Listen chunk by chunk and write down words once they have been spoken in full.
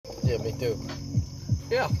Yeah, me too.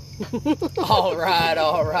 Yeah. All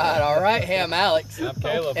right. Hey, I'm Alex. I'm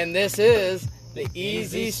Caleb. And this is the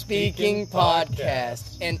Easy Speaking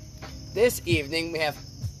Podcast. And this evening we have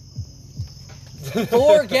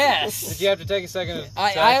 4 guests. Did you have to take a second to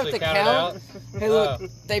I have actually to count it count. out? Hey, look,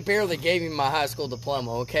 they barely gave me my high school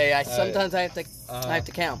diploma, okay? Sometimes I have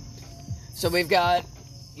to count. So we've got,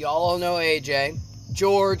 y'all all know AJ,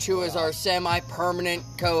 George, who is our semi-permanent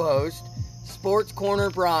co-host, Sports Corner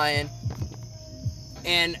Brian,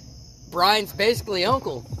 and Brian's basically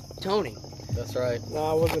uncle, Tony. That's right. No,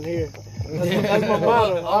 I wasn't here. That's my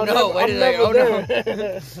motto. Oh no, wait a second. Oh no.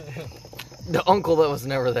 The uncle that was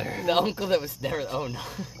never there. The uncle that was never. Oh no.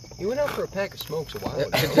 You went out for a pack of smokes a while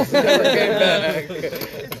ago.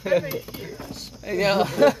 Yeah.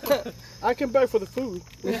 I came back for the food.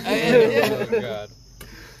 Oh, God.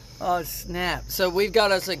 Oh, snap. So we've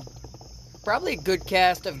got us probably a good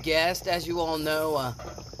cast of guests, as you all know.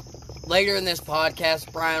 Later in this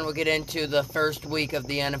podcast, Brian will get into the first week of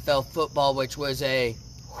the NFL football, which was it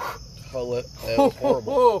was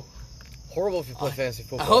horrible. Horrible if you play fantasy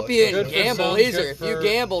football. I hope you didn't Good for gamble some, either. good If you for-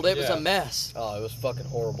 gambled, it was yeah. a mess. Oh, it was fucking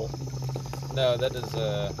horrible. No, that is,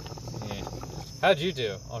 yeah. How'd you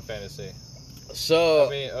do on fantasy? So, I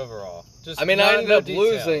mean, overall. Just I ended up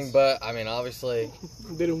losing, but, obviously...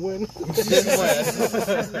 Didn't win. Didn't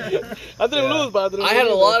win. I didn't lose, but I didn't I win had a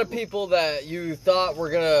either. lot of people that you thought were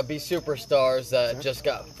going to be superstars that just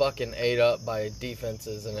got fucking ate up by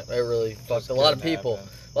defenses, and it really fucked a lot of people.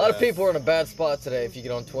 A lot of people are in a bad spot today if you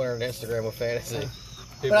get on Twitter and Instagram with fantasy.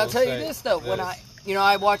 But I'll tell you this, though. When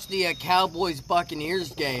I watched the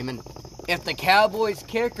Cowboys-Buccaneers game, and if the Cowboys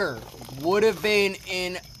kicker would have been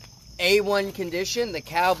in A1 condition, the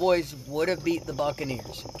Cowboys would have beat the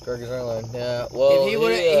Buccaneers. Greg Zuerlein, yeah. Well, If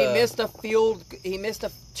he missed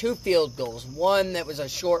 2 field goals. One that was a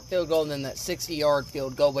short field goal, and then that 60-yard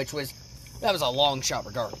field goal, that was a long shot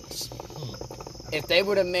regardless. If they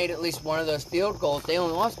would have made at least one of those field goals, they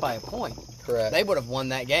only lost by a point. Correct. They would have won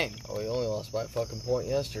that game. Oh, he only lost by a fucking point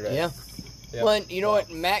yesterday. Yeah. Yep. Well, you know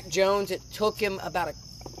what? Mac Jones, it took him about a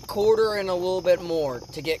quarter and a little bit more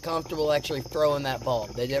to get comfortable actually throwing that ball.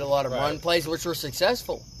 They did a lot of run plays, which were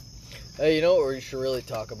successful. Hey, you know what we should really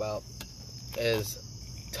talk about is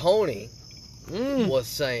Tony was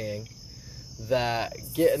saying that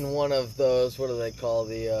getting one of those, what do they call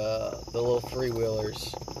the little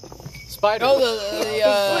freewheelers? Spider. Oh,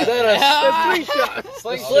 Slingshot.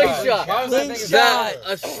 Slingshot. That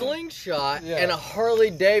a slingshot and a Harley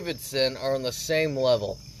Davidson are on the same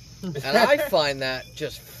level. And I find that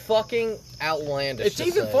just fucking outlandish. It's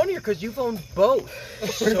even funnier because you've owned both.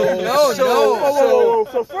 So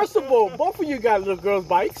first of all, both of you got little girls'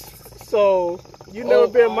 bikes. So you never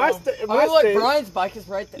been in my stage. Brian's bike is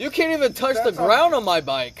right there. You can't even touch the ground on my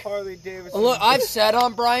bike. Harley Davidson. Look, I've sat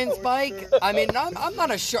on Brian's bike. I mean, I'm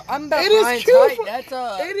not a sure. I'm about It is Brian's cute.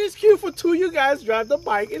 height. It is cute for 2 of you guys drive the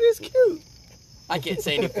bike. It is cute. I can't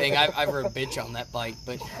say anything. I've heard bitch on that bike,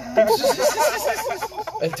 but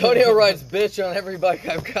Antonio rides bitch on every bike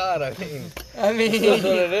I've got. I mean, that's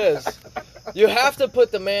what it is. You have to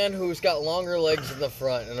put the man who's got longer legs in the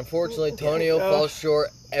front, and unfortunately, Tonio falls short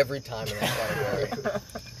every time in that category.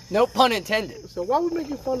 no pun intended. So why we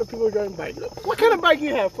making fun of people driving bikes? What kind of bike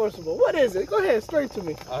you have, first of all? What is it? Go ahead, straight to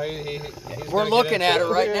me. Oh, We're looking at it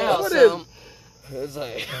right now. What So It's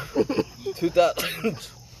like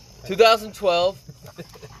 2012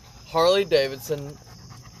 Harley Davidson.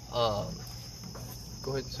 Go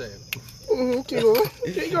ahead and say it. Keep going.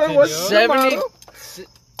 Keep going. What's the model?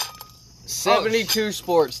 72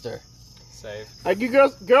 Sportster. Safe. Like you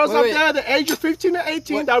girls Wait, up wait. there, the age of 15 to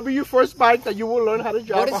 18, that'll be your first bike that you will learn how to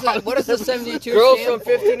drive. what is the 72 Girls stand from for?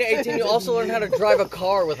 15 to 18, you also learn how to drive a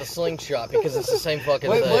car with a slingshot because it's the same fucking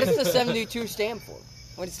Wait, thing. what does the 72 stand for?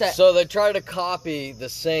 What is that? So they try to copy the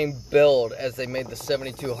same build as they made the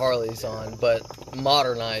 72 Harleys on, but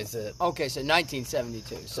modernize it. Okay, so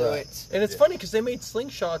 1972. So Right. it's And it's funny because they made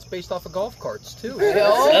slingshots based off of golf carts too.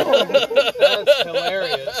 That's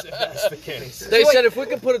hilarious if that's the case. They said if we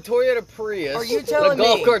could put a Toyota Prius Are you and telling a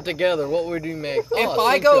golf me- cart together, what would you make? if Oh,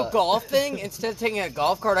 I go slingshot. golfing instead of taking a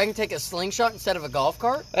golf cart, I can take a slingshot instead of a golf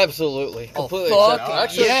cart. Absolutely. Oh Completely fuck acceptable.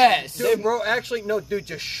 Actually, yes! Dude, bro, actually, no, dude,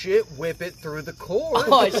 just shit whip it through the course.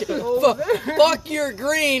 Oh, shit. Fuck your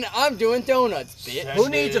green. I'm doing donuts, bitch. Who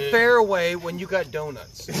needs a fairway when you got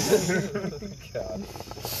donuts? God.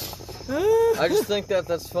 I just think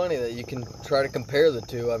that's funny that you can try to compare the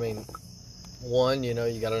two. I mean, one, you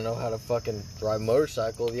gotta know how to fucking drive a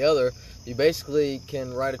motorcycle. The other, you basically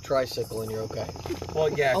can ride a tricycle and you're okay. Well,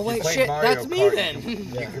 yeah. Oh if you wait, play shit, Mario that's me Kart, then.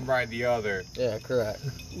 You can ride the other. Yeah, correct.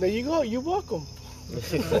 There you go. You're welcome.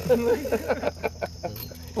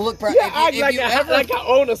 Well, look, Brian, Yeah, if like, you I, ever, like I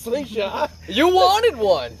own a slingshot. You wanted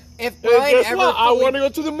one. if And Brian guess ever, what? I fully- want to go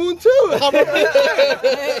to the moon too. How about that?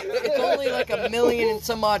 Hey, it's only like $1 million and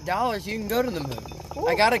some odd dollars. You can go to the moon.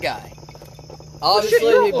 I got a guy. Obviously,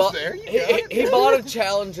 you're he almost bought there. You got it. he bought a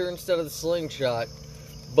Challenger instead of the Slingshot.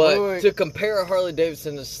 But Wait. to compare a Harley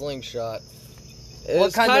Davidson to Slingshot, What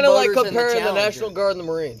it's kind of kind of like motor's in the comparing the Challenger? National Guard and the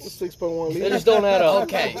Marines. 6.1 They liters. just don't add up.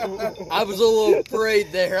 Okay. I was a little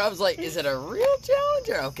afraid there. I was like, is it a real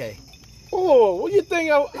Challenger? Okay. Oh, what do you think?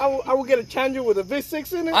 I would get a Challenger with a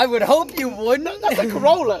V6 in it? I would hope you wouldn't. That's a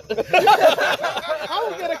Corolla. I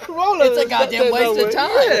would get a Corolla. It's a goddamn waste of time.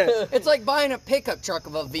 Yeah. It's like buying a pickup truck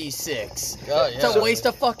of a V6. Oh, It's yeah. a waste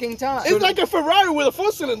of fucking time. It's like a Ferrari with a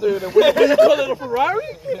 4-cylinder in it. Would you call it a Ferrari?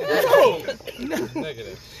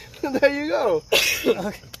 Negative. No. There you go.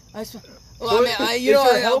 I sw- well, I mean, you is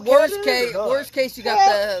know, there Hellcat worst in it case, or not? worst case, you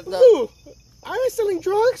got the. Ooh, I ain't selling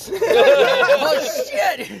drugs. Oh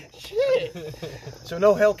shit! Shit. So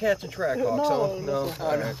no Hellcats and Trackhawks, No, huh? no.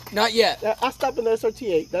 Oh, no. Not yet. I stopped in the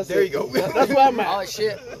SRT8. That's There it. you go. That's where I'm at. Oh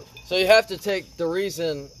shit! So you have to take the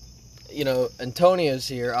reason, you know, Antonio's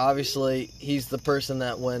here. Obviously, he's the person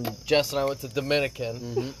that when Jess and I went to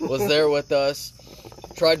Dominican, was there with us.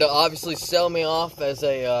 Tried to obviously sell me off as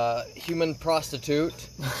a human prostitute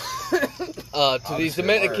to these Obviously,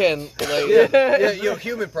 Dominican ladies. Yeah, you know,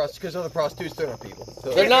 human prostitutes, because other prostitutes, they're not people.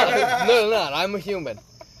 So. They're not. No, they're not. I'm a human.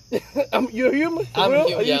 You're human? For I'm real?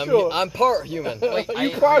 human. Are you Yeah, sure? I'm part human. Wait, you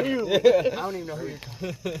I- part human. I don't even know who you're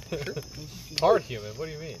talking. Hard human. What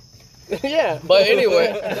do you mean? Yeah. But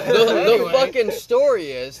anyway, the fucking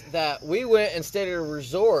story is that we went and stayed at a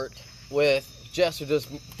resort with Jess, who does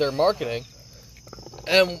their marketing,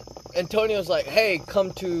 and Antonio's like, "Hey,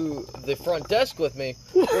 come to the front desk with me.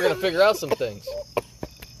 We're gonna figure out some things."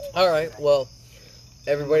 All right. Well,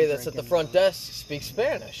 everybody that's at the front desk speaks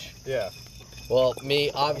Spanish. Yeah. Well,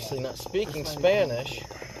 me obviously not speaking Spanish.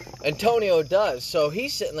 Antonio does, so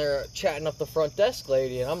he's sitting there chatting up the front desk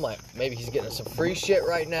lady, and I'm like, maybe he's getting some free shit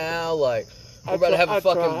right now. Like, we're about to have a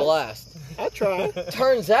fucking tried. blast. I tried.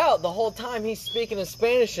 Turns out the whole time he's speaking in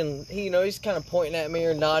Spanish, and he, you know, he's kind of pointing at me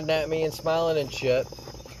or nodding at me and smiling and shit.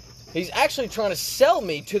 He's actually trying to sell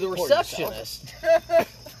me to the receptionist.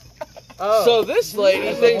 So this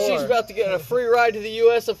lady thinks she's about to get a free ride to the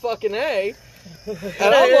U.S. of fucking A. And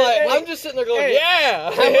I'm like, I'm just sitting there going, yeah,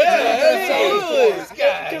 absolutely.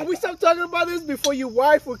 Can we stop talking about this before your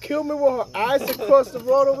wife will kill me with her eyes across the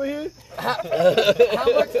road over here? How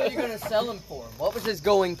much were you gonna sell him for? What was his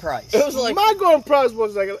going price? It was like, My going price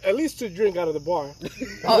was like at least 2 drinks out of the bar.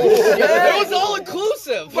 Oh shit! it was all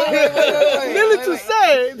inclusive. Needless to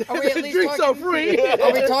say, Are we at the least drinks are talking- free.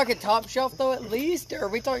 Are we talking top shelf though? At least, or are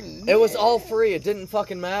we talking? It was all free. It didn't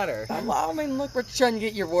fucking matter. I mean, look, we're trying to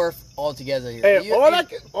get your worth all together here. Hey, You-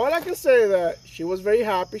 all I can say is that she was very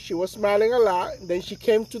happy. She was smiling a lot. Then she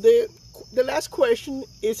came to the last question: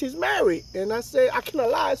 is he married? And I said, I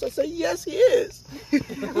cannot lie. So I said, yes, he is.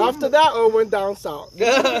 After that, I went down south.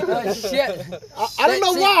 Oh, shit. I don't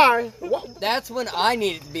know See, why. That's when I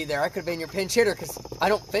needed to be there. I could have been your pinch hitter because I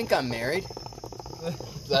don't think I'm married.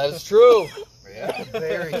 That is true. Yeah,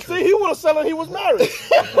 very true. See, he would have said that he was married.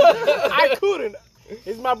 I couldn't.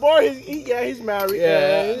 He's my boy. He's married.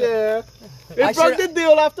 Yeah. They I broke should- the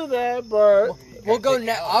deal after that, but We'll go.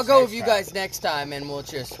 I'll go with you guys next time, and we'll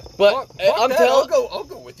just. But I'm telling. I'll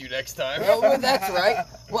go with you next time. Oh, well, that's right.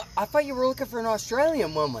 Well, I thought you were looking for an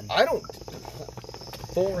Australian woman. I don't.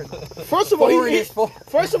 Foreign. first of all, Foreign he is for.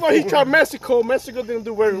 tried Mexico. Mexico didn't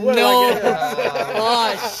do very well. I guess.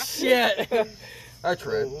 Oh shit! I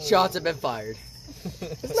tried. Shots have been fired.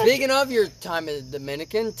 Speaking of your time in the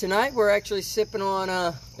Dominican, tonight we're actually sipping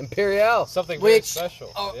on Imperial. Something very Which-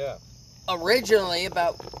 special. oh. Yeah. originally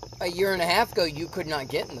about a year and a half ago you could not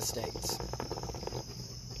get in the States.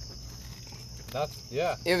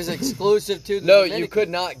 Yeah. It was exclusive to the No, Dominican. you could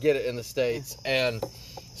not get it in the States. And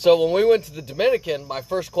so when we went to the Dominican, my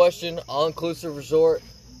first question, all-inclusive resort,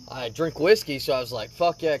 I drink whiskey, so I was like,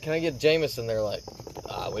 fuck yeah, can I get Jameson? They're like,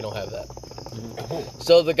 we don't have that.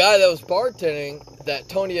 So the guy that was bartending, that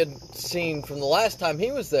Tony had seen from the last time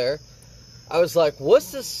he was there, I was like,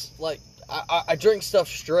 what's this, like, I drink stuff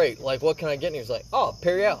straight, like, what can I get? And he was like, oh,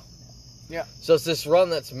 Imperial. Yeah. So it's this rum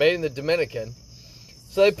that's made in the Dominican.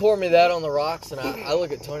 So they pour me that on the rocks, and I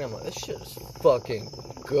look at Tony, I'm like, this shit is fucking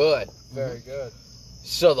good. Very good.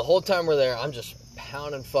 So the whole time we're there, I'm just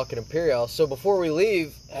pounding fucking Imperial. So before we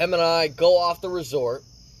leave, him and I go off the resort.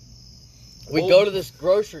 We go to this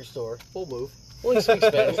grocery store. Full move. Well, he speaks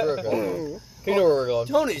Spanish. We're okay. You know where we're going.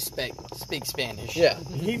 Tony speaks Spanish. Yeah.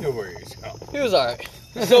 He knew where he was going. He was alright.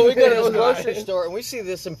 So we go to this grocery store and we see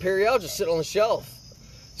this Imperial just sitting on the shelf.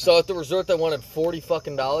 So at the resort they wanted $40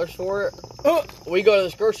 fucking for it. We go to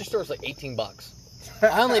this grocery store, it's like $18.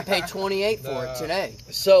 I only paid $28 for it today.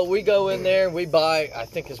 So we go in there and we buy, I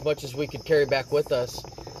think, as much as we could carry back with us.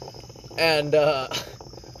 And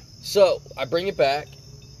so I bring it back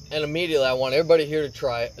and immediately I want everybody here to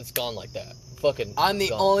try it. It's gone like that. Fucking I'm the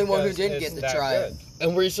gone. only one who Because didn't it's get to that try good. it.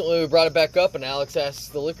 And recently we brought it back up and Alex asks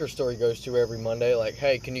the liquor store he goes to every Monday, like,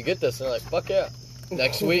 hey, can you get this? And they're like, fuck yeah.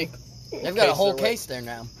 Next week. They've got a whole their way. case there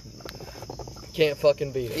now. Can't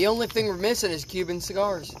fucking beat it. The only thing we're missing is Cuban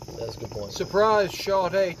cigars. That's a good point. Surprise,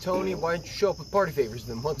 Sade, Tony, why didn't you show up with party favors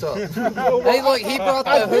then? What's up? Hey, look, he brought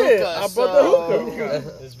the I did. hookah. I brought the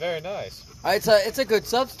hookah. It's very nice. It's a good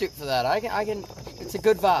substitute for that. I can. It's a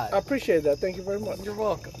good vibe. I appreciate that. Thank you very much. You're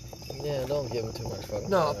welcome. Yeah, don't give him too much fucking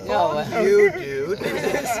No, credit. No, you, dude.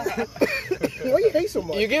 Why you hate so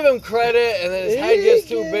much? You give him credit and then his head gets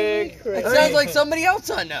too big. it sounds like somebody else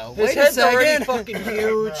I know. His Wait a head's already second. fucking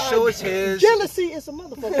huge. So is his. Jealousy is a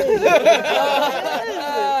motherfucker.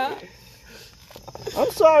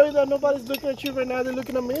 I'm sorry that nobody's looking at you right now. They're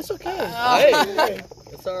looking at me. It's okay. Hey,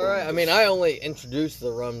 it's alright. I mean, I only introduced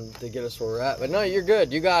the rum to get us where we're at. But no, you're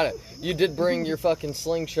good. You got it. You did bring your fucking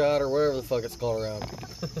slingshot or whatever the fuck it's called around.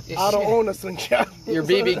 I don't own a slingshot. Your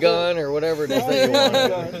BB gun or whatever it is that you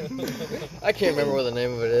wanted. I can't remember what the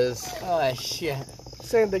name of it is. Oh shit.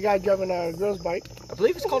 Saying the guy driving a girl's bike. I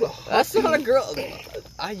believe it's called a. That's not a girl.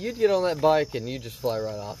 You'd get on that bike and you just fly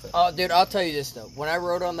right off it. Oh, dude, I'll tell you this though. When I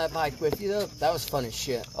rode on that bike with you though, that was fun as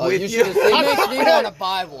shit. Oh, With you you. should have It seen makes me want to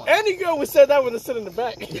buy one. Any girl would say that when they sit in the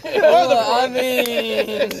back. I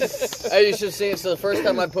mean, Hey, you should have seen it. So the first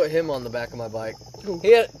time I put him on the back of my bike, Who?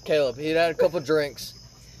 he had a couple drinks,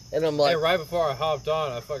 and I'm like, Hey, right before I hopped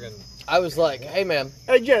on, I was like, hey man,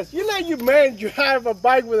 Hey, Jess, you know you man, you have a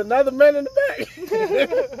bike with another man in the back.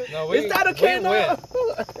 No, we- Is that okay we now?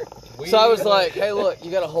 so I was like, hey look,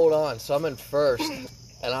 you gotta hold on. So I'm in first,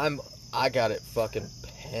 and I got it fucking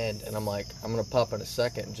pinned, and I'm like, I'm gonna pop in a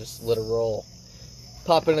second and just let it roll.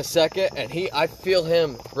 Pop in a second, and I feel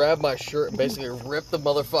him grab my shirt and basically rip the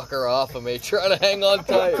motherfucker off of me, trying to hang on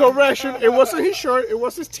tight. Correction, it wasn't his shirt, it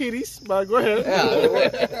was his titties, but go ahead.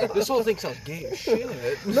 Yeah. This whole thing sounds gay as shit.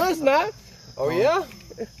 No, it's not. Oh yeah.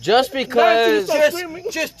 Just because. Stop screaming.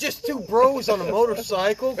 Just two bros on a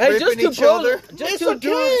motorcycle Hey, just ripping two each bros. other. Just It's two okay.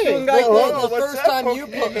 dudes doing guy well, things. the first time you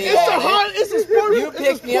put me It's a on hard, it's a sport. you it's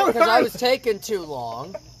picked a me up sport because I hard. was taking too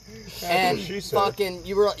long, and she said. fucking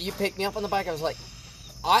you picked me up on the bike. I was like,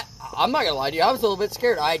 I'm not gonna lie to you. I was a little bit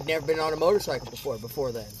scared. I had never been on a motorcycle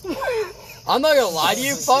before then. I'm not gonna lie to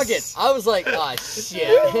you. Fuck it. I was like, ah,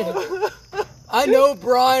 shit. I know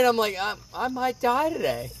Brian. I'm like, I might die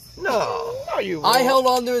today. No. No, you I won't. held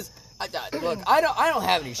on to his. Look, I don't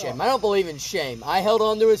have any shame. I don't believe in shame. I held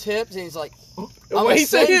on to his hips, and he's like, I'm When he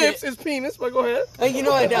said send hips, it. his penis, but go ahead. Hey, you know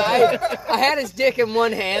what? I had his dick in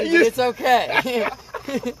one hand, but it's okay.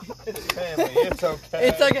 It's family. It's okay.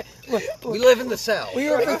 It's okay. We live in the South. We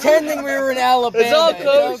were pretending we were in Alabama. It's all It's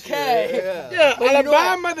kosher. okay. Yeah, But you know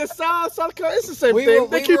Alabama, the South, South Carolina, it's the same We thing. were,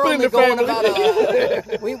 They we keep were it in only the going family.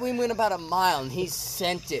 about we went about a mile, and he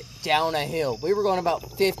sent it down a hill. We were going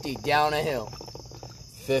about 50 down a hill.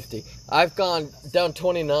 50. I've gone down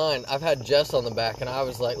 29. I've had Jess on the back, and I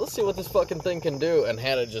was like, let's see what this fucking thing can do. And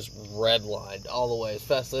had it just redlined all the way as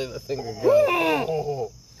fast as the thing could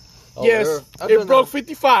go. Oh, Yes, I've it done broke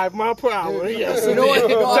 55 miles per hour. Yes, You know what?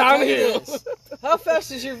 No, I'll tell you downhill. this. that. How fast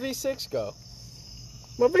does your V6 go?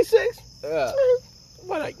 My V6? Yeah.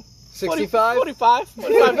 What, like 65? 45?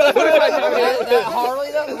 45. That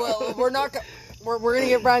Harley though. Well, we're not. We're gonna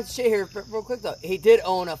get Brian's shit here real quick though. He did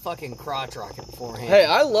own a fucking crotch rocket beforehand. Hey,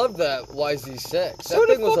 I love that YZ6. That So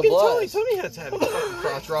did thing was a fucking Tony. blast. Tony had to have a fucking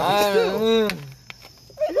crotch rocket too.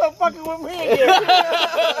 You're fucking with me again.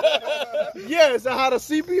 Yes, I had a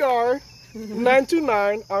CBR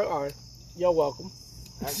 929RR. You're welcome.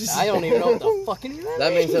 I don't even know what the fucking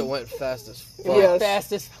That means it went fast as fuck. Yes.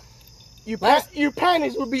 fastest. Your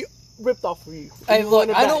panties will be ripped off for you. Hey, look,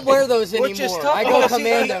 I don't wear those Which is anymore. tough. I go Oh, see,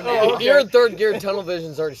 commando oh, now. okay. You're in third gear, tunnel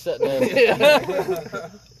vision's already setting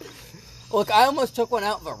in. Look, I almost took one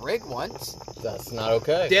out of a rig once. That's not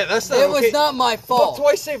okay. Yeah, that's not It okay. was not my Fuck, fault.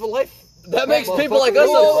 twice save a life. That makes Well, people like Whoa, us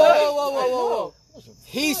whoa, upset. whoa, whoa, whoa, whoa.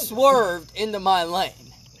 He swerved into my lane.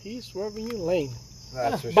 He's swerving your lane.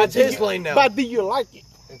 That's for But It's his lane now. But do you like it?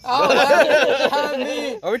 Oh, I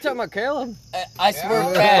mean, Are we talking about Caleb? I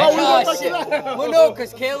swerved back. Oh, we Oh, were shit. talking about- Well, no,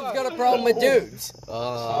 because Caleb's got a problem with dudes.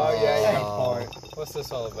 Oh, yeah, yeah. What's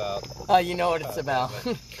this all about? You know what it's about.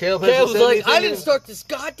 Caleb Caleb's like, I didn't start this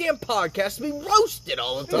goddamn podcast to be roasted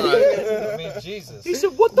all the time. I mean, Jesus. He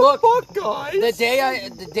said, "What the Look, fuck, guys?"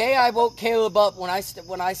 The day I woke Caleb up when I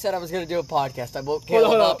said I was gonna do a podcast, I woke Caleb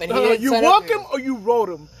Hold on, up and hold he on. didn't You set woke up. him or you wrote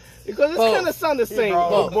him? Because it's Both. kind of sound the same.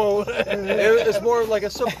 Both. Both. It's more of like a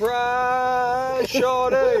surprise,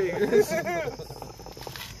 Sade.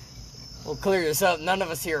 We'll clear this up. None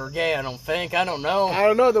of us here are gay. I don't think. I don't know. I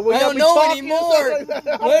don't know. The way I y'all don't be know talking anymore. and stuff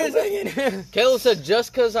like that. Wait a second. Caleb said,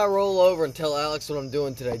 just because I roll over and tell Alex what I'm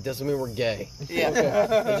doing today doesn't mean we're gay. Yeah.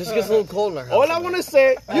 It just gets a little cold in our house. All I want to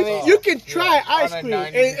say, mean- you can try ice on a cream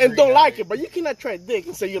 90 and don't degree like day. it, but you cannot try dick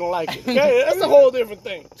and say you don't like it. Okay? That's a whole different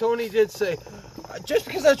thing. Tony did say, just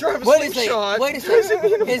because I drive a Wait a slingshot. second. Wait a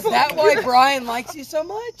second. Is that why Brian likes you so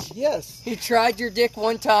much? Yes. He tried your dick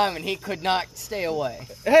one time and he could not stay away.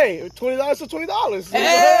 Hey, $20 to $20.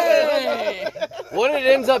 Hey! What it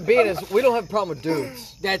ends up being is we don't have a problem with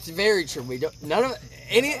dudes. That's very true. We don't.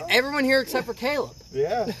 Everyone here except for Caleb.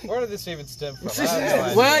 Yeah. Where did this even stem from? I have no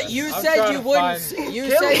idea. Well, you I'm said trying you to wouldn't. find- You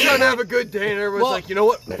Caleb's said trying to have a good day, and everyone's Well, like, you know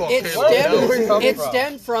what? Fuck it Caleb. Where did this stemmed. come It from?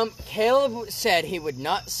 stemmed from Caleb said he would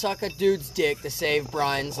not suck a dude's dick to save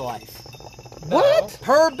Brian's life. No. What?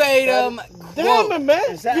 Verbatim Damn quote. it,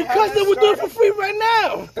 man. that how Because that they would do it for free right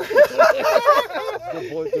now. Good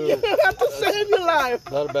boy, You dude. have to save your life.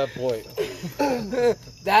 Not a bad point.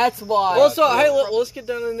 That's why. Well, so, hey, let's get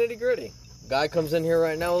down to the nitty gritty. Guy comes in here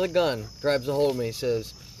right now with a gun, grabs a hold of me,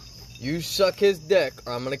 says, "You suck his dick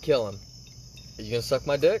or I'm going to kill him." Are you going to suck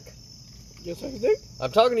my dick? You suck his dick?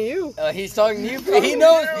 I'm talking to you. He's talking to you. He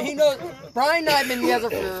knows. Brian and I have been together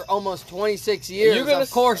for almost 26 years. You gonna-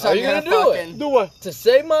 of course, are I'm you gonna gonna do it? fucking. Do what? To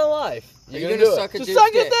save my life, Are you're you going to gonna do suck a To dude's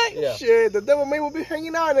suck his dick? dick? Yeah. Shit, the devil may will be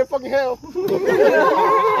hanging out in that fucking hell.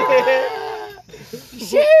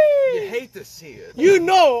 Shit. You hate to see it. You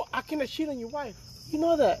know I cannot cheat on your wife. You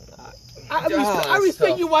know that. I that's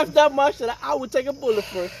respect tough. your wife that much that I would take a bullet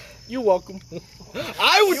for her. You're welcome.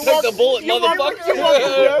 I would take the bullet, You're welcome, motherfucker. you're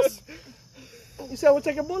welcome, yes. You said I would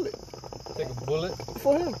take a bullet Take a bullet.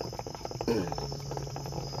 for him.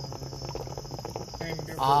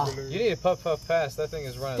 You need to puff pass. That thing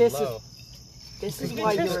is running This low. This is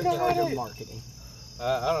why you're in charge of marketing.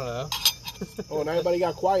 I don't know. Oh, now everybody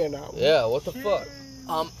got quiet now. Yeah, what the fuck?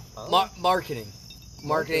 Marketing.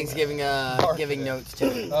 Marketing's giving notes to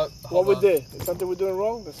it. What Hold we on. did? Is something we're doing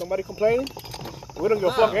wrong? Is somebody complaining? We don't give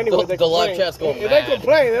a fuck No. anyway. They The live complain. chat's going If mad. they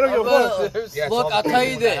complain, they don't give a Well, fuck. Look, I'll tell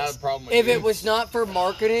you this. If it was not for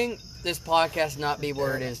marketing, this podcast not be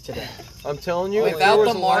where it is today. I'm telling you, if Without there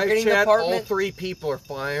was the a live marketing chat, all department- 3 people are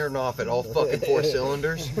firing off at all fucking 4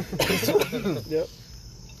 cylinders. Yep.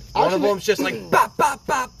 One of Actually- them's just like, pop, pop,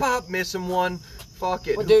 pop, pop, missing one. Fuck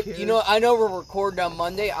it. Well, who dude, cares? you know, I know we're recording on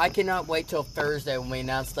Monday. I cannot wait till Thursday when we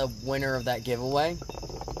announce the winner of that giveaway. That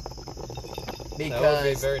would be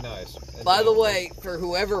Because, very nice. by the way, for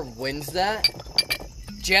whoever wins that,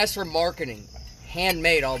 Jess from marketing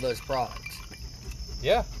handmade all those products.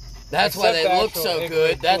 Yeah. That's why Except they the look actual so Iglo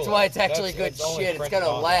good. That's cooler. why it's actually That's- good that's only shit. It's French gonna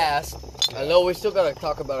bond. last. I know we still gotta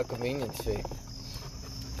talk about a convenience fee.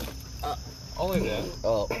 Only then.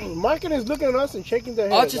 Oh, Marketing is looking at us and shaking their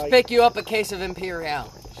head. I'll just like, pick you up a case of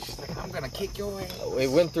Imperial. I'm gonna kick your ass. we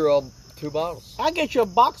went through all 2 bottles. I get you a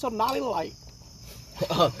box of Naughty Light.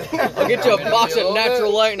 I'll get you a box of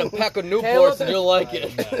Natural Light and a pack of Newports Caleb? and you'll like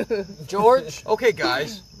it. George, Okay,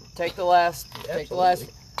 guys. take the last.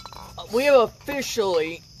 We have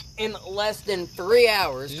officially, in less than 3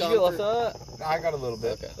 hours, Did you gone get left through- of that? I got a little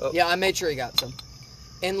bit. Okay. Yeah, I made sure he got some.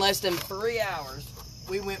 In less than 3 hours,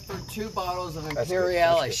 we went through 2 bottles of good, Imperial.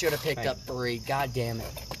 that's I good. should have picked up 3. God damn it.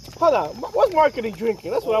 Hold on. What's marketing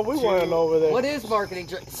drinking? That's what we want to know over there. What is marketing?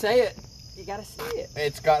 Say it. You gotta say it.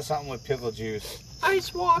 It's got something with pickle juice.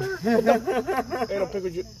 Ice water. Ain't no pickle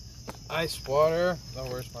juice. Ice water. Oh,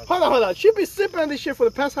 where's my... Hold on. She been sipping on this shit for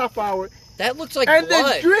the past half hour. That looks like And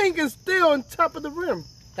blood. the drink is still on top of the rim.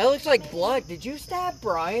 That looks like blood. Did you stab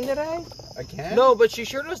Brian today? Again? No, but she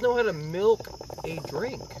sure does know how to milk a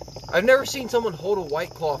drink. I've never seen someone hold a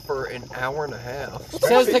White Claw for an hour and a half.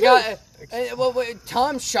 Says the guy.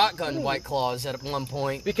 Tom shotgun White Claws at one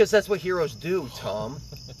point. Because that's what heroes do, Tom.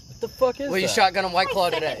 What the fuck is Well, you that? shotgun White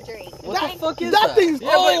Claw today. What the fuck is That that? thing's.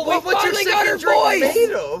 Oh, What's your finally got her second drink voice!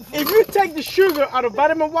 made of? If you take the sugar out of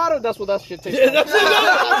vitamin water, that's what that shit tastes like.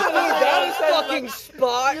 That is fucking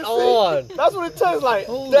spot on. That's what it tastes like.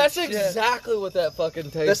 That's exactly what that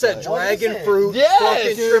fucking tastes That's that like. dragon fruit, Yes,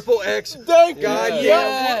 fucking dude. triple X. Thank you. God Yep.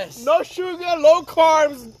 Yes. No sugar, low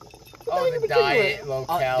carbs. Oh, the diet, low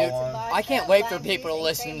cal dude, one. I can't wait for people to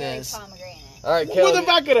listen to this. All right, Where the Caleb,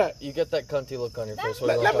 back of that? you get that cunty look on your face. What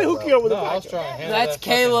do you Let want me to hook talk you up with No, the I back was of trying that. to handle That's that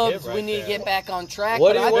fucking Caleb's. hip right We need to there. get back on track. What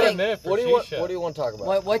but do you I want? think What do you want? What do you want to talk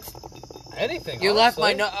about? what's Anything. you left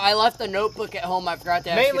my honestly. I left the notebook at home. I forgot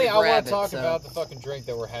to ask Mainly, you to I grab want to talk it, so. about the fucking drink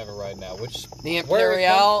that we're having right now, which The where it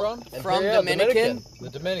Imperial comes from? from Imperial, Dominican. The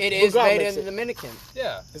Dominican. It is Brugada made makes in it. the Dominican.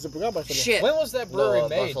 Yeah. It's a Brugada. Shit. When was that brewery No,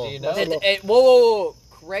 made? Buffalo. Do you know? Buffalo. Whoa.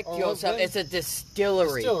 Correct Oh, yourself. okay. It's a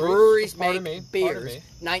distillery. Distillery. Breweries Pardon make me, pardon beers. me.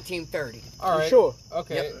 1930. All right. Sure.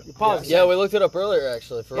 Okay. You paused. Yeah, we looked it up earlier,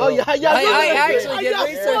 actually. For Oh, real. yeah. I actually did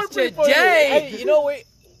research today. Hey, you know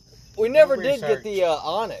we never Good did get research. the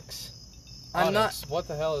Onyx. I'm not. Onyx. What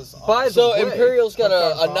the hell is By Onyx? the So way, Imperial's got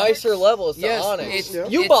Hooked a on nicer Onyx? level. It's Yes, the Onyx.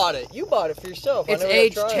 it's- You it's- bought it. You bought it for yourself. I It's never got to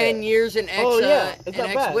aged try 10 it. years in Oh, yeah. It's an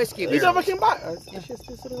not bad. whiskey You barrels. never can buy it. It's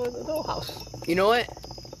just sitting in the old house. You know what?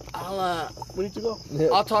 I'll We need to go.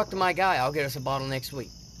 I'll talk to my guy. I'll get us a bottle next week.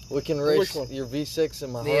 We can Which race one? your V6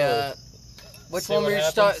 and my The Harley. which See one what were you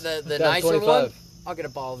start? happens. The Down nicer 25. one. I'll get a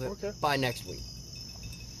bottle of it Okay. by next week.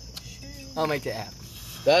 I'll make that happen.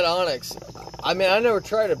 That Onyx, I mean, I never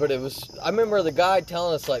tried it, but it was. I remember the guy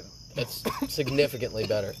telling us like it's significantly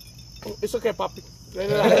better. It's okay, Poppy. Let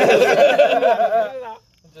it out. Let it out.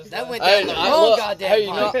 That went Hey, down the I wrong look- goddamn hey, you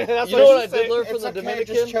pipe. know, That's you know what I she did said. learn from It's the okay,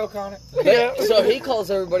 Dominican? just choke on it. Yeah. So he calls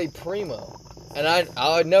everybody primo, and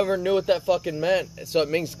I never knew what that fucking meant. So it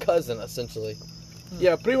means cousin essentially.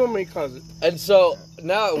 Yeah, primo me cousin. And so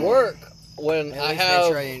now at work, when At I least make have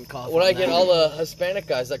sure I didn't cough when on I get that. all the Hispanic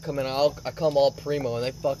guys that come in, I come all primo, and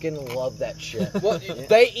they fucking love that shit. Well,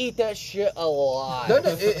 They eat that shit a lot. no,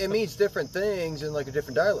 it means different things in like a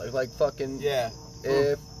different dialect. Like fucking. Yeah.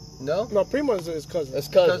 If no, No, primo is his cousin. It's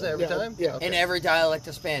cousin cousin. every Yeah, time. yeah. Okay. In every dialect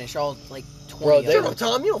of Spanish, all like 20 Bro, of they- Shut them. up,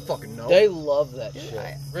 Tom. You don't fucking know. They love that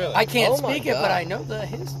shit. Really? I can't Oh my speak it, but God. I know the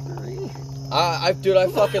history. Dude, I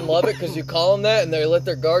fucking love it because you call them that and they let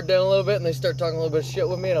their guard down a little bit and they start talking a little bit of shit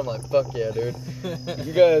with me and I'm like, fuck yeah, dude.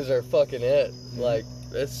 You guys are fucking it. Like,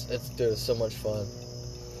 dude, it's so much fun.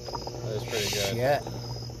 That is pretty good. Shit.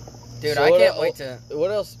 Dude, So I what can't el- wait to. What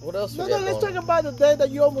else we No, got let's going talk about the day that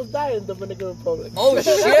you almost died in Dominican Republic. Oh That's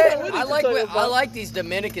shit! what we need I to like talk I about. like these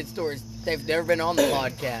Dominican stories. They've never been on the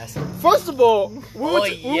podcast. First of all, we went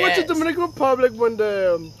to yes. Dominican Republic when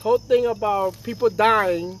the whole thing about people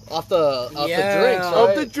dying off the Yeah. drinks, Oh, right?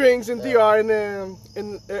 of the drinks in Yeah. DR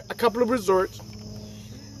in a couple of resorts.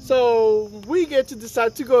 So we get to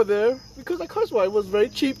decide to go there because, of course, it was very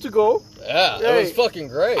cheap to go. Yeah, it Hey. was fucking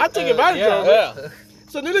great. I took advantage of it. Yeah.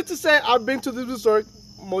 So needless to say, I've been to this resort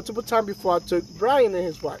multiple times before I took Brian and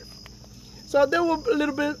his wife. So they were a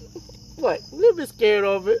little bit scared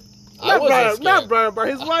of it. I wasn't scared. Not Brian, but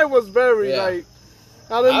his wife was very Yeah. like,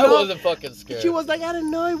 I don't I know. wasn't fucking scared. She was like, I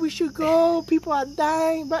don't know, we should go. People are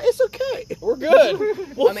dying, but it's okay. We're good.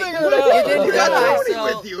 We'll I mean, figure it you out. didn't You got die, Tony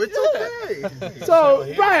so- with you. It's okay.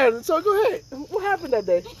 So Brian, so go ahead. What happened that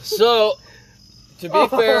day? So, to be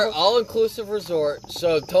fair, all-inclusive resort.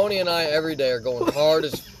 So Tony and I every day are going hard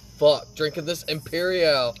as fuck, drinking this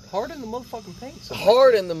Imperial, Hard in the motherfucking paint. So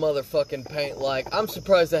hard in the motherfucking paint. Like, I'm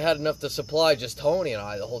surprised they had enough to supply just Tony and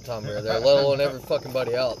I the whole time we were there, let alone every fucking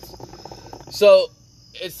buddy else. So,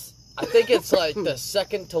 I think it's like the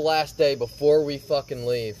second to last day before we fucking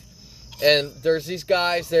leave. And there's these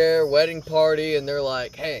guys there, wedding party, and they're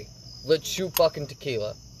like, hey, let's shoot fucking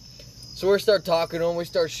tequila. So we start talking to them, we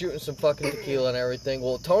start shooting some fucking tequila and everything.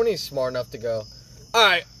 Well, Tony's smart enough to go,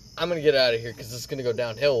 alright, I'm gonna get out of here because it's gonna go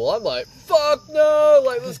downhill. Well, I'm like, fuck no,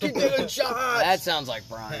 like, let's keep doing shots. That sounds like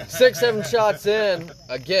Brian. 6, 7 shots in,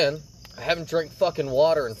 again, I haven't drank fucking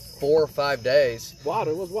water in 4 or 5 days.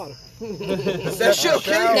 Water, what's water? that shit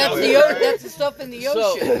okay. That's the stuff in the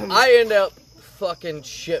ocean. So I end up fucking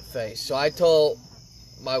shit faced. So I told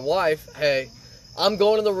my wife, hey, I'm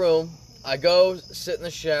going to the room. I go sit in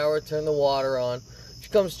the shower, turn the water on. She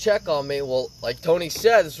comes check on me. Well, like Tony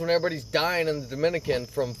said, this is when everybody's dying in the Dominican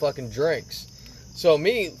from fucking drinks. So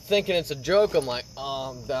me thinking it's a joke, I'm like,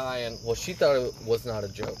 oh, I'm dying. Well, she thought it was not a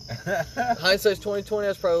joke. Hindsight's 2020. I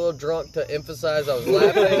was probably a little drunk to emphasize I was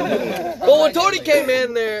laughing. But when Tony came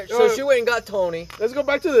in there, so she went and got Tony. Let's go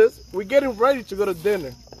back to this. We're getting ready to go to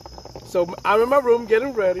dinner. So I'm in my room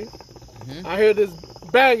getting ready. I hear this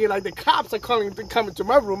banging, like the cops are coming to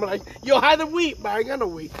my room. I'm like, yo, hide the weed, but I ain't got no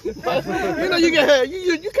weed. But, you know, you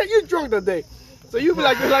get you drunk that day. So you be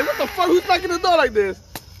like, what the fuck? Who's knocking the door like this?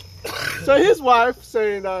 So his wife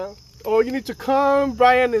saying, oh, you need to come.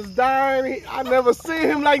 Brian is dying. I never seen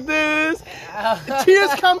him like this.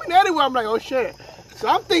 Tears coming everywhere. I'm like, oh shit. So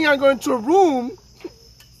I'm thinking I'm going to a room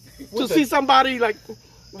to see somebody like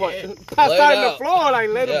pass Laid out on the out. floor, like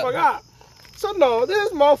lay the Yeah. fuck out. So no,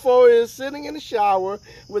 this mofo is sitting in the shower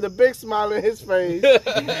with a big smile on his face,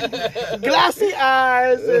 glassy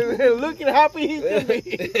eyes, and looking happy he can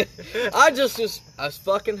be. I was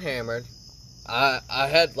fucking hammered. I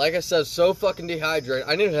had, like I said, so fucking dehydrated.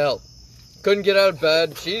 I needed help. Couldn't get out of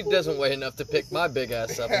bed. She doesn't weigh enough to pick my big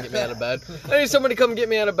ass up and get me out of bed. I need somebody to come get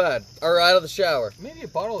me out of bed or out of the shower. Maybe a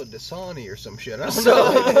bottle of Dasani or some shit. I don't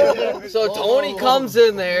know. So Tony comes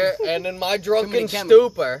in there, and in my drunken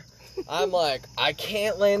stupor, I'm like, I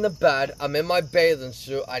can't lay in the bed. I'm in my bathing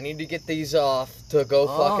suit. I need to get these off to go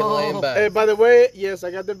fucking lay in bed. Hey, by the way, yes, I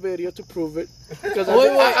got the video to prove it. Because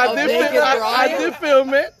I did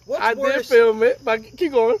film it. I did film it. But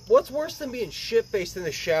keep going. What's worse than being shit-faced in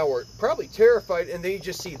the shower? Probably terrified, and then you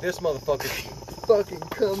just see this motherfucker fucking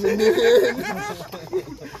coming in.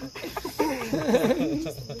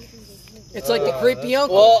 It's like the creepy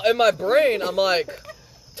uncle. Well, in my brain, I'm like,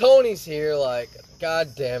 Tony's here, like, God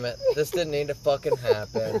damn it, this didn't need to fucking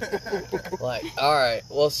happen. Like, alright,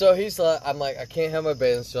 well, so he's like, I'm like, I can't have my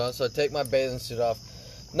bathing suit on, so I take my bathing suit off.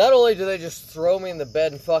 Not only do they just throw me in the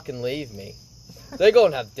bed and fucking leave me, they go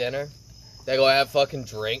and have dinner. They go have fucking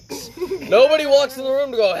drinks. Nobody walks in the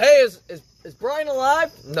room to go, hey, is Brian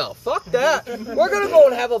alive? No, fuck that. We're gonna go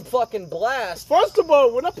and have a fucking blast. First of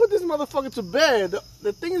all, when I put this motherfucker to bed,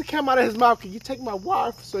 the thing that came out of his mouth, can you take my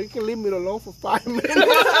wife so you can leave me alone for 5 minutes?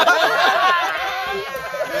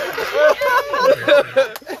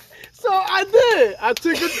 So I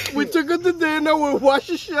did. We took her to dinner, we watched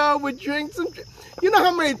the show, we drank some. You know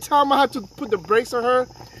how many times I had to put the brakes on her?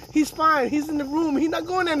 He's fine. He's in the room. He's not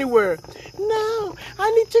going anywhere. No,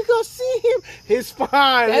 I need to go see him. He's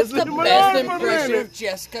fine. That's the best impression of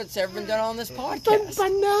Jessica that's ever been done on this podcast. But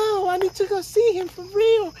no, I need to go see him for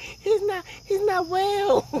real. He's not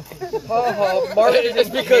well. Mark, it's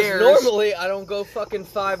because normally I don't go fucking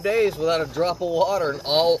 5 days without a drop of water and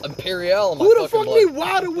all Imperial in my Who the fucking fuck blood. need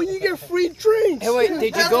water when you get free drinks? Hey, wait,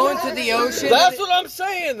 did you go into the ocean? That's what I'm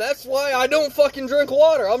saying. That's why I don't fucking drink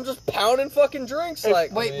water. I'm just pounding fucking drinks.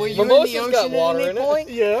 Like, wait, were you in Mimosa's the ocean got at water any in it. point?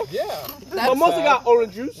 Yeah. Yeah. Mimosa got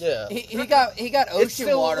orange juice. Yeah. He got ocean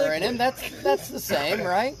still water in liquid. him. That's the same,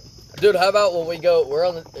 right? Dude, how about when we go, we're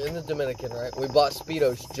in the Dominican, right? We bought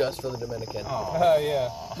Speedos just for the Dominican. Oh, Yeah.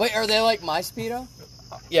 Wait, are they like my Speedo?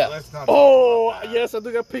 Yeah. let's not. Oh, yes, I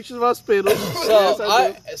do got pictures of our speedos.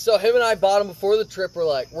 So him and I bought them before the trip. We're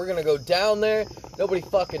like, we're gonna go down there. Nobody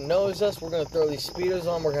fucking knows us. We're gonna throw these Speedos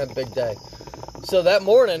on. We're gonna have a big day. So that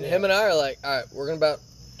morning, him and I are like, all right, we're gonna about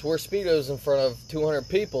to wear Speedos in front of 200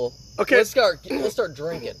 people. Okay. Let's start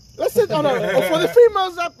drinking. Let's sit on for the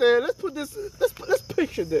females up there. Let's put this. Let's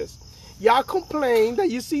picture this. Y'all complain that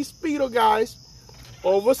you see speedo guys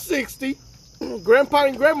over 60, grandpa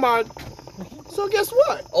and grandma. So guess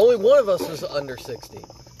what? Only one of us was under 60.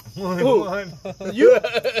 Only Who? one. You.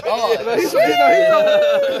 Oh,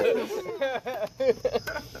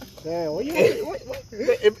 No, damn. What you?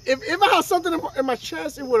 If I had something in my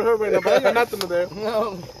chest, it would hurt right now. But I got nothing in there.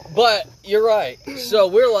 no. But you're right. So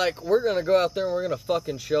we're like, we're gonna go out there and we're gonna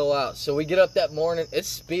fucking show out. So we get up that morning.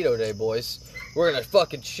 It's Speedo day, boys. We're gonna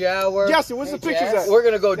fucking shower. Jesse, what's Hey, the pictures Jess. at? We're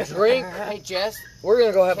gonna go drink. Hey, Jess. We're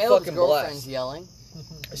gonna go have a Caleb's fucking girlfriend's blast. yelling.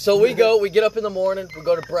 So we get up in the morning, we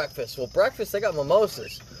go to breakfast. Well, breakfast, they got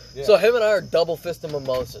mimosas. Yeah. So him and I are double fisting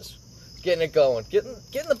mimosas. Getting it going. Getting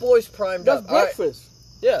the boys primed That's up. All right. breakfast.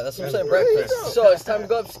 Yeah, that's what I'm saying, There you breakfast. go. So it's time to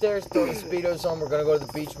go upstairs, throw the Speedos on. We're going to go to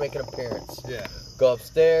the beach, make an appearance. Yeah. Go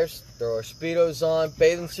upstairs, throw our Speedos on,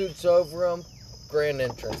 bathing suits over them, grand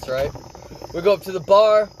entrance, right? We go up to the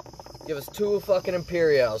bar, give us 2 fucking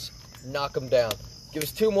Imperials, knock them down. Give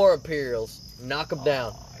us 2 more Imperials, knock them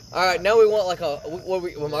down. All right, now we want like a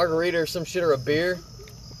margarita or some shit or a beer.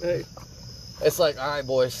 Hey. It's like, all right,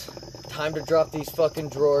 boys, time to drop these fucking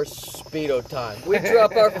drawers. Speedo time. We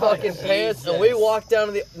drop our fucking pants and we walk down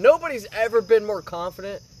to the. Nobody's ever been more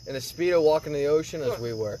confident in a Speedo walking to the ocean as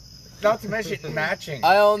we were. Not to mention matching.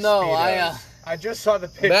 I don't know. Speedos. I just saw the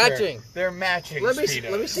picture. Matching. They're matching. Let me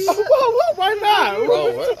Speedos. see. Whoa, why not?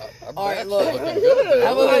 Bro, our All right, backs look. are looking good.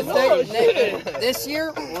 How about Oh, this thing? This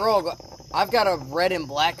year, we're all I've got a red and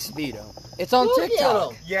black Speedo. It's on Look at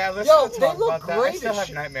TikTok. 'em. Yeah, let's Yo, not they talk look about that. I great still as have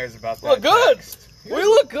shit. nightmares about that. Look good. We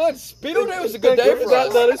look good. Speedo day was a good day for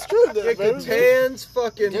us. That is true. Get the tans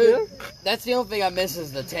fucking. Dude, that's the only thing I miss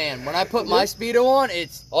is the tan. When I put my Speedo on,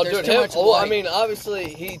 it's Oh, there's dude, too him. much Oh, white. I mean,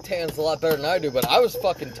 obviously he tans a lot better than I do, but I was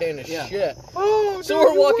fucking tan as Yeah. shit. Oh, So dude,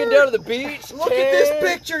 we're you walking were. down to the beach. Look at this tan.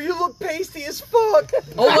 picture. You look pasty as fuck.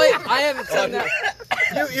 Oh wait, I haven't seen that.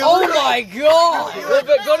 You Oh look- my god,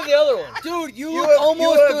 Go to the other one. dude, you You look have-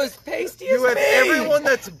 almost you have- as pasty You as have me. everyone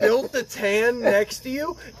that's built the tan next to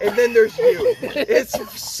you, and then there's you. It's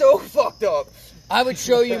so fucked up. I would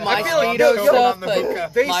show you my I feel like Speedo no, stuff, on the but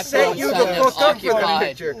hookah. They my set phone you said the it was fuck up for that occupied.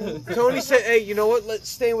 picture. Tony said, "Hey, you know what? Let's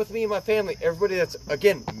stay with me and my family. Everybody that's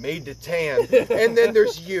again made to tan, and then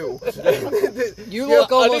there's you. You Yeah,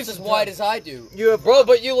 look I almost need as to white as I do. You have Bro,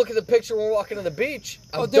 but you look at the picture when we're walking on the beach.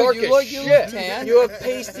 I'm Oh, dude, dark you as look shit. tan. you have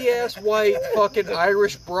pasty ass white fucking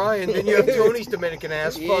Irish Brian. Then you have Tony's Dominican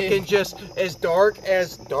ass Yeah. fucking just as dark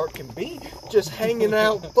can be, just hanging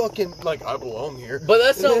out fucking like I belong here. But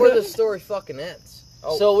that's not where the story fucking ends.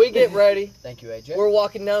 Oh. So we get ready. Thank you, AJ. We're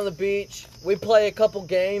walking down the beach. We play a couple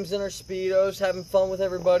games in our Speedos, having fun with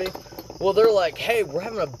everybody. Well, they're like, hey, we're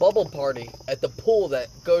having a bubble party at the pool that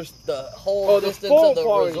goes the whole distance of the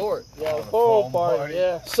resort. Yeah, the full foam party. party.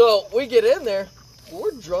 Yeah. So we get in there.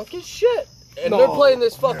 We're drunk as shit. And they're playing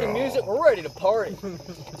this fucking music. We're ready to party.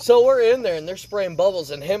 So we're in there and they're spraying bubbles.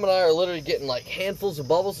 And him and I are literally getting like handfuls of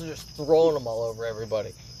bubbles and just throwing them all over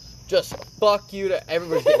everybody. Just fuck you to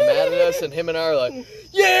everybody's getting mad at us. And him and I are like,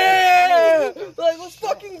 yeah! Like, let's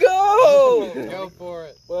fucking go! Go for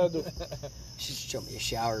it. What I do? She just showed me a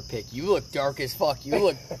shower pic. You look dark as fuck.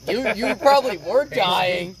 You probably were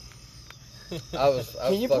dying. I was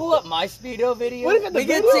Can you pull up my Speedo video? What about the We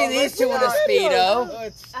can video? see these two in a Speedo.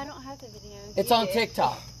 It's I don't have the video. It's on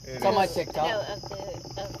TikTok. It's on my No, TikTok.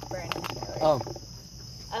 of Brandon. Oh,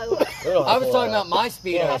 Oh, I was talking about my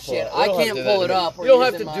Speedo shit. I can't pull it up. You don't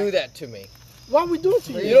have to do that to me. Why we do it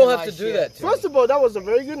to you? You don't have to do that to me. First of all, that was a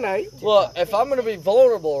very good night. Look, if I'm gonna be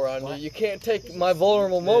vulnerable around you, you can't take my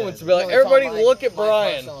vulnerable moments and be like, No, it's on everybody my- look at my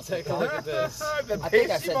Brian. personal Take a TikTok. look at this. the I think I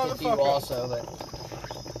pasty sent it to you motherfucker. also,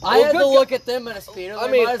 but I had to good look at them in a Speedo. I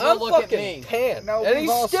They mean, might as well I'm look at fucking me. tan, No, and we've he's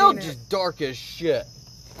all still seen it. just dark as shit.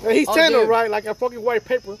 And he's Oh, standing dude. right like a fucking white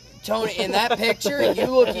paper. Tony, in that picture, you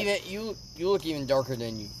look even darker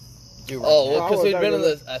than you do right Oh, now. well, because I he'd was been in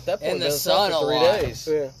darker the at that point In the been sun for a 3 lot. days.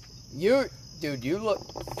 Yeah. You look,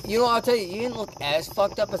 you know, I'll tell you, you didn't look as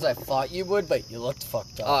fucked up as I thought you would, but you looked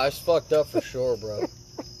fucked up. I was fucked up for sure, bro.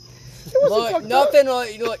 Look, fucked nothing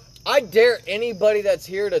like, you look, I dare anybody that's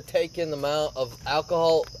here to take in the amount of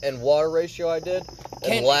alcohol and water ratio I did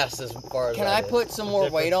Can- and last as far as can I I did. put some more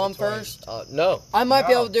weight on between- first? No. I might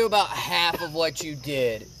be No. able to do about half of what you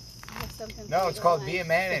did. I have something. No, for it's you called to Be a like.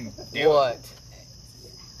 Man and do What?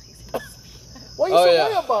 Why you Oh, so yeah.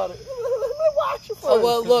 worried about it? Let me watch you first. Oh,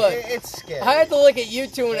 well, look, It's scary. I had to look at you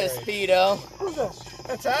two in a Speedo. Who's that?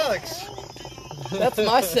 That's Alex. That's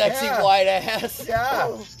my sexy Yeah. white ass.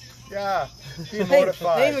 Yeah. Yeah. Be Hey,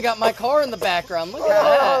 mortified. they even got my car in the background. Look at No,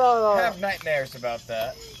 that. no, no. Have nightmares about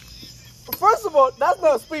that. First of all, that's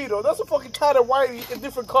not a Speedo. That's a fucking tatted whitey in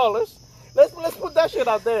different colors. Let's put that shit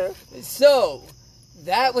out there. So,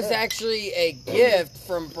 that was actually a gift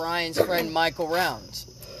from Brian's friend Michael Rounds.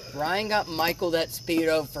 Brian got Michael that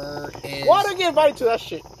Speedo for his... Why don't you get invited to that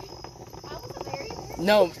shit? I wasn't married.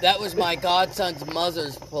 No, that was my godson's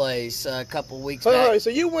mother's place a couple weeks Hold back. on, so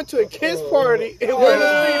you went to a kid's party and Whoa, wearing a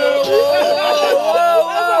whoa, Speedo.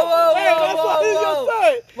 whoa, Hey, that's what he whoa, just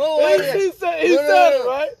said. Whoa, wait a minute. He said No, it,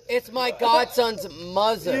 right? It's my godson's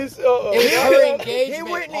mother. He's, It was her engagement He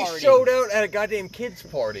went and he party. showed out at a goddamn kids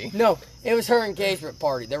party. No, it was her engagement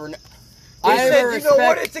party. There were no... He I'm said, a you know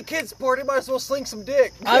what? respect- It's a kids party. Might as well sling some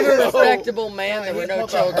dick. I'm a respectable man. There were no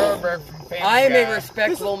children. Herbert from Family I am Guy. a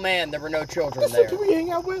respectable man. There were no children This is there. who we hang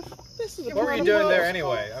out with. This is What were you doing there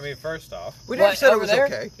anyway? I mean, first off. We never What, said it over was there?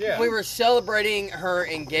 okay. Yeah. We were celebrating her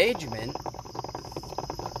engagement.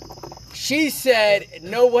 She said,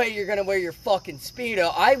 "No way you're gonna wear your fucking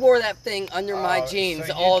Speedo." I wore that thing under my Oh, jeans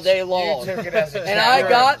so you- all day long. You took it as a And I challenge.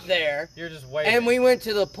 got there, You're just waiting. and we went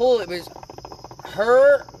to the pool. It was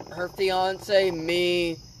her fiance,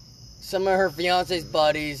 me, some of her fiance's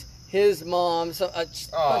buddies, his mom, so a bunch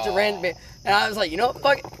of Aw. random. And I was like, you know what,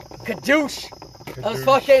 fuck it, kadoosh. Those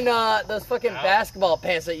fucking basketball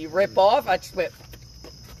pants that you rip off. I just went,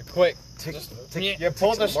 Quick. You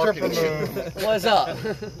pulled the stripper move. what's up?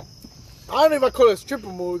 I don't even call it a stripper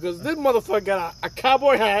move because this motherfucker got a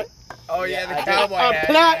cowboy hat, Oh yeah, the Yeah, I cowboy a hat.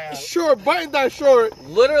 plaid yeah. short, button-down short,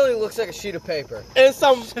 Literally looks like a sheet of paper. and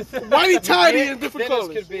some whitey tidy in different Dennis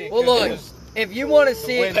colors. could be. Well, look, if you want to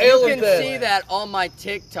see it, wind you pale can and thin. see that on my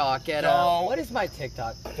TikTok at No. what is my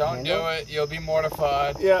TikTok? Don't handle? do it. You'll be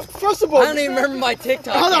mortified. Yeah. First of all, I don't even remember my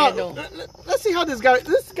TikTok Hold handle. on. Let's see how this guy.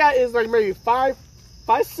 This guy is like maybe 5'6".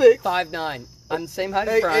 5'9". I'm the same height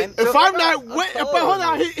as Hey, Brian. If I'm not wet, but hold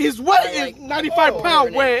on, his weight I like- is 95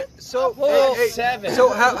 pound wet. So, Whoa, hey, 7. so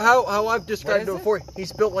how I've described What him is before,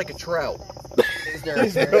 he's built like a trout. Is there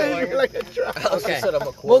He's like a trout. I also Okay. said I'm a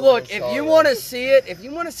Well, quarter look, inch if you taller. want to see it, if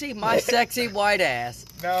you want to see my sexy white ass,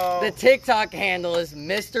 No. the TikTok handle is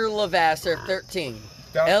Mr. Lavasser 13.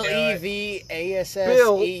 Don't do it.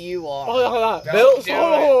 LEVASSEUR. Hold on. Don't do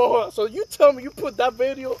Hold on. So you tell me you put that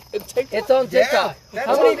video in TikTok? It's on TikTok. that's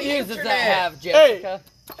How on many the views does that internet. have, Jessica?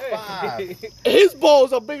 5. His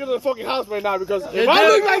balls are bigger than the fucking house right now because if I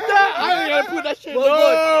look like that, I ain't gonna put that shit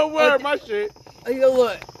nowhere in my shit.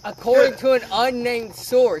 Look, according to an unnamed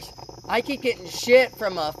source, I keep getting shit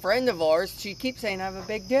from a friend of ours. She keeps saying I have a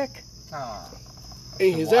big dick.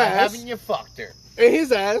 In his Why ass. haven't you fucked her? In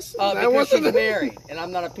his ass. And I Because want she's to- married, and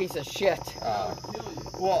I'm not a piece of shit.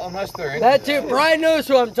 Well, unless they're into That too. Brian knows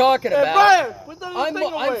who I'm talking Hey, about. Brian, put that little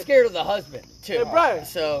thing I'm away. scared of the husband too. Hey, Brian.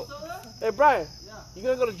 So Hey, Brian, you're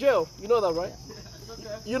gonna go to jail. You know that, right?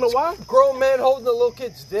 You know why? Grown man holding a little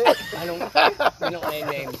kid's dick. I don't. We don't name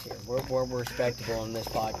names here. We're respectable on this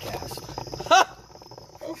podcast.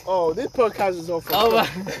 Oh, this podcast is on. Oh,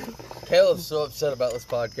 Caleb's so upset about this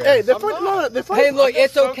podcast. Hey, the funny, no, the funny, hey, look,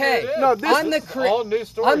 it's okay. no, this, I'm the All new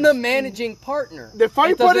stories. I'm the managing partner. the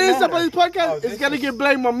funny It part doesn't is matter. about this podcast Oh, is this gonna is- get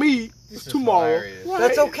blamed on me tomorrow. hilarious. Right.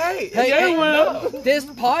 That's okay. Hey, Yeah, hey, well. this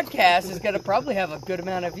podcast is gonna probably have a good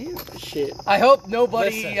amount of views. Shit. I hope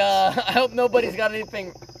nobody. Listens. I hope nobody's got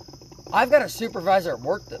anything. I've got a supervisor at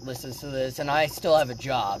work that listens to this, and I still have a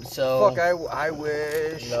job. So Fuck, I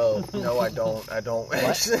wish. No. No, I don't. I don't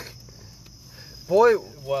wish. Boy,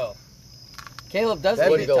 Well, Caleb does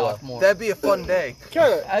That'd need be to go talk up. more. that'd be a fun day.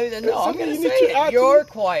 Kara, No, I'm something gonna you say need to it. add to You're it?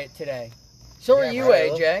 quiet today. So are Yeah, you,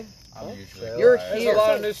 Caleb. AJ. I'm usually You're quiet. there's here. a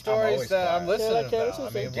lot of new I'm stories always that I'm quiet. listening Yeah, about. I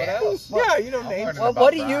okay, mean, so what say- else? Yeah, you know I'm names. learning Well, about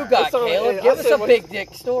what do you Brian. got, That's all right. Caleb? Hey, Give I'll us say a what- big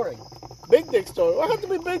dick story. big dick story. What have to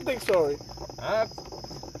be big dick story?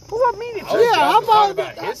 What mean I was Yeah, how about to talk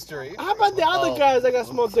about about history? How about the other Oh. guys that got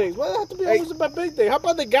small dicks? Why does it have to be always about big dick? How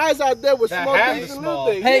about the guys out there with That small have dicks the and small.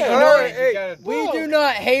 little dicks? Hey, Yeah. you know Alright, what? hey, gotta- We Whoa. do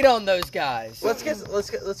not hate on those guys. let's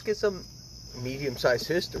get some medium-sized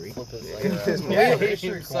history. Yeah,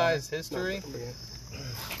 medium-sized history.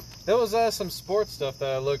 There was some sports stuff that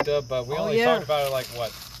I looked up, but we Oh, only yeah. talked about it like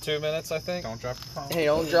what 2 minutes, I think. Don't drop your phone. Hey,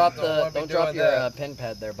 don't drop Don't wanna be don't drop doing your that. pen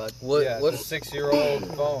pad there, bud. What, Yeah, what's it's a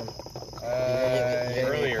 6-year-old phone.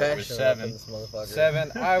 Earlier it was 7.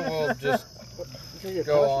 7. I will just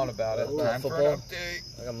go on about it. Time for Football? an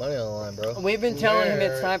update. I got money on the line, bro. We've been telling him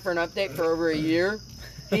it's Where- time for an update for over a year.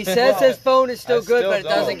 He says his phone is still I good, still but it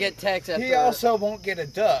doesn't don't. get text after. He also won't get a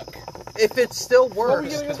duck. If it still we works,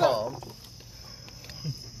 getting it Tom.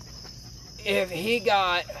 If he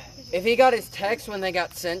got his text when they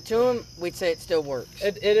got sent to him, we'd say it still works.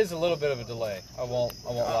 It is a little bit of a delay. I won't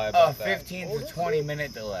lie A about that. 15 to 20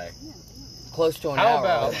 minute delay. Close to an How hour.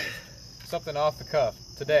 about almost. something off the cuff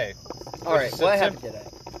today? All right, what happened today?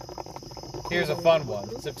 Here's a fun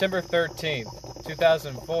one. September 13th,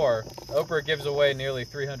 2004, Oprah gives away nearly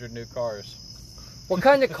 300 new cars. What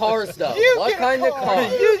kind of cars, though? What kind of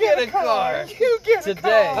cars? You get a car. You get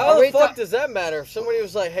Today. How Are we the fuck ta- does that matter? If somebody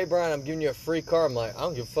was like, "Hey Brian, I'm giving you a free car," I'm like, "I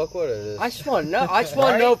don't give a fuck what it is." I just want to know. I just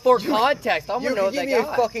want to know for context. I want You to know can what give they me a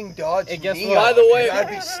got. fucking Dodge Hey, guess Neon. what? By the way, I'd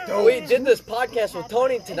be stoked. we did this podcast with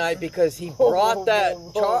Tony tonight because he brought that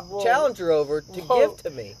Challenger over to give to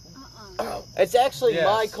me. It's actually Yes.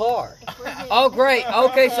 my car. Oh, great.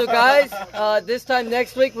 Okay, so guys, this time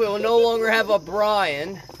next week we will no longer have a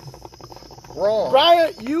Brian. Wrong.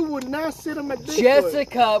 Brian, you would not sit him at Bigfoot.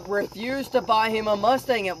 Jessica refused to buy him a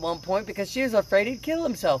Mustang at one point because she was afraid he'd kill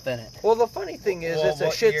himself in it. Well, the funny thing is, Well, it's a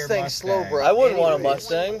what shit year thing Mustang? slow, bro. I wouldn't want a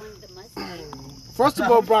Anyways. Mustang. First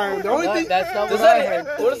of all, Brian, the only No, thing. that's not Does what I that?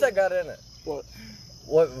 heard. What does that got in it? What?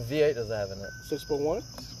 What V8 does that have in it? 6.1.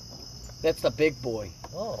 That's the big boy.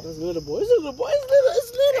 Oh. That's a little boy. It's a little boy. It's little.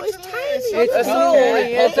 It's tiny. It's That's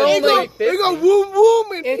only, it's It go, only, it go boom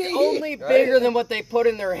boom and it's only bigger than what they put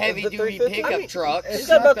in their heavy duty 350? pickup I mean, trucks. It's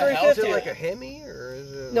got about What the hell? Is it 350. like a Hemi or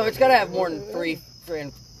is it? No, it's got to have more than three.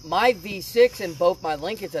 My V6 and both my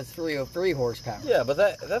Lincolns has 303 horsepower. Yeah, but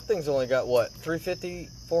that thing's only got what, 350,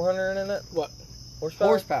 400 in it? What? Horsepower?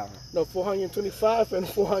 Horsepower. No, 425 and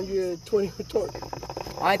 420 torque.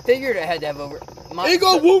 I figured it had to have over. My, It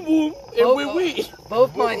go boom boom and Oh, wee oh. wee.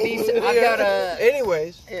 both my V6. I've got a.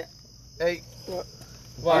 Anyways. Yeah. Hey, All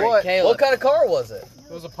What? right, Caleb. What kind of car was it?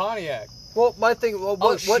 It was a Pontiac. well, my thing. Well, Oh,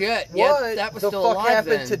 what shit. Yeah, What that was the still fuck alive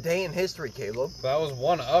happened then. today in history, Caleb? That was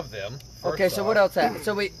one of them. Okay, first so off. what else happened?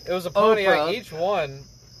 So we. It was a Pontiac. Oprah. Each one,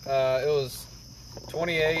 it was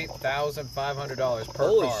 $28,500 per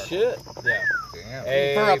Holy car. shit. Yeah.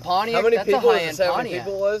 Damn. For a Pontiac, How many that's people a was high-end it? Say how many Pontiac.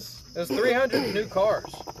 people it was? It was 300 new cars.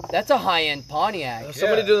 That's a high-end Pontiac.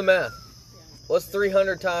 Somebody Yeah. do the math. What's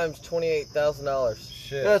 300 times $28,000?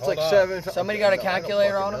 Shit. That's hold like on. 7. Somebody got a No, I don't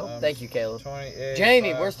calculator on fucking it? know. Thank you, Caleb. 28.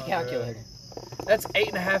 Jamie, where's the calculator? That's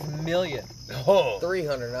 $8.5 million. Oh.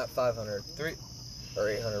 300, not 500. Three. Or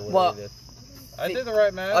 800, whatever Well, you did. I did the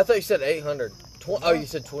right math. I thought you said 800. Oh, you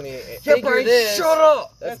said 28. Yeah, Figure Brian, this. shut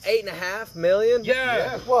up. That's 8.5 million.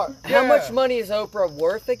 Yeah. What? How Yeah. much money is Oprah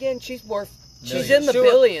worth again? She's in the She was-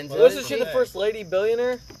 billions. Wasn't isn't she she? the first lady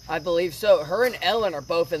billionaire? I believe so. Her and Ellen are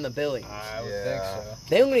both in the billions. I would Yeah. think so.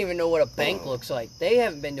 They don't even know what a bank looks like. They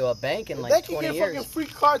haven't been to a bank in If like they can 20 get years. fucking free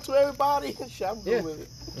card to everybody, shit, I'm good Yeah. with it.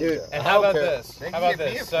 Dude, And I how don't about care. this? They How can about give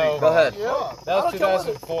me this? a free So Go ahead. Yeah. that I was don't care what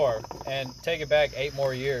 2004, and take it back 8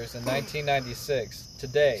 more years. In 1996, it's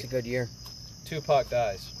today, a good year. Tupac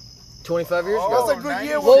dies. 25 years Oh, ago. That's a good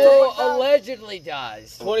year. Whoa, We'll whoa, allegedly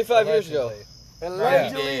dies. 25 years ago. Allegedly.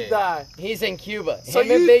 Allegedly Yeah. died. He's in Cuba. So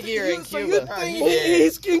Him and you- Biggie are in so you Cuba. think He did.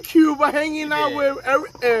 he's in Cuba hanging out He with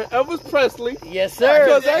Elvis Presley? Yes, sir.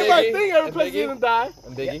 Because Biggie. everybody think Elvis And Presley Biggie. gonna die.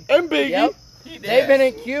 And Biggie. And Biggie. Yep. He did. They've been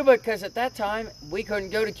in Cuba because at that time we couldn't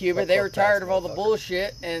go to Cuba. They were tired of all the motherfucker.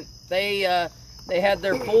 bullshit, and they had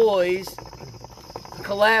their boys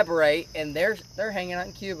collaborate, and they're hanging out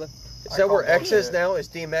in Cuba. Is that where X is now? Is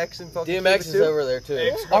DMX in fucking DMX is Cuba too? over there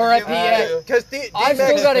too. R.I.P. X. Because I've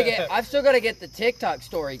DMX. still got to get the TikTok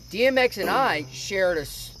story. DMX and I shared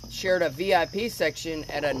a VIP section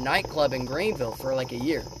at a nightclub in Greenville for like a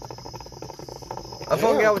year. I've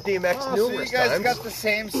hung out with DMX Oh, so you numerous guys times. got the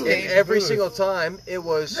same And stage every booth. single time, it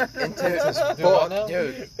was intense as Do what fuck. now?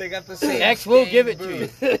 Dude, They got the same. X will stage give it to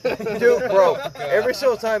booth. you. Dude, bro, every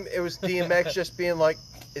single time it was DMX just being like,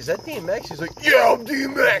 is that DMX? He's like, yeah, I'm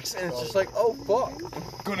DMX. And it's just like, oh,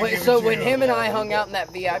 fuck. Gonna Wait, give so it to when you. him and I hung out in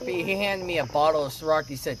that VIP, he handed me a bottle of Ciroc.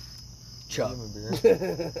 He said, "Chug."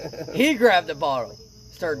 He grabbed the bottle,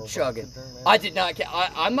 started chugging. I did not.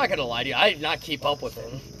 I'm not gonna lie to you. I did not keep up with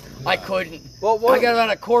him. I couldn't. Well, I got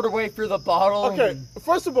about a quarter way through the bottle. Okay,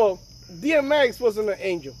 first of all, DMX wasn't an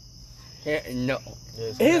angel. Yeah, no.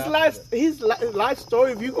 His life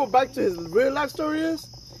story, if you go back to his real life story, is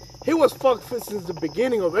he was fucked since the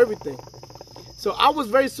beginning of everything. So I was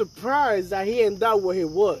very surprised that he ended up where he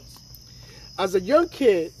was. As a young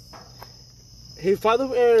kid, his father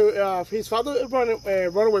run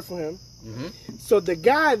away from him. Mhm. So the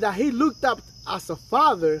guy that he looked up as a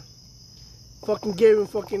father fucking gave him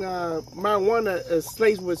fucking marijuana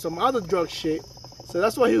slaves with some other drug shit. So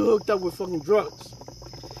that's why he hooked up with fucking drugs.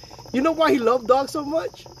 You know why he loved dogs so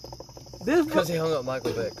much? This Because he hung up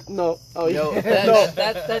Michael Vick. no, oh No, yeah. no.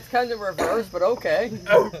 that's kind of reverse, but okay.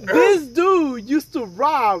 This dude used to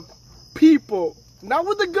rob people, not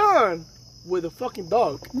with a gun, with a fucking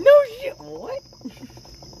dog. No shit. What?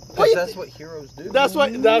 Because that's what heroes do. That's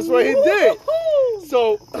what he did.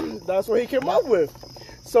 So that's what he came up with.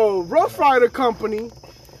 So Rough Rider Company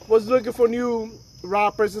was looking for new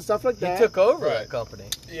rappers and stuff like He that. took over Right. that company.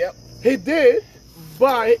 Yep. He did,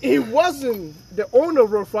 but he wasn't the owner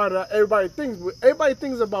of Rough Rider. Everybody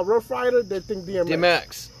thinks about Rough Rider. They think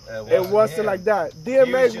DMX. DMX. It wasn't like that.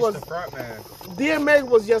 DMX was the front man. DMX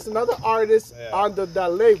was just another artist Yeah. under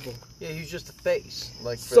that label. Yeah, he's just a face.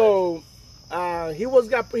 Like for So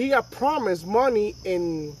he got promised money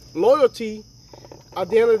and loyalty at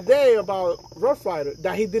the end of the day about Rough Rider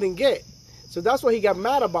that he didn't get. So that's why he got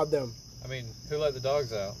mad about them. I mean, who let the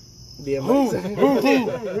dogs out? DMX.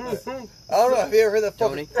 that. I don't know. Have you ever heard that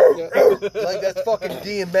Tony. fucking like that's fucking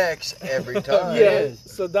DMX every time. Yeah.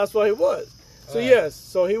 So that's what he was. So yes.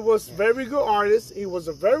 So he was very good artist. He was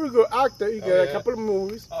a very good actor. He got a yeah. couple of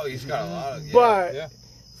movies, Oh, he's got a lot of. Yeah. but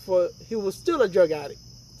Yeah. he was still a drug addict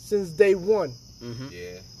since day one.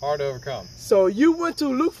 yeah. Hard to overcome. So you went to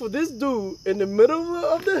look for this dude in the middle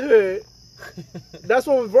of the hood. That's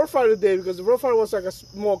what Rough Rider did, because Rough Rider was like a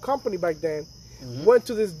small company back then. Went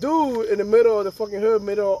to this dude in the middle of the fucking hood,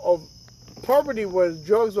 middle of poverty where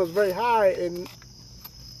drugs was very high, and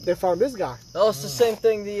they found this guy. Oh, it's the same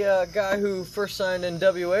thing the guy who first signed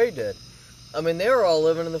NWA did. I mean, they were all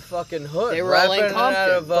living in the fucking hood. They were all in rapping out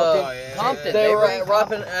Compton. of, yeah. Compton. They were in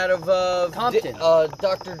rapping out of Compton.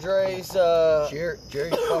 Dr. Dre's. Jerry's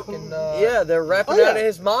fucking. Yeah, they're rapping Oh, yeah. out of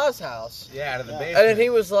his mom's house. Yeah, out of the basement. And then he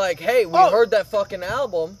was like, "Hey, we Oh. heard that fucking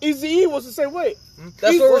album." Eazy-E was the same way.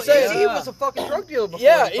 That's what we're saying. He was a fucking drug dealer before.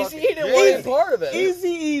 Yeah, he fucking- Easy didn't want any part of it.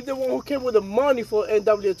 Eazy-E, the one who came with the money for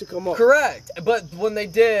NWA to come up. Correct. But when they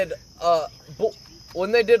did,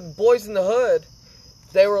 Boys in the Hood,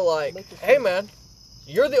 they were like, "Hey, man,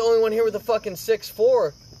 you're the only one here with a fucking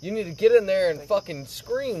 6'4". You need to get in there and fucking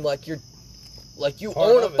scream like you Part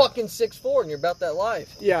own a of it. fucking 6'4" and you're about that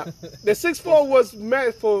life." Yeah, the 6'4" was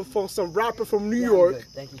meant for some rapper from New York.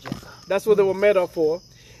 Thank you, Jeff. That's what they were made up for.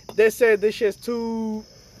 They said this shit's too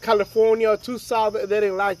California, too South, and they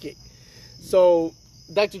didn't like it. So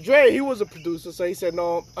Dr. Dre, he was a producer, so he said,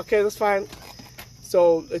 no, okay, that's fine.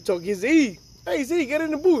 So they took Eazy-E. Hey, Eazy, get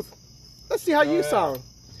in the booth. Let's see how you yeah. sound.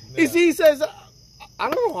 Yeah. Eazy says, I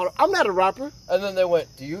don't know, I'm not a rapper. And then they went,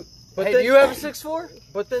 "Do you But Hey, then, do you have a 6'4"?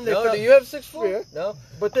 But then they No, found, do you have 6'4"? Yeah. No.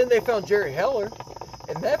 But then they found Jerry Heller,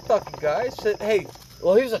 and that fucking guy said, "Hey,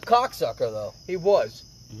 Well, he was a cocksucker though. he was,"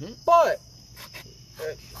 Mhm. but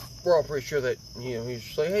we're all pretty sure that he's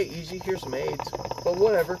just like, "Hey, Easy, here's some AIDS," but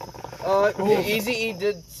whatever. Easy E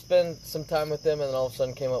did spend some time with them, and then all of a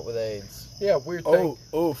sudden came up with AIDS. Yeah, weird thing.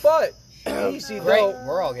 Oh, But Easy Great. though.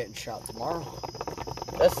 We're all getting shot tomorrow.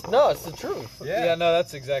 It's the truth. Yeah, no,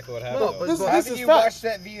 that's exactly what happened. No, to but him. this Haven't is you fact. watched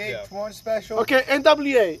that VH1 special? Okay,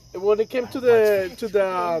 NWA. When it came to the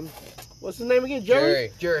what's his name again?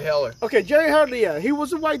 Jerry. Jerry Heller. Okay, Jerry Hartley. Yeah, he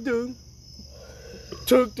was a white dude.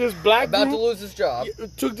 Took this black About to group, lose his job.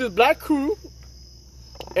 took this black crew,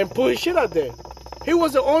 and put his shit out there. He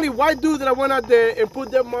was the only white dude that went out there and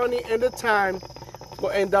put their money and the time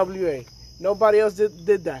for NWA. Nobody else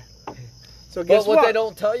did that. So guess But what they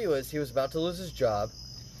don't tell you is he was about to lose his job.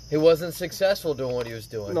 He wasn't successful doing what he was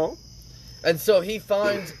doing. No. And so he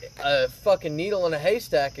finds a fucking needle in a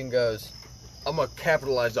haystack and goes, I'm gonna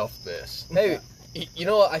capitalize off this. hey, you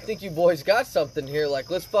know what? I think you boys got something here. Like,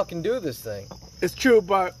 let's fucking do this thing. It's true,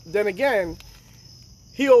 but then again,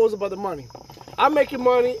 he always about the money. I'm making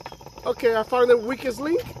money. Okay, I found the weakest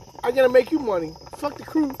link. I'm gonna make you money. Fuck the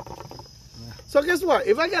crew. So guess what?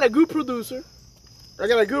 If I got a good producer, I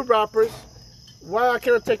got a good rappers, why I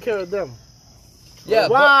cannot take care of them? Yeah,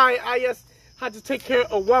 Why I just had to take care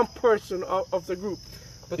of one person of the group?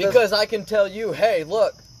 but because I can tell you, hey,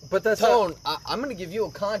 look, But that's Tone, I'm going to give you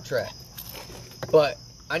a contract. But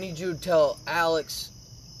I need you to tell Alex,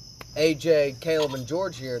 AJ, Caleb, and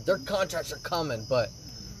George here, their contracts are coming, but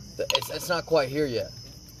it's not quite here yet.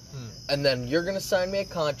 And then you're going to sign me a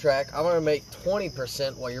contract. I'm going to make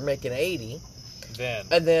 20% while you're making 80.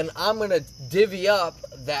 And then I'm going to divvy up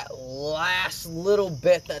that last little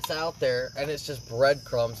bit that's out there, and it's just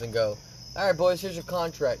breadcrumbs, and go, all right, boys, here's your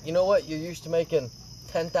contract. You know what? You're used to making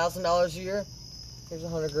 $10,000 a year? Here's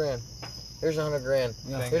 $100,000. Here's $100,000.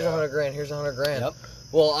 Yeah. Here's $100,000. Here's $100,000. Yep.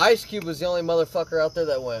 Well, Ice Cube was the only motherfucker out there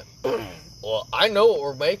that went, well, I know what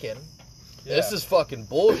we're making. This is fucking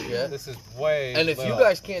bullshit. This is way. And if you little.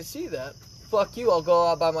 guys can't see that, fuck you, I'll go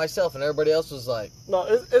out by myself. And everybody else was like, No,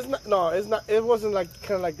 it's not. No, it's not. It wasn't like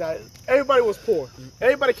kind of like that. Everybody was poor.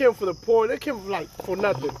 Everybody came for the poor. They came like for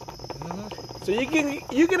nothing. So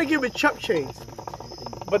you're gonna give it chop change.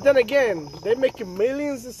 But then again, they're making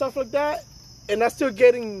millions and stuff like that, and I'm still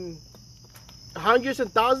getting hundreds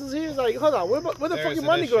and thousands here. It's like, hold on, where the There's fucking an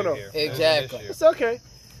money issue going on? here. There's an Exactly. issue. It's okay.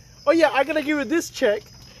 Oh yeah, I gotta give you this check.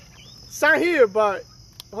 Sign here, but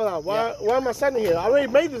hold on. Why am I signing here? I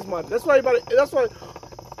already made this money. That's why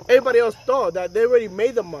everybody else thought that they already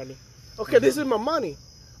made the money. Okay, this is my money.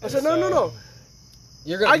 I said no.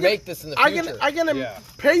 you're going to make this in the future I'm gonna Yeah.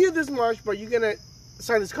 pay you this much, but you're gonna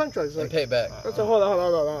sign this contract. It's and like, pay back. I said, hold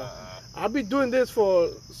on. I'll be doing this for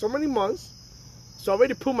so many months. So I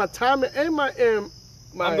already put my time and my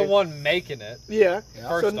I'm the one making it. Yeah.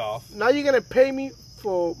 First So off, now you're gonna pay me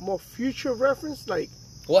for more future reference, like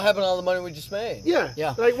What happened to all the money we just made? yeah.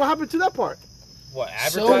 Yeah. Like what happened to that part? what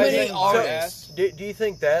So advertising? many artists. Do you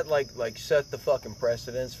think that like set the fucking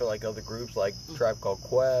precedence for like other groups like Tribe Called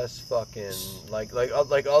Quest, fucking like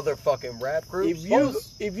other fucking rap groups?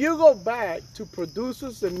 If you go back to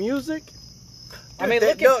producers and music, I mean, Dude,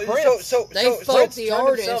 look no, at Prince. They fuck Prince the turned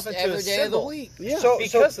artist himself into a every day of the symbol. week. yeah. So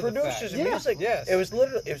Because of the producers fact. and music, Yes. it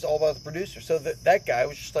was all about the producer. So that guy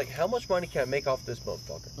was just like, how much money can I make off this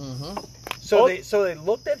motherfucker? Mm-hmm. So Oh. they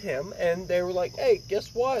looked at him and they were like, hey,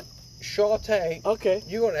 guess what, Shawty, Okay.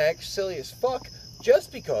 you're gonna act silly as fuck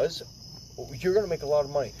just because you're gonna make a lot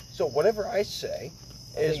of money. So whatever I say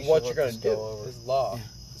is what you're gonna do. His law.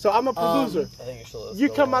 So I'm a producer. I think you should let this You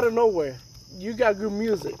go come on. out of nowhere. You got good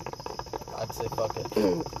music. I'd say fuck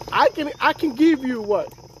it. I can give you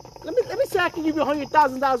what? Let me say I can give you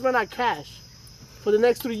 $100,000 right now cash for the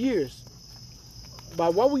next 3 years.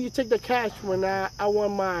 But why would you take the cash when I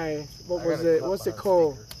want my what's it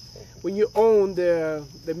called? When you own the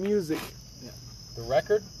music. The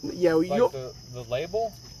record, Yeah, like you the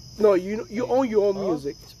label. no you own your own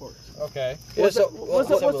music. Okay. What's so-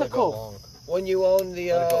 that called? When you own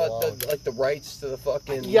the Let it go along. the rights to the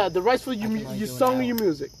fucking Yeah, the rights for you can only you do it song now. your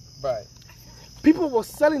music. Right. People were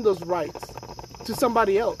selling those rights to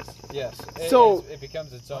somebody else. Yes. So- it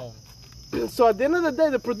becomes its own. So at the end of the day,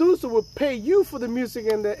 the producer will pay you for the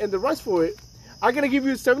music and the rights for it. I'm gonna give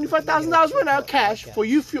you $75,000 right now cash for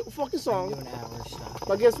you fucking song. Do an hour stop.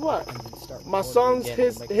 But guess what? And then start My recording songs again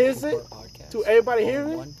his- and make a his two-part it podcast. to everybody All in hearing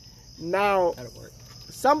it. one. Now That'll work.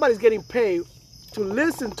 somebody's getting paid to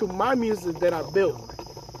listen to my music that I built.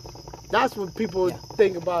 That's what people Yeah.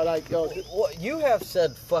 think about. Like, yo, Well, you have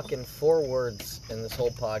said fucking 4 words in this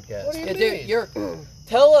whole podcast. What do you Yeah, mean? dude, you're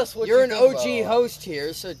Tell us what you're you an think OG about. host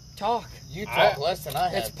here, so talk. You talk less than I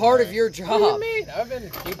have. It's part of tonight. your What do you job. mean? I've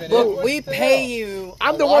been keeping it. Look, we What the pay hell? you.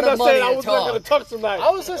 I'm a the lot one of that money said I to was not talk. gonna talk tonight. I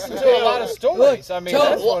was listening to a lot of stories. I mean, Tony-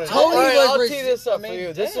 that's what it is. Tony All right, was I'll res- tee this up I for mean,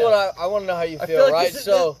 you. This is damn. what I want to know how you I feel, feel like right? this is,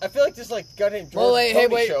 So, I feel like this is like goddamn George Well, wait, hey,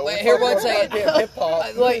 Tony wait, show. wait, We're here, talking one about second. goddamn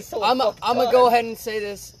hip-hop. Wait, It's so I'm fucked gonna up. go ahead and say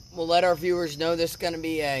this. We'll let our viewers know this is gonna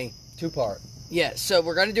be a 2-part. yeah. So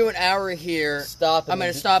we're gonna do an hour here. Stop. I'm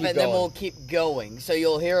gonna stop it, and then we'll keep going. So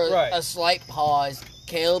you'll hear Right. a slight pause.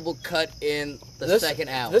 Caleb will cut in the second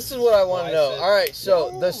hour. This is what I want to know. Twice it. All right,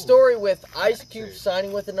 so the story with Ice Cube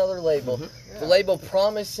signing with another label, Mm-hmm. the label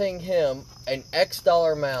promising him an X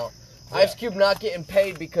dollar amount, Ice Cube not getting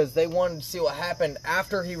paid because they wanted to see what happened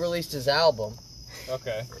after he released his album.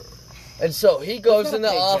 Okay. And so he goes gonna in the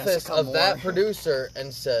pay office Jessica of that more. producer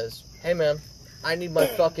and says, "Hey man, I need my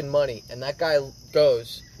fucking money." And that guy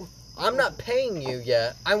goes, "I'm not paying you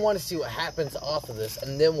yet. I want to see what happens off of this,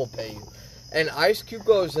 and then we'll pay you." And Ice Cube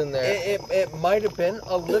goes in there. It might have been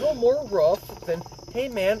a little more rough than, hey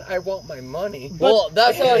man, I want my money. Well,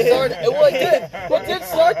 that's how it started. Well, it did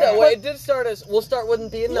start that way. It did start as, we'll start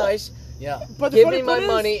with being nice. yeah. But the Give funny me my part is,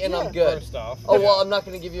 money and yeah. I'm good. First off. Oh, well, I'm not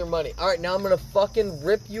going to give you your money. All right, now I'm going to fucking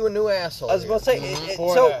rip you a new asshole. I was about to say, here.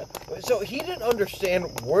 For so he didn't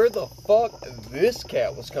understand where the fuck this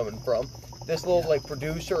cat was coming from. This little like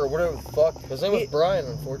producer or whatever the fuck. His name was Brian,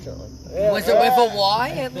 unfortunately. Yeah, Was it with a Y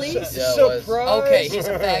at least? Yeah, it was. surprise. Okay, he's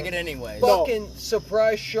a faggot anyways. Fucking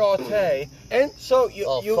surprise Shawty. And So you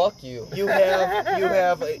Oh, you fuck you. you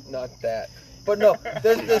have a, not that, but no,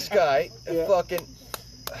 there's this guy Yeah. fucking.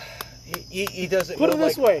 He doesn't put know it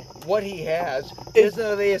this like, way. what he has. He doesn't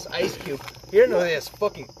know that he has Ice Cube. He didn't know that he has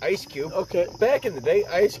fucking Ice Cube. Okay, Back in the day,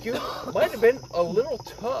 Ice Cube might have been a little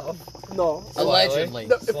tough. no. Allegedly.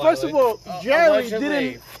 First of all, Jerry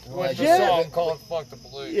didn't. With the Jerry- song called "Fuck the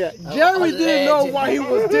Police." Yeah, Jerry didn't know what he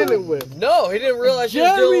was dealing with. No, he didn't realize he was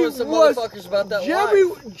Jerry dealing with some was- motherfuckers about that Jerry,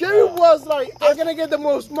 life. Jerry was like, I'm gonna get the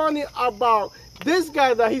most money about this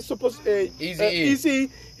guy that he's supposed to. Eazy-E.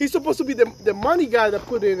 He's supposed to be the money guy that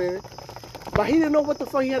put it in, but he didn't know what the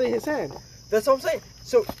fuck he had in his hand. That's what I'm saying.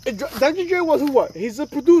 So Dr. Dre was who? What? He's a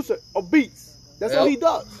producer of beats. That's what Yep. he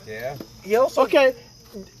does. Yeah. he also Okay.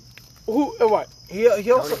 Who? What? he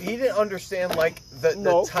didn't understand like the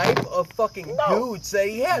No. type of fucking No. dudes that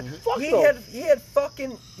he had. Fuck He no.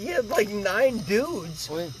 had like 9 dudes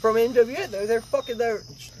Wait. from NWA. They're fucking That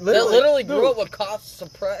literally. literally grew dude. up with cops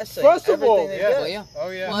suppressing First of all, everything they yeah. did. Well, yeah. Oh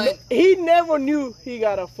yeah. But He never knew he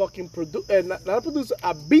got a fucking not a producer,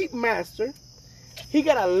 a beat master. He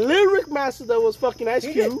got a lyric master that was fucking Ice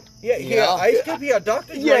He Cube. had Yeah. Ice Cube, he had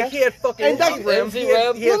Dr. Dre, Yeah. he had fucking And NZ Rim, NZ he had,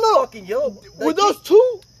 Rim. he had No, no. fucking Yellow. With those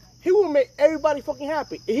two, he would make everybody fucking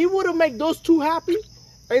happy. If he would have made those two happy,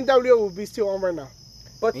 NWO would be still on right now.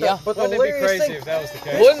 But the, Yeah. but the Wouldn't it be hilarious crazy thing, if that was the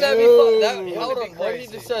case? Wouldn't that be fun? That, Wouldn't hold it on, be what he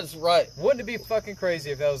crazy? just said is right. Wouldn't it be fucking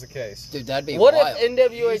crazy if that was the case? dude, that'd be What wild. if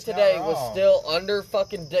NWA He's not today was wrong. still under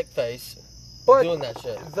fucking Dickface but doing that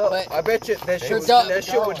shit? But- I bet you that shit, For would, Doc- that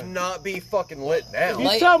shit would not be fucking lit now. You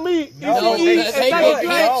Like- tell me, No, Eazy-E they and get Dr.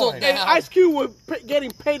 Dre canceled and now. Ice Cube were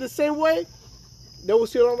getting paid the same way, they were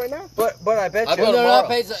still on right now. But I bet I you. go No, tomorrow. not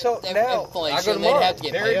paid. So So now- inflation. I go They'd tomorrow. have to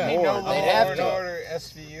get There paid would be more. no They'd Law have and to. Order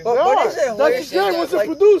SVU. But No, isn't it Dr. hilarious Dre that, was a like,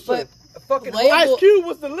 producer. But fucking Label- Ice Cube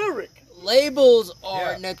was the lyric. labels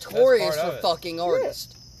are Yeah, notorious that's part for of it. fucking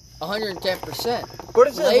artists. 110%. But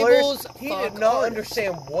it's Labels hilarious. He fuck did not artists.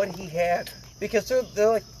 understand what he had because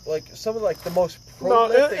they're like some of like the most No,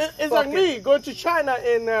 prolific. it's like fucking- me going to China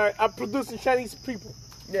and I'm producing Chinese people.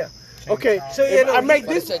 Yeah. Okay, So, if no, I make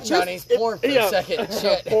But this I said Chinese porn for a second.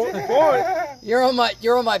 Shit. porn. You're on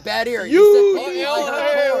my bad ear. You, said, you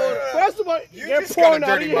porn. first of all, You get just got a porn out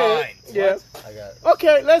of dirty your head. mind. Yeah. I got it.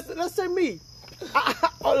 Okay, let's say me.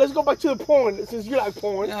 Let's go back to the porn since you like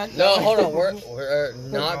porn. No, hold on. We're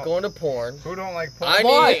not going to porn. Who don't like porn?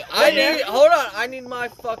 I need. Hold on. I need my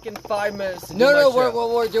fucking 5 minutes. To do No, my no,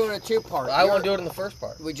 show. we're doing a two-part. I want to do it in the first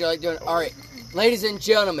part. Would you like doing? All right, ladies and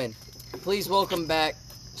gentlemen, please welcome back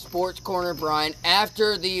Sports Corner Brian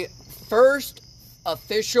after the first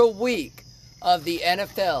official week of the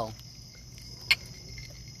NFL.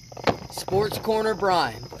 Sports Corner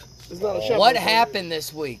Brian. It's not a show. What happened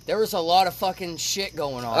this week? There was a lot of fucking shit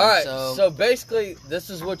going on. All right. So, So basically, this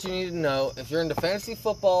is what you need to know if you're into fantasy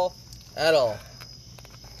football at all.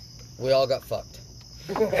 We all got fucked.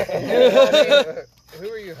 Who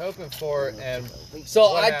are you hoping for? And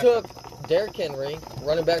So What I happened? took Derrick Henry,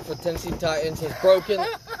 running back for Tennessee Titans, has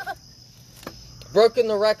broken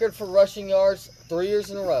the record for rushing yards 3 years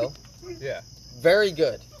in a row. yeah, Very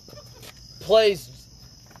good. plays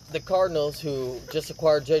the Cardinals, who just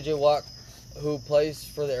acquired J.J. Watt, who plays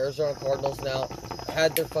for the Arizona Cardinals now,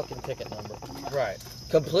 had their fucking ticket number. Right.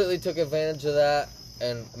 Completely took advantage of that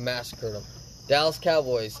and massacred them. Dallas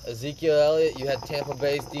Cowboys, Ezekiel Elliott, you had Tampa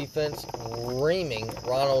Bay's defense reaming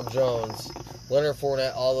Ronald Jones, Leonard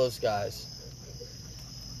Fournette, all those guys.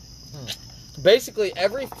 Basically,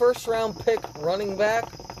 every first-round pick running back,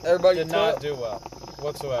 everybody Did not do well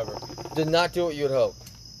whatsoever. did not do what you would hope.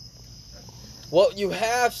 What you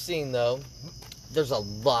have seen, though, there's a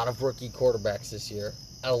lot of rookie quarterbacks this year.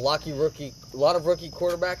 And a lot of rookie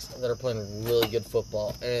quarterbacks that are playing really good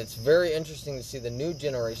football. And it's very interesting to see the new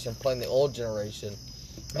generation playing the old generation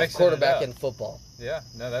of Mixing it quarterback up. in football. Yeah,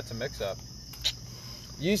 no, that's a mix-up.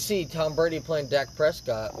 You see Tom Brady playing Dak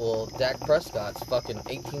Prescott. Well, Dak Prescott's fucking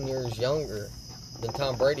 18 years younger than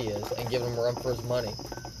Tom Brady is and giving him a run for his money.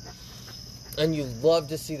 And you love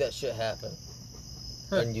to see that shit happen.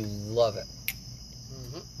 And you love it.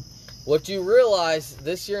 What you realize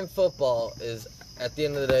this year in football is, at the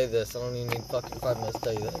end of the day, this. I don't even need fucking 5 minutes to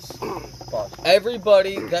tell you this.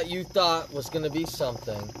 Everybody that you thought was going to be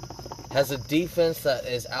something has a defense that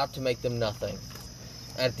is out to make them nothing.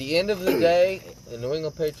 At the end of the day, the New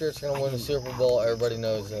England Patriots are going to win the Super Bowl. Everybody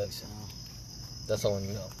knows it. That's all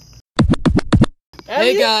you know.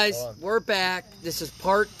 Hey guys, Hold on. we're back. This is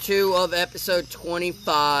part 2 of episode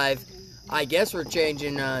 25. I guess we're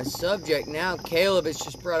changing subject now. Caleb has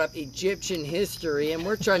just brought up Egyptian history, and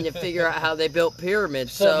we're trying to figure out how they built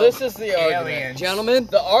pyramids. So this is the argument. Aliens. Gentlemen,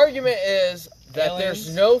 The argument is that Aliens?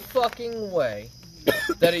 there's no fucking way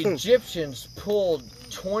that Egyptians pulled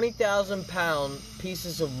 20,000-pound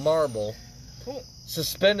pieces of marble,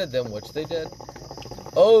 suspended them, which they did,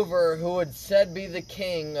 over who had said be the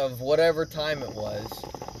king of whatever time it was,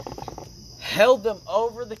 held them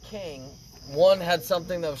over the king. One had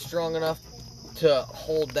something that was strong enough to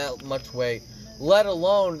hold that much weight, let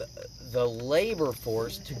alone the labor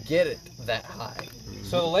force to get it that high.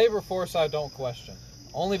 So the labor force I don't question.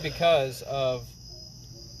 Only because of,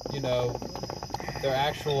 their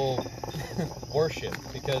actual worship.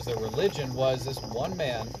 Because their religion was this one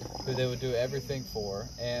man who they would do everything for,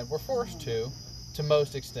 and were forced to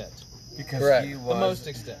most extent. Because Correct. he The was most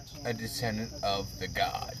extent. a descendant of the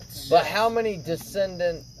gods. But how many disciples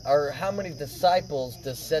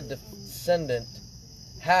does said descendant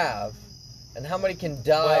have, and how many can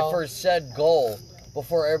die Well- for said goal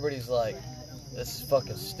before everybody's like, this is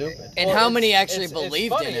fucking stupid? and Well, how it's- many actually it's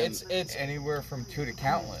believed funny. in him? It's Anywhere from 2 to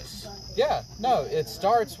countless. yeah, no, it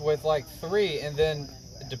starts with like 3, and then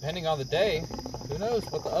depending on the day, who knows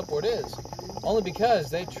what the upward is. Only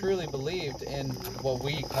because they truly believed in what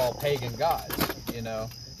we call pagan gods,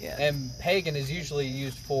 Yeah. And pagan is usually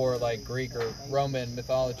used for like Greek or Roman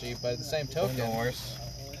mythology, but at the same token, Norse.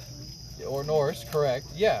 or Norse, correct?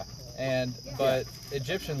 Yeah, but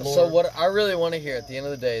Egyptian lore. So what I really want to hear at the end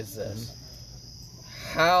of the day is this.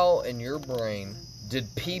 How in your brain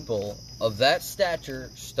did people of that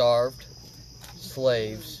stature, starved,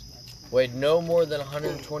 slaves, weighed no more than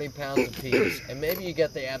 120 pounds apiece, and maybe you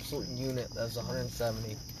get the absolute unit that's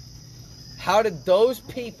 170. How did those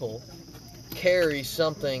people carry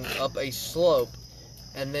something up a slope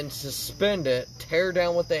and then suspend it, tear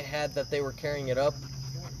down what they had that they were carrying it up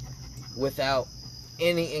without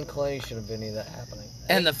any inclination of any of that happening?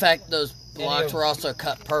 And the fact those blocks of- were also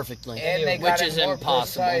cut perfectly, And they which got is it more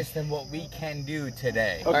impossible. precise than what we can do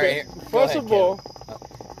today. All Okay, right, go first ahead, of all,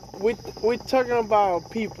 we're talking about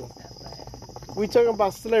people. We're talking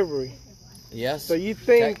about slavery. Yes. So you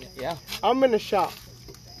think yeah. I'm in a shop.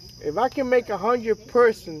 If I can make 100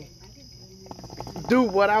 person do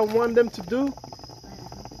what I want them to do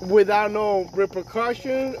without no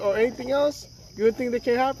repercussion or anything else, you don't think that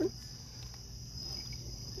can happen?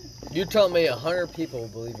 You tell me 100 people will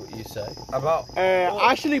believe what you say. About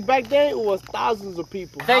Actually, back then it was thousands of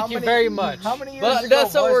people. Thank you very much. How many years But ago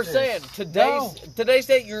that's what was we're this? saying. Today's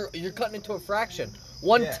date, you're cutting into a fraction.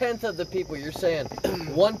 1/10 of the people. You're saying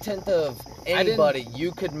 1/10 of anybody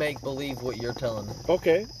you could make believe what you're telling them.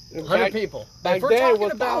 Okay. 100 people. Back If we're then it talking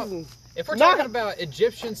was about- thousands. If we're Not- talking about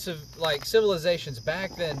Egyptian civilizations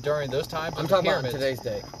back then during those times, I'm of talking the about pyramids,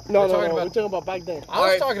 today's date. No, We're no, talking no. about- We're talking about back then. I was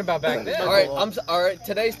Alright. talking about back then. All right, all right.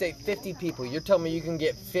 Today's date, 50 people. You're telling me you can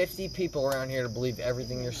get 50 people around here to believe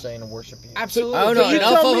everything you're saying and worship you? Absolutely. Oh no, you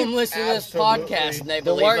enough tell of me- them listen to this Absolutely. podcast and they Then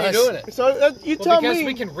believe why are you us. doing it? So you Well, tell because me.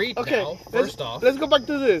 we can read Okay, now. let's First off, go back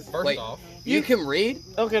to this. first Wait. off, You can read?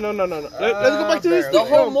 Okay, no. Let's go back to this. barely. The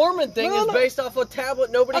whole Mormon thing No, is no. based off a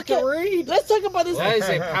tablet nobody Okay, can read. Let's talk about this. That is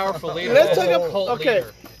a powerful leader. Let's That's talk a about cult okay.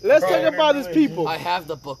 leader. Let's talk about these people. I have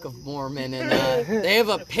the Book of Mormon, and they have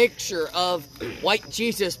a picture of white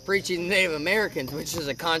Jesus preaching to Native Americans, which is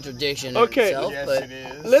a contradiction in Okay. itself. Yes, but it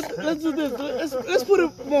is. Let's do this. Let's put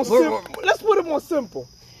it more simple. Let's put it more simple.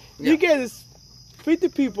 Yeah. You get this 50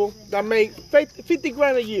 people that make 50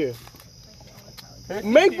 grand a year. 50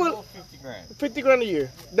 Make people, 50 grand. 50 grand a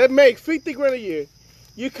year. They make 50 grand a year.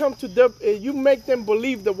 You come to them, you make them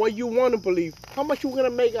believe that what you want to believe. How much you gonna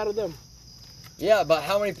make out of them? Yeah, but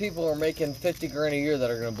how many people are making 50 grand a year that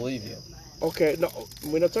are going to believe you? Okay, no,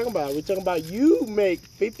 we're not talking about it. We're talking about you make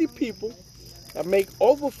 50 people that make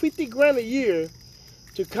over 50 grand a year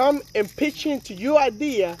to come and pitch into your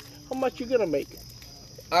idea. How much you gonna make?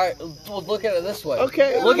 All right, well, look at it this way.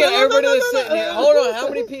 Okay. Look No, at no, everybody no, that's no, sitting no, here. no. Hold on, how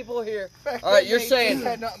many people here? All right, you're saying,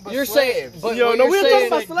 but Yo, what no, you're we're saying,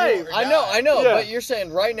 talking about slaves. I know, Yeah. but you're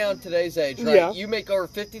saying right now in today's age, right? Yeah. You make over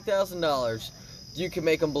 $50,000, you can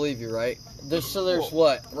make them believe you, right? There's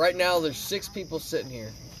what? Right now, there's 6 people sitting here.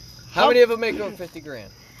 How many of them make over 50 grand?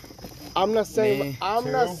 I'm not saying. Me,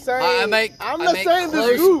 I'm not saying. I make saying close-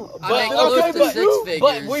 this group. I but- make okay, close to but- 6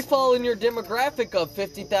 But figures. we fall in your demographic of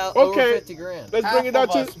 50,000 Okay. over 50 grand. Let's bring it down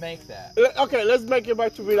Half of to. us make that. Okay, let's make it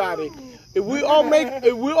back to reality. If we all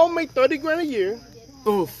make 30 grand a year,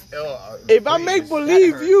 Oof. if I Please, make that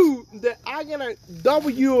believe hurts. you that I'm gonna double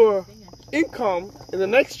your income in the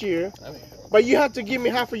next year, but you have to give me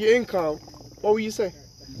half of your income, what would you say?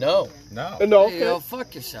 No. No. No, You know, okay.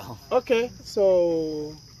 fuck yourself. Okay,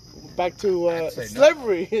 so back to I'd say no.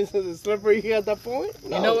 slavery. Is it slavery at that point?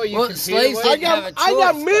 No. You know what you Well, compete slaves with? I didn't have a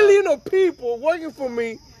got choice, millions of people working for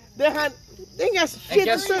me. They ain't got shit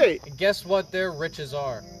to say. Guess what their riches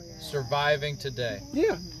are? Surviving today.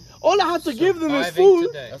 Yeah. All I have to give them is Surviving food.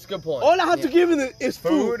 today. That's a good point. All I have to give them is food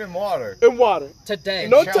Food and water. and water. Today.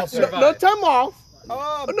 No, shelter. survive. time off.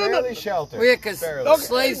 Oh, no, no. barely shelter. Well, yeah, because Barely.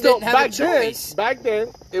 slaves No, didn't have a back then, choice. back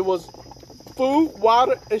then, it was food,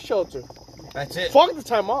 water, and shelter. That's it. Fuck the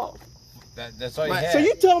time off. That's all you Right. had. So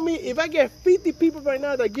you tell me if I get 50 people right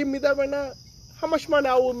now that give me that right now, how much money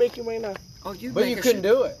I will make it right now? Oh, you But make you a couldn't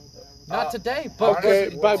shit- do it. Not today, but Okay,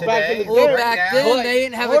 Honestly, back in the today- Well, day. back now- then But they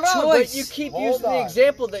didn't have a hold on, choice. but you keep Hold using the on.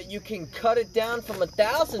 example that you can cut it down from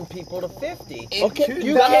 1,000 people to 50. Okay, You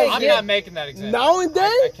 2000. can't I'm get- not making that example. Nowadays,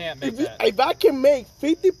 I can't make that. if I can make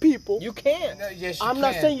 50 people, You can't. No, yes, you I'm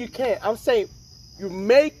not can. saying you can't. I'm saying you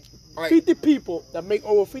make Right. 50 people that make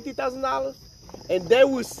over $50,000, and they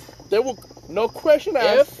will no question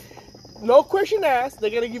asked. No question asked. They're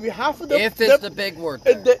gonna give you half of the If it's the big word.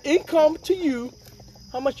 the income to you.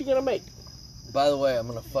 How much you gonna make? By the way, I'm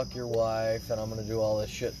gonna fuck your wife and I'm gonna do all this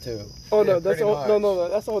shit too. Oh Yeah, no, that's pretty all, no, much. no,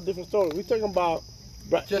 that's a whole different story. We're talking about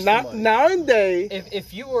right, Just now, the money. nowadays.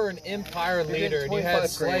 If you were an empire get leader and you 25 had grand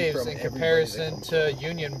slaves from in everybody comparison that to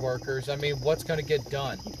union workers, I mean, what's going to get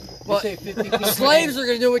done? Well, say 50 people. slaves are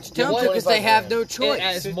going to do what you tell them to because they 25 have no And choice.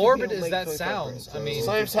 as 50 morbid people as make that 25 sounds, I grand. mean,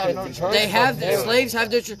 Slaves have no choice. They have but to. slaves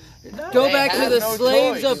have no choice. Go They back to have the no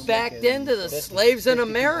slaves choice. of back then to the slaves in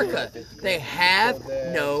America. They have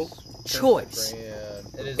no choice.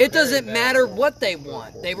 is It doesn't very bad. matter what they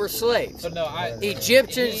want. They were slaves. But no,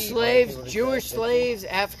 Egyptian slaves, Jewish slaves,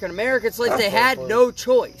 African American slaves, they had no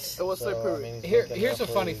choice. It was slave period. Here's a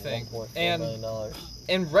funny thing, and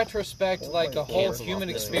in retrospect, like a whole human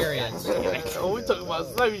experience. Oh, we talking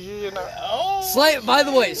about slavery, you know. By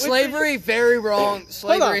the way, slavery, very wrong.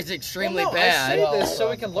 Slavery is extremely I say bad. this so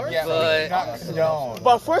we can learn Yeah, from but- it. not condone.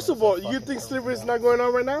 But first of all, you think slavery is not going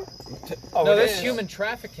on right now? Oh, No, it there's is. human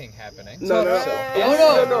trafficking happening. No, no,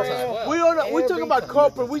 no. no. We're talking about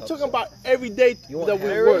corporate. We're talking about every day that we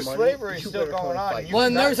There work. is slavery still going on. You Well,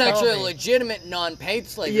 and cannot there's tell actually a me- legitimate non-paid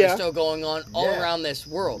slavery Yeah. still going on all Yeah. around this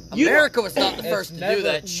world. You- America was not the It's first to do never-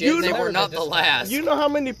 that shit. you They know- were not the last. You know how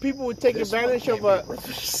many people would take advantage of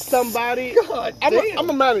somebody? God I'm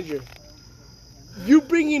a manager. You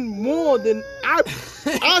bring in more than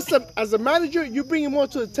as a manager. You bring in more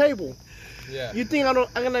to the table. Yeah. You think I'm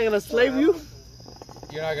not gonna slave you?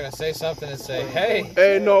 You're not gonna say something and say,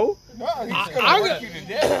 "Hey, No. No, he's I- gonna work you to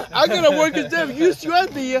death. I'm gonna work as them. Use your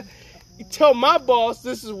idea. Tell my boss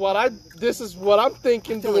this is what I'm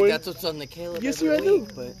thinking I feel like doing. that's what's on the Caleb Yes, every you do.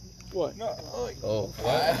 week, but What? No, Oh.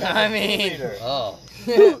 I mean, Oh.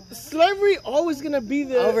 Dude, slavery always gonna be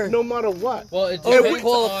there Over. no matter what. Well, it depends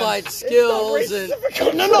overqualified skills and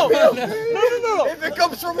No. If it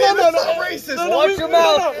comes from him, No, it's not no. racist. No, no, Watch we- your no,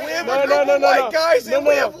 mouth. no. We have No, a no, group no, of no, white no. guys, and No,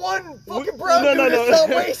 we no. have one fucking brown No, no, dude. no. It's not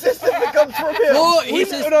racist if it comes from him. well,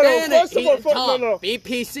 he's no, Hispanic. first of all, He's no, Tom. no.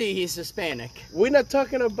 BPC, he's Hispanic. We're not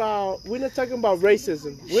talking about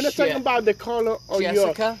racism. We're not Shit. talking about the color of your.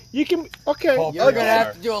 Jessica, You can okay. you're gonna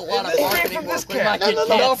have to do a lot of This came marketing from this work. We might cat. get No,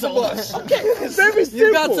 not from canceled. us. It's very simple.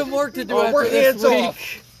 You've got some work to do Oh, after we're this hands week.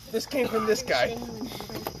 off. This came from this guy.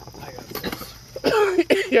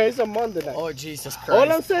 Yeah, it's a Monday night. Oh Jesus All I'm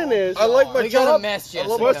Christ! saying is, I like my We got a job. mess, I love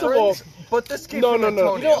Jessica. my First of all- friends, but this came No, from no, no.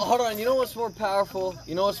 Antonio. You know, hold on. You know what's more powerful?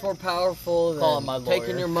 You know what's more powerful Call than him my taking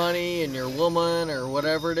lawyer. your money and your woman or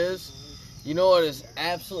whatever it is? You know what is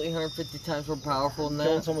absolutely 150 times more powerful than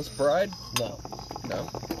Killing that? someone's pride? No. No.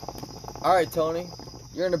 All right, Tony,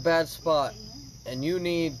 you're in a bad spot, and you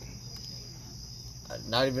need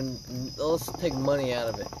not even. Let's take money out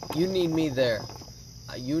of it. You need me there.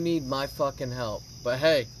 You need my fucking help. But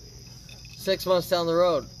hey, 6 months down the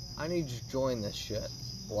road, I need you to join this shit.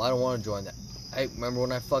 Well, I don't want to join that. Hey, remember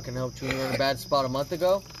when I fucking helped you when you were in a bad spot a month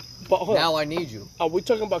ago? but hold on. Now I need you. Are we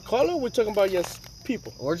talking about color? Or we're talking about just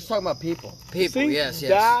people. We're just talking about people. People, See, yes,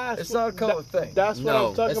 yes. That's It's not a color thing. That's what No,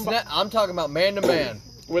 I'm talking It's about. not, I'm talking about man to man.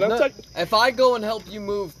 When I'm No, talking, if I go and help you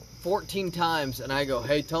move 14 times and I go,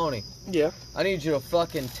 hey, Tony, yeah. I need you to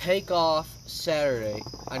fucking take off Saturday.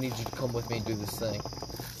 I need you to come with me and do this thing.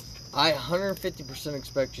 I 150%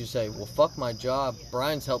 expect you to say, well, fuck my job.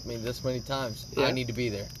 Brian's helped me this many times. Yeah. I need to be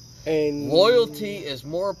there. And Loyalty is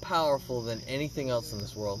more powerful than anything else in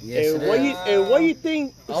this world. Yes, and it what is. you and what you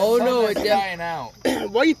think? Oh no, it Something's def- dying out.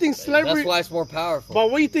 What you think That's slavery? why it's more powerful.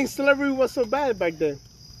 But what you think slavery was so bad back then?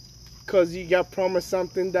 Cause you got promised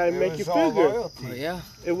something that It make was you feel all good. loyalty. Oh, yeah.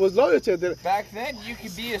 It was loyalty. That Back then, you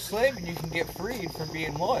could be a slave and you can get freed for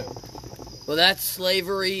being loyal. Well, that's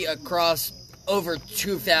slavery across over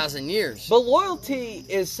 2,000 years. But loyalty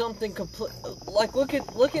is something complete. Like look at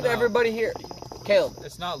No. everybody here. Caleb,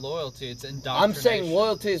 It's not loyalty. It's I'm indoctrination. saying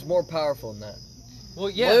loyalty is more powerful than that. Well,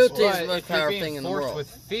 yes, Loyalty is but the most if you're powerful being thing in the forced world. with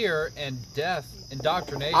fear and death,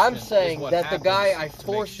 indoctrination. I'm is saying what that the guy happens I to make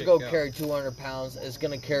forced to shit go carry 200 pounds is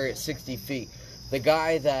going to carry it 60 feet. The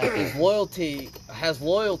guy that has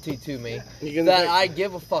loyalty to me, you're that gonna I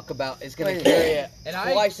give a fuck about, is going Wait to a carry it And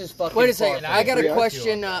I- twice as fucking Wait a far. second. and I got agree a with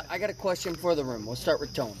question. you on I got a question for the room. We'll start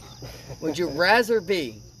with Tony. Would you rather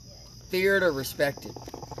be feared or respected?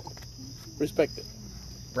 respect it.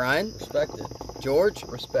 Brian, Respect it. George,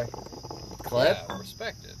 Respect it. Clip. Yeah,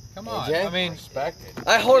 respect it. Come on. AJ? I mean, Respect it.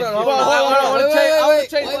 Hold on. Hold on, I want to Wait, change. I want wait,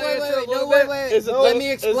 to change wait, my wait, answer a wait, little no, bit. wait. Is Let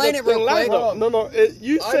me explain it real quick. No.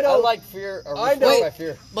 You I said I like fear or I respect know- my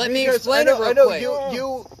fear. Let me Because explain I know, it real I know quick.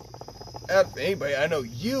 you anybody, I know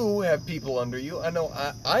you have people under you. I know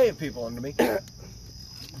I have people under me.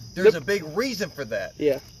 There's a big reason for that.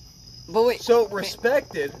 yeah. But wait, So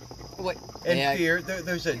respected wait. and Yeah, fear,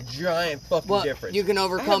 there's a giant fucking well, difference. you can I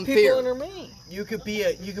overcome have people fear. under me. You could be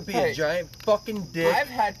a Hey, giant fucking dick. I've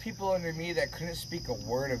had people under me that couldn't speak a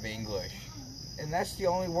word of English. And that's the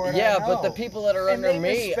only word Yeah, I know. but the people that are And under they me,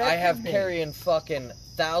 I respected have me. carrying fucking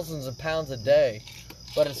thousands of pounds a day.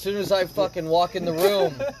 But as soon as I fucking walk in the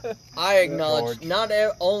room, I acknowledge George. not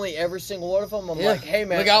only every single one of them. I'm Yeah, like, hey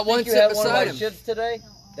man, we got I think one you sit had one of my beside him. shits today.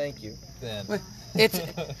 Thank you. then. It's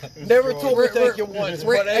Never told me We're- thank you we're- once,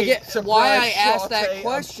 we're- but hey, again, surprise, why I asked saute, that I'm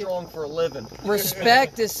question- strong for a living.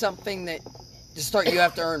 respect is something that to start you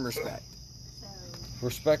have to earn respect.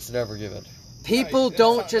 Respect's never given. People It's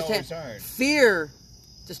don't not just always have hard. fear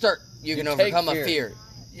to start. You can You take overcome a fear. fear.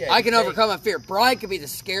 Yeah, I you can take- overcome a fear. Brian could be the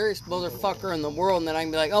scariest motherfucker in the world, and then I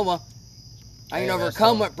can be like, oh well, I can Hey, that's overcome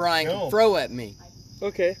all. what Brian can No. throw at me.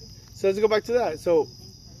 Okay. So let's go back to that. So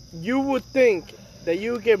you would think that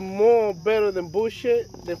you would get more better than bullshit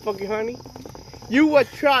than fucking honey? You would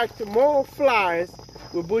attract more flies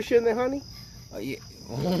with bullshit than honey? Yeah.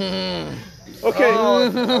 Okay.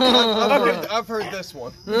 I've heard this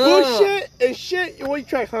one. Bullshit and shit. What you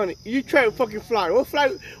try, honey? You try fucking fly. What fly?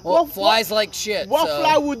 Well, what flies like shit. What so.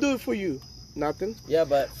 fly would do it for you? Nothing. Yeah,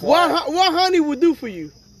 but What honey would do for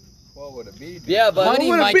you? What would it be? dude? yeah, but Honey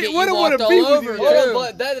What would it might be- get what you would walked it all be with over you? hold on, too.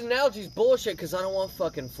 but that analogy's bullshit because I don't want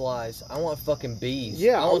fucking flies. I want fucking bees.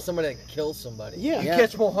 Yeah, I want somebody that kills somebody. Yeah. You Yeah.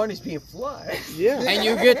 catch more honeys being flies. Yeah. And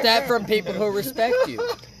you get that from people who respect you,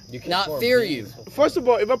 You catch not more fear bees you. with- First of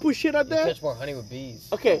all, if I put shit out You there, catch more honey with bees.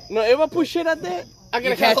 okay. No, if I put shit out there, I You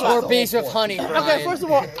gotta catch catch more flies. bees with honey, Brian. Okay, first of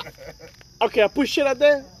all, okay, I put shit out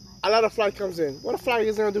there, a lot of fly comes in. What a fly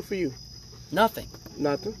is gonna do for you? Nothing.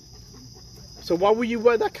 Nothing. So why would you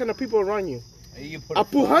want that kind of people around you? You put I a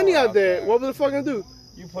put honey flower out there. What the fuck I do?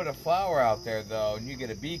 You put a flower out there though, and you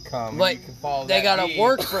get a bee come. But and you can follow they that gotta bee.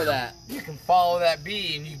 work for that. You can follow that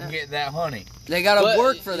bee, and you can get that honey. They gotta But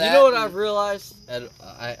work for that. You know what I've realized, and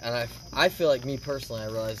I feel like me personally, I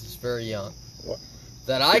realized this very young, What?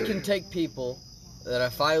 that I can take people that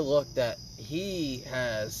if I looked at, he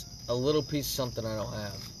has a little piece of something I don't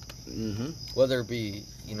have. Mm-hmm. Whether it be,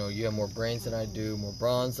 you have more brains than I do, more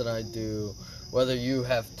bronze than I do, whether you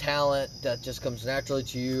have talent that just comes naturally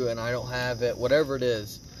to you and I don't have it, whatever it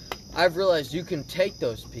is, I've realized you can take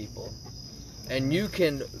those people and you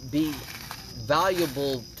can be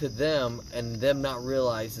valuable to them and them not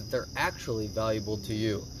realize that they're actually valuable to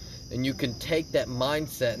you. And you can take that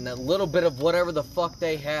mindset and that little bit of whatever the fuck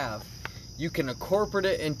they have, you can incorporate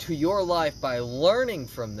it into your life by learning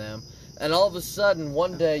from them. And all of a sudden,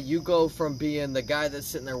 one day, you go from being the guy that's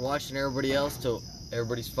sitting there watching everybody else to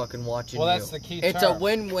everybody's fucking watching Well, you. that's the key It's term. a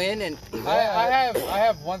win-win, and I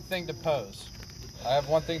have one thing to pose. I have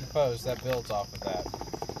one thing to pose that builds off of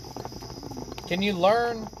that. Can you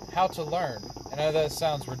learn how to learn? I know that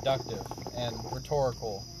sounds reductive and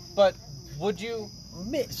rhetorical, but would you?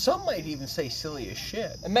 Some might even say silly as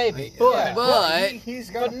shit. Maybe, but- yeah. but He's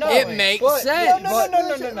got But no, it makes but- sense.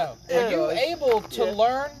 No. Yeah, Are you it's- able to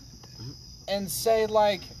learn and say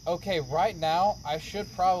like, okay, right now I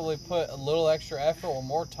should probably put a little extra effort or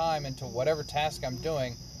more time into whatever task I'm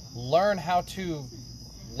doing. Learn how to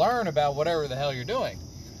learn about whatever the hell you're doing.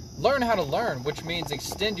 Learn how to learn, which means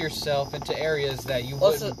extend yourself into areas that you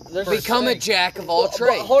Listen, wouldn't there's become a forsake. jack of all Well, but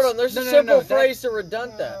trades. hold on, there's No, a no, simple no, that- phrase to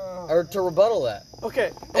redundant that, or to rebuttal that.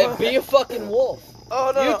 Okay. And be a fucking wolf.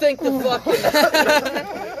 Oh no. You think the fucking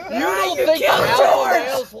you don't think the killed alpha George!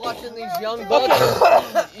 male's watching these young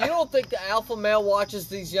bucks? You don't think the alpha male watches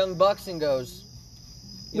these young bucks and goes,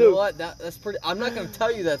 you know Dude. what? That's pretty. I'm not gonna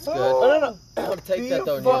tell you that's good. No. I'm gonna take that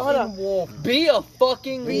though. Hold Neil. on. Wolf. Be a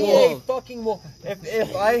fucking Be a wolf. fucking wolf.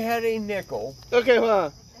 If I had a nickel, Okay, hold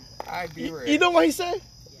on. I'd be rich. You know what he said?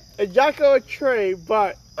 A jack of a trade,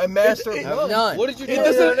 but a master It- of none. None. What did you do? It the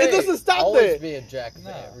doesn't- other day? it doesn't stop Always there. be a jack of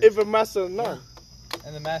No. every- if a master of none.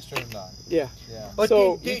 And the master of none. Yeah. Yeah. But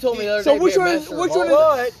So- You told me the other So day. which be a one is master which of one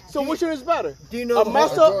all is things. so which one is better? Do you know A the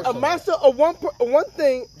master whole, George of one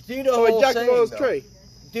thing do you know or the a whole jack of all saying, his though? trade?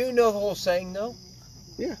 Do you know the whole saying though?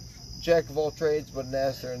 Yeah. Jack of all trades, but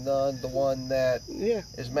master of none. The one that Yeah.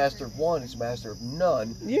 is master of one is master of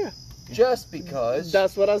none. Yeah. Just because.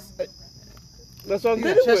 That's what I'm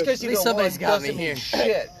dealing just with. because you At least know somebody's one got me doesn't mean here.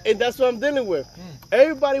 shit. And that's what I'm dealing with.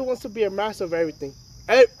 Everybody wants to be a master of everything.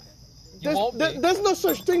 Hey, You won't be. there's no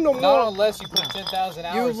such thing no Not more. unless you put 10,000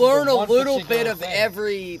 hours. You into learn a one little particular bit of thing.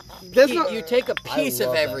 every. There's no, You take a piece I of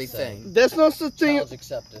love that everything. there's no such thing. Challenge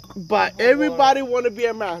accepted. But everybody want to be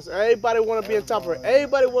a master. Everybody want to be a topper.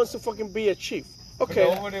 Everybody wants to fucking be a chief. Okay.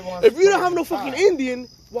 Nobody wants If to you put don't in have no the fucking time. Indian,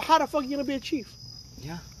 well, how the fuck you gonna be a chief?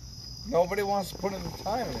 Nobody wants to put in the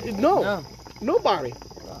time. anymore. No, No. nobody.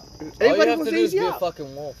 All you Everybody have wants to to do is easy be a out.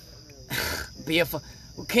 fucking wolf. Be a.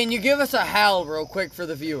 Can you give us a howl real quick for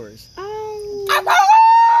the viewers?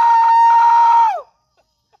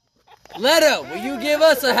 Leto, will you give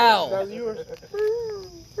us a howl? That's yours.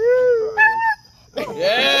 Yeah.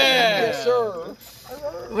 Yes, sir.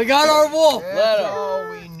 We got our wolf. That's Let 'em. all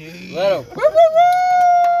we need. Let him.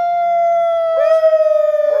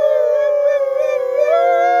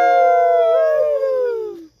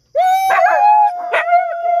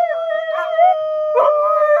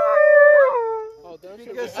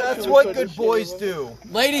 Because that's what good boys do.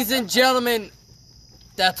 Ladies and gentlemen,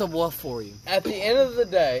 that's a wolf for you. At the end of the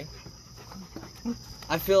day,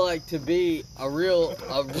 I feel like to be a real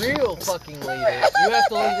fucking leader, you have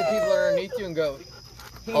to look at the people underneath you and go,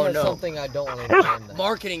 he Oh, has no. something I don't understand. That.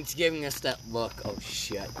 Marketing's giving us that look. Oh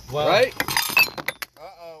shit. Well, Right?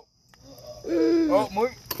 Uh-oh. Oh,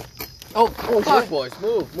 move. Oh, Fuck, boys,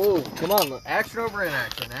 move. Come on, action over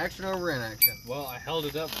inaction. Action over inaction. Well, I held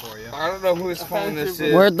it up for you. I don't know whose phone this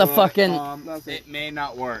is. Where'd the but, fucking- It may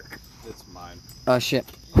not work. It's mine. oh shit.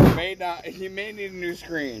 He may need a new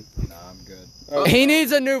screen. Nah, I'm good. He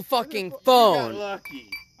needs a new fucking phone. Lucky.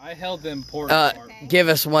 I held the important part. Give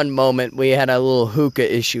us one moment. We had a little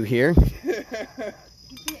hookah issue here. Did you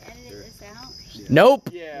edit this out? Nope.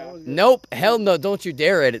 Yeah. Nope. Hell no. Don't you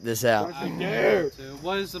dare edit this out.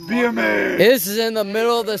 What is the Be a man. This is in the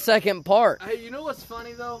middle of the second part. Hey, you know what's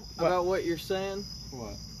funny though about what you're saying?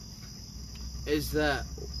 What? Is that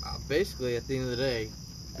basically at the end of the day,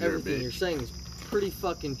 everything you're saying is pretty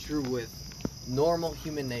fucking true with normal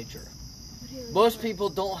human nature. Most people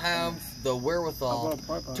don't have the wherewithal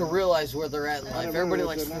to realize where they're at in life. Everybody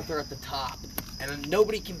likes to think they're at the top, and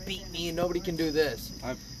nobody can beat me, and nobody can do this.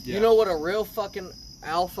 You know what a real fucking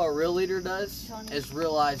alpha real leader does is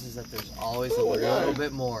realizes that there's always a little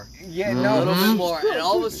bit more. Yeah, A no. little bit more. And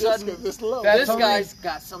all of a sudden, This love. That's this only- guy's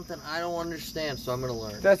got something I don't understand, so I'm going to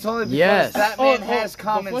learn. That's only because Yes. that Oh, man oh, has but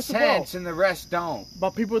common first of all- sense and the rest don't.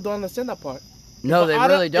 But people don't understand that part. No, they I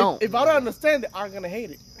really don't. If I don't understand it, I'm gonna hate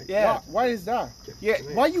it. Yeah. Why is that? Yeah.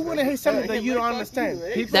 Why you wanna hate something that you don't understand?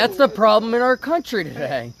 That's the problem in our country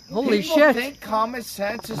today. Holy People shit. think common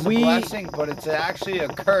sense is a We- blessing, but it's actually a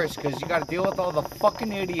curse because you got to deal with all the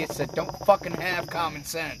fucking idiots that don't fucking have common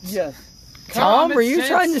sense. Yes. Tom, Common are you sense.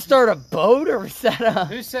 trying to start a boat or is that a...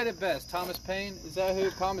 Who said it best? Thomas Paine? Is that who?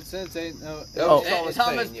 Common sense ain't no. Oh.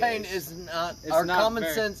 Thomas Paine is not, It's our not common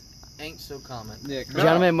very- sense ain't so common. Yeah,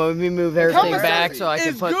 Gentlemen, when we move everything Common back sense so I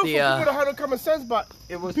can is put good the... for people that have no common sense, but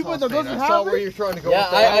It was people Thomas that Paine. doesn't I saw have where it. you're trying to go Yeah,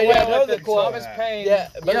 with that. I know the quote. Thomas Paine. Yeah,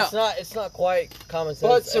 but Yeah. it's not quite common sense.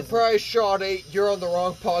 But It's- surprise, Sade, you're on the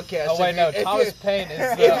wrong podcast. Oh wait, no. If you- Thomas Paine is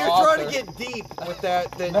If the you're author. trying to get deep with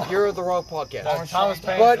that, then you're on the wrong podcast. No, Thomas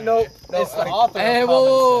Paine. But no, It's the author. Hey, of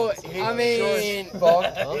whoa, Common Sense. I mean,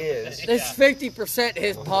 fuck is. it's 50%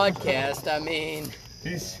 his podcast. I mean,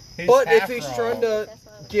 He's But if half he's wrong. trying to That's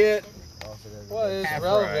what get, Well, it's Half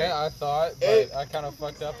relevant, right. I thought, but It- I kind of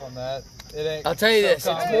fucked up on that. It ain't. I'll tell you so this: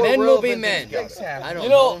 common. more men will be relevant men. than It's half I don't You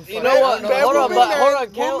know- know. you know what? Man Hold will on, be but man, hold on,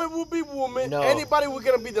 Caleb. woman will be woman. No. Anybody will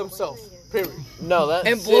gonna be themselves. Period. No, that's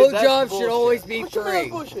And see, that's blowjobs should bullshit. always be What you mean that's free.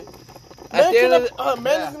 bullshit? At the end of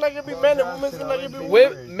Man is not gonna be man and woman's not gonna be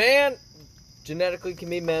woman. man genetically can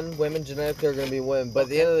be men, women genetically are gonna be women. But at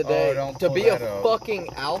the end of the Oh, day, don't to pull be a that out.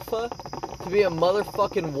 fucking alpha, to be a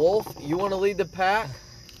motherfucking wolf, you want to lead the pack.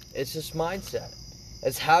 It's just mindset.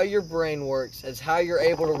 It's how your brain works. It's how you're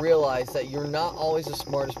able to realize that you're not always the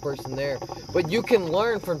smartest person there, but you can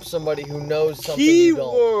learn from somebody who knows something you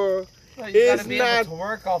don't. Keyword. Well, you gotta It's be not- able to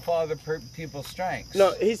work off other people's strengths.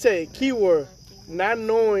 No, he said keyword. Not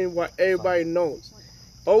knowing what everybody knows.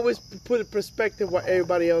 Always put in perspective what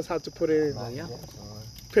everybody else has to put in. Yeah.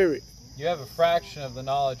 Period. You have a fraction of the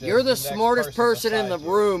knowledge. You're of the next smartest person in the beside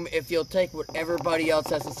you. room if you'll take what everybody else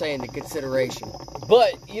has to say into consideration.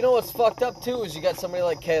 But you know what's fucked up too is you got somebody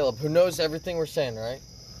like Caleb who knows everything we're saying, right?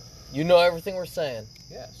 You know everything we're saying.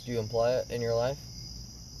 Yes, Do you imply it in your life?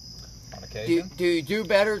 on occasion. Do you do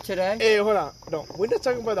better today? Hey, hold on. No, we're not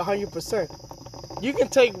talking about 100%. You can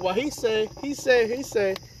take what he said,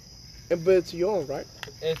 and put it to your own, right?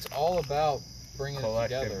 It's all about bringing it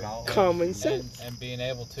Collective together. knowledge. Common sense. And being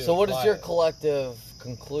able to. So what is apply your it. collective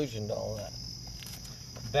conclusion to all that?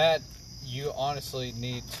 That you honestly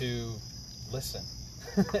need to listen,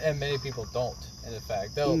 and many people don't. In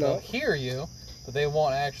fact, they'll No. hear you, but they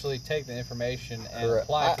won't actually take the information and Correct.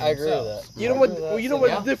 apply it to I agree with themselves. that. You know I what? agree with that. You know So,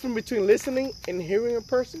 what's yeah. the difference between listening and hearing a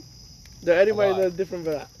person? That anybody A lot. that's different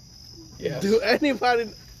for that. Yes. Do anybody?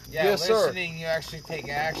 Yeah, Yes, sir. listening, you actually take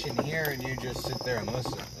action. Here, and you just sit there and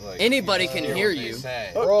listen. Like, Anybody can what hear they you.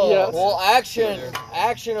 say. Bro, Yes. well, action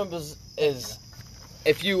is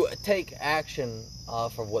if you take action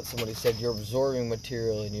off of what somebody said, you're absorbing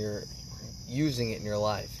material and you're using it in your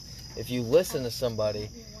life. If you listen to somebody,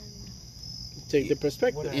 Take the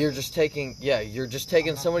perspective. you're just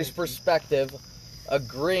taking somebody's perspective,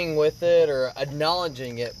 agreeing with it or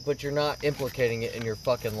acknowledging it, but you're not implicating it in your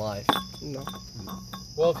fucking life. No.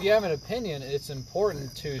 Well, if you have an opinion, it's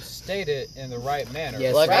important to state it in the right manner.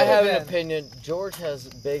 Yes, Like I Rather have an than- opinion. George has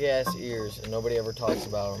big ass ears, and nobody ever talks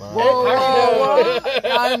about them. Whoa!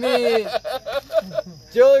 I mean,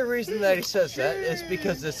 The only reason that he says that is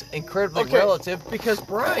because it's incredibly Okay. relative. Because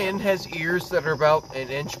Brian has ears that are about an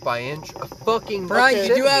inch by inch, a fucking. Brian,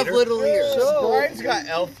 you do have centimeter. little ears. So, Brian's got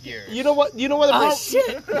elf ears. You know what? You know what the Oh, problem?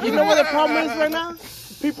 shit. You know what the problem is right now?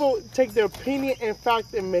 People take their opinion and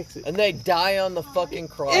fact and mix it. And they die on the fucking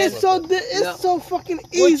cross. It's with so it. it's so fucking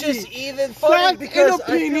easy. which is even funny Fact because and I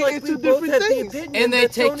feel opinion like is we two both different have the things. opinion And they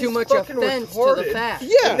that take Tony's too much fucking offense to retarded. the fact.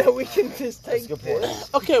 Yeah. And that we can just take That's a good point. this.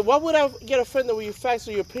 Okay, why would I get offended with your facts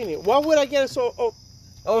or your opinion? Why would I get so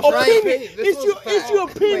Oh, it's Right. my opinion? This It's was your fact. your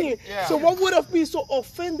opinion. Yeah. So why would I be so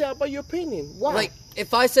offended about your opinion? Why? Like,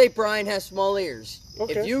 if I say Brian has small ears,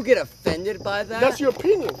 Okay. if you get offended by that, That's your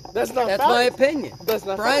opinion. That's not that's fact. my opinion. That's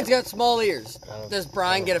not Brian's fact. got small ears. Does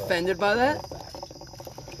Brian get offended by that?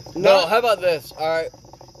 No, how about this? All right,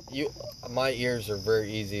 my ears are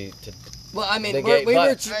very easy to. Well, I mean, Negate, we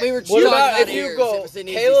were but we were What talking about about if you ears. It go? was an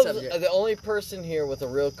easy Caleb's subject. the only person here with a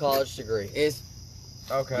real college degree. Is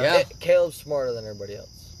Okay. Yeah. Caleb's smarter than everybody else.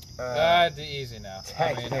 Easy now.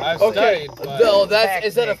 I mean, I've Okay. studied, but No,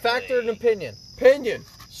 is that a fact or an opinion? Opinion.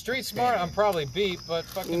 Street smart, I'm probably beat, but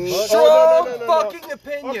fucking Mm, book. Strong no. fucking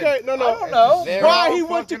opinion. Okay, no. I don't know. Very Why he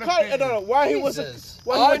went to fucking college? opinion. No. Why he was? Jesus.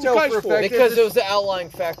 Why he I went to know college for a for? fact Because it was the outlying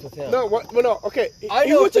fact with him. No, what? No. Okay, I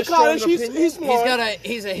he know went to it's a strong college. He's opinion. smart.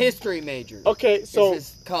 He's a history major. Okay, so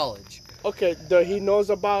It's his college. okay, he knows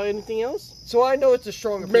about anything else? So I know it's a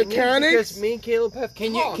strong opinion Mechanics? because me and Caleb have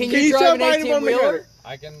Can you talked. can Can you you drive tell an me anything 18 about wheeler? mechanics?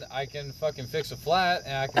 I can fucking fix a flat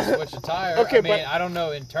and I can switch a tire. Okay, I mean, but- I don't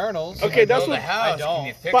know internals. Okay, I that's know what- the House, I can don't.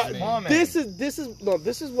 you fix But plumbing?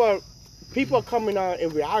 this is what people are coming out in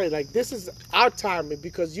reality. Like, this is our timing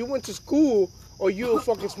because you went to school or you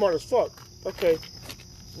fucking smart as fuck. Okay,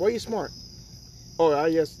 why are you smart? Oh,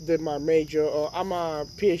 I just did my major or I'm a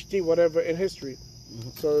PhD, whatever, in history.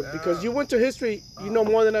 So because you went to history, you know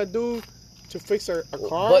more than I do to fix a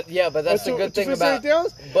car. But yeah, but that's or the to- good to thing fix about. anything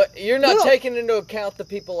else? But you're not No. taking into account the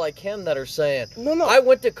people like him that are saying, No. I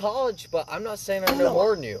went to college, but I'm not saying I know No.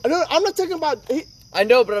 more than you. No, I'm not talking about. I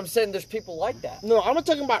know, but I'm saying there's people like that. No, I'm not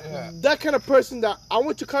talking about Yeah. that kind of person that I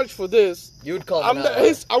went to college for this. You would call I'm him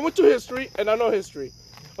the, I went to history and I know history.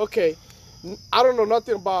 Okay, I don't know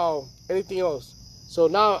nothing about anything else. So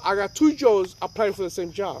now I got two Joes applying for the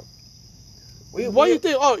same job. What do you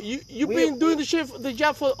think? Oh, you've been doing the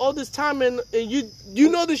job for all this time and you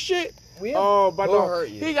know the shit. Oh, but Who no, hurt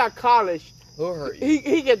you? he got college. Who hurt you?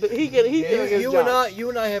 He get his You job.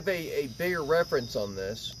 and I have a bigger reference on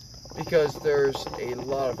this because there's a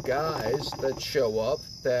lot of guys that show up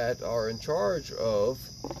that are in charge of,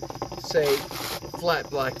 say, Flat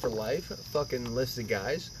Black for Life, fucking list of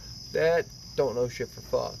guys that don't know shit for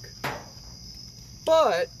fuck.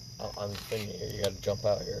 But I'm thinking here. You got to jump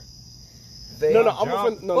out here. they No,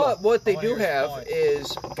 I'm no. but what they Oh, do here's the have point.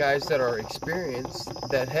 is guys that are experienced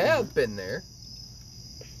that have been there.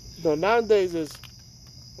 No, nowadays is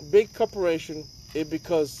big corporation.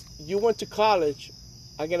 Because you went to college,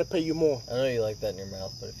 I'm gonna pay you more. I know you like that in your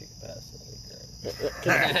mouth, but if you could pass it, that'd be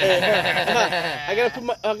great.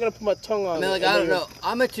 I'm gonna put my tongue on. I mean, it like, and I don't then- know.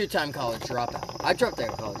 I'm a 2-time college dropout. I dropped out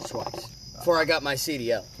of college twice before I got my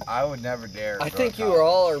CDL. I would never dare. I go think to you college.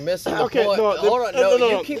 all are missing the Okay, point. no, Hold on,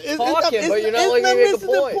 no, you keep It's talking, but you're not it's letting me make missing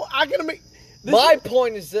a the point. I gotta make. this My is-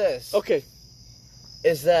 point is this: Okay,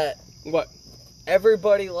 is that what?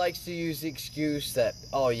 everybody likes to use the excuse that,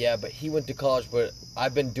 oh yeah, but he went to college, but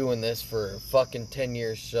I've been doing this for fucking 10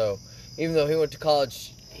 years, so even though he went to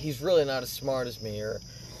college, he's really not as smart as me. Or,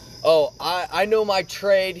 oh, I know my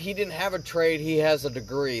trade, he didn't have a trade, he has a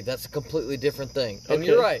degree. That's a completely different thing. And Okay.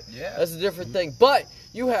 you're right, Yeah. that's a different thing. But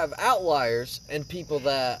you have outliers and people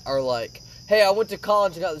that are like, hey, I went to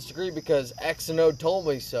college and got this degree because X and O told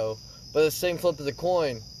me so. But the same flip of the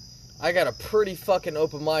coin, I got a pretty fucking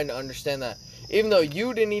open mind to understand that. Even though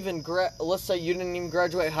you didn't even, let's say you didn't even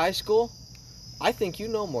graduate high school, I think you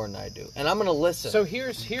know more than I do, and I'm gonna listen. So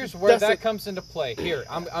here's where That's that it. comes into play. Here,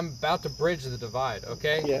 I'm about to bridge the divide.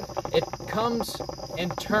 Okay. Yeah. It comes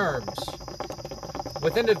in terms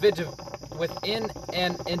within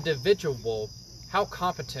an individual. How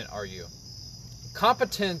competent are you?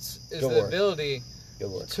 Competence is Good the work. ability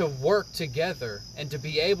Good work. to work together and to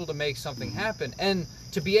be able to make something happen and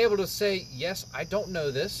to be able to say, yes, I don't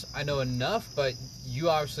know this, I know enough, but you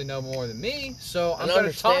obviously know more than me, so I'm And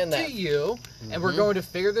going to talk understand that. to you and we're Mhm. going to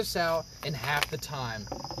figure this out in half the time.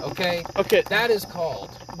 Okay? Okay. That is called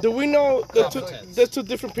Do we know Competence. there's two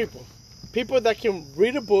different people? People that can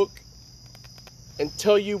read a book and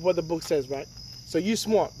tell you what the book says, right? So you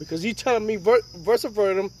smart because you telling me verse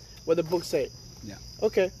verbatim what the book say. Yeah.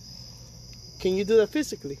 Okay. Can you do that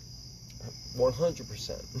physically?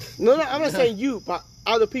 100%. No, I'm not saying you, but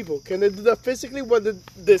other people. Can they do that physically? What they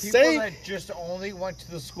People say? that just only went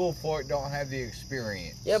to the school for it don't have the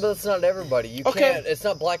experience. Yeah, but that's not everybody. You Okay. can't. It's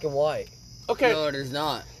not black and white. Okay. No, it is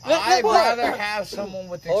not. I'd let- rather have someone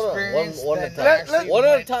with Hold on, experience one at a than time. actually One at a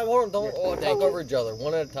went- time. Hold on, don't talk over each other.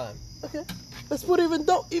 One at a time. Let's put even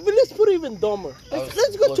let's put even dumber.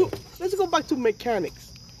 was Let's go back to mechanics.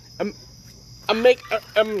 A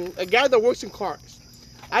guy that works in cars.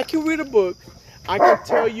 I can read a book. I can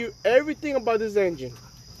tell you everything about this engine.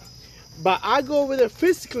 But I go over there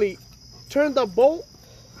physically, turn the bolt,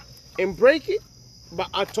 and break it. But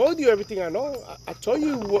I told you everything I know. I told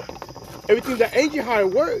you everything the engine how it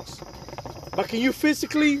works. But can you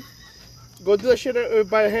physically go do that shit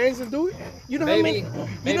by your hands and do it? You know Maybe- how many?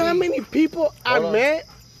 You know how many people I Hold on. met?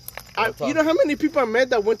 You know how many people I met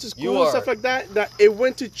that went to You school and are. stuff like that? That it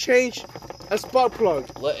went to change a spark plug.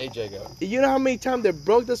 Let AJ go. You know how many times they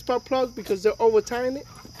broke the spark plug because they're over tying it?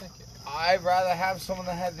 I'd rather have someone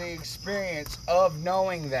that had the experience of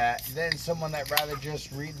knowing that than someone that rather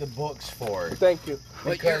just read the books for it. Thank you.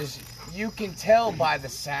 Because you can tell by the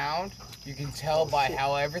sound, you can tell by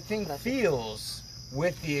how everything feels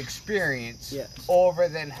with the experience Yes. over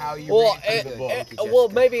than how you Well, read through the book. well,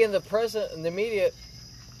 maybe in the present, in the immediate,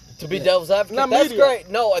 to be devil's advocate, Not that's media. great.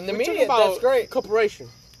 No, in the We're talking immediate, about that's great. Corporation.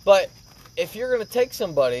 But if you're going to take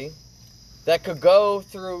somebody that could go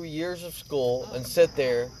through years of school and sit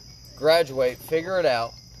there, graduate, figure it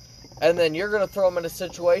out, and then you're going to throw them in a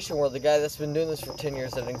situation where the guy that's been doing this for 10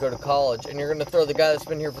 years that didn't go to college, and you're going to throw the guy that's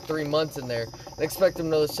been here for 3 months in there and expect him to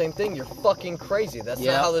know the same thing, you're fucking crazy. That's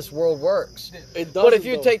Yeah. not how this world works. It But if doesn't,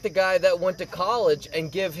 you though. take the guy that went to college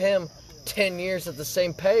and give him 10 years at the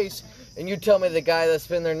same pace, and you tell me the guy that's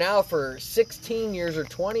been there now for 16 years or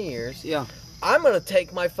 20 years, Yeah. I'm going to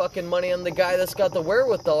take my fucking money on the guy that's got the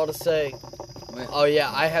wherewithal to say, oh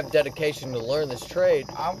yeah, I have dedication to learn this trade.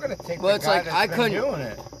 I'm gonna take Well, the it's guy like, that's I been couldn't- doing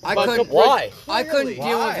it. I But couldn't. Why? I couldn't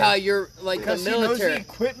deal Why? with how you're like Because the he knows the military.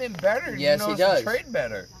 equipment better. Yes, he knows does. the trade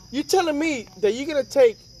better. You telling me that you're gonna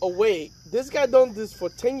take away this guy done this for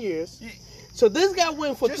 10 years? So this guy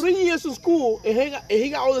went for Just- 3 years to school and he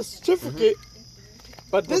got all the certificate.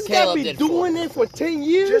 But this Well, guy Caleb be did doing for it for 10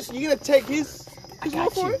 years. Just- You're gonna take his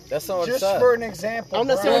word for it? That's not what it Just said. for an example. I'm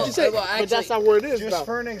not saying what bro. you said, well, but that's actually- not where it is Just now.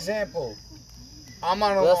 for an example, I'm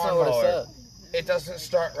on a That's not what it lawnmower. said. It doesn't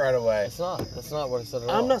start right away. It's not. That's not what it said at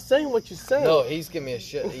all. I'm not saying what you said. No, he's giving me a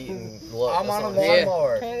shit-eating look. I'm That's on a not what he said.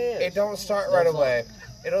 lawnmower. Okay, it is. It don't start No, right it's not. away.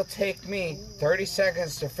 It'll take me 30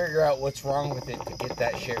 seconds to figure out what's wrong with it to get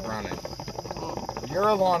that shit running.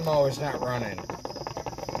 Your lawnmower's not running.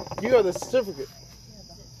 You got the certificate.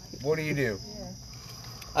 What do?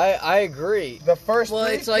 I agree. The first Well,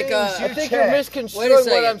 three it's like, things I you I think check. you're Wait a misconstruing what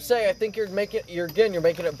second. I'm saying. I think you're making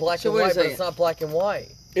it black So and wait a white, but second. it's not black and white.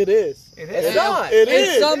 It is. It It's is. not. It In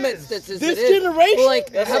is. some instances, This it is. generation- Well,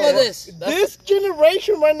 like, That's how not about what- this? This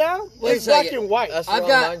generation right now Wait a is black second. and white. That's I've wrong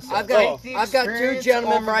got, mindset. I've got, Oh. I've got two Experience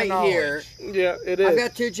gentlemen over the right here. knowledge. Yeah, it is. I've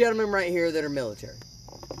got two gentlemen right here that are military.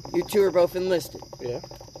 You two are both enlisted. Yeah.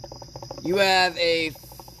 You have a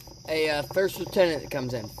first lieutenant that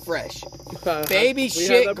comes in fresh, baby We had shit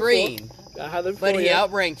that before. green, I had it but before, he yeah.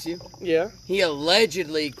 outranks you. Yeah. He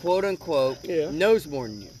allegedly, quote unquote, Yeah. knows more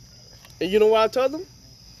than you. And you know what I told them?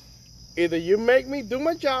 Either you make me do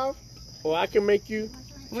my job, or I can make you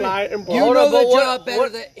fly and You blow. Hold know on, the but what, job better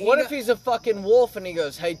what, than he what kno- if he's a fucking wolf and he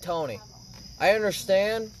goes, "Hey Tony, I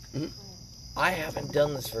understand. I haven't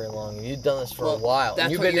done this very long. and You've done this for Well, a while. That's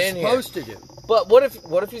and you've what been you're in here. supposed to do. But what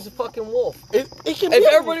if he's a fucking wolf? It can If be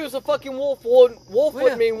everybody was a fucking wolf, wolf Well, would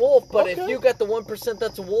yeah. mean wolf. But if Okay. you got the 1%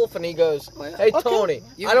 that's a wolf, and he goes, Well, yeah. "Hey Okay. Tony,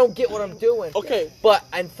 You- I don't get what I'm doing. Okay. But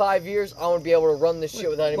in 5 years, I want to be able to run this shit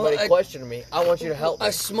without anybody Well, questioning me. I want you to help me."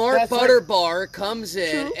 A smart That's butter bar comes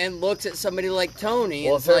in True. and looks at somebody like Tony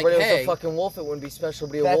Well, and if it's like, everybody was hey, a fucking wolf, it wouldn't be special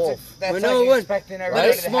to be a That's wolf. that's well, like no, it wouldn't. expecting But everybody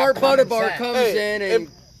a to have smart butter common bar sense. comes Hey, in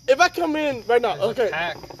and if I come in right now, okay.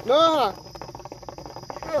 Hack. No.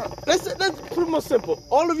 Let's put it more simple.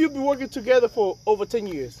 All of you be working together for over 10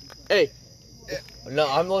 years. Hey. No,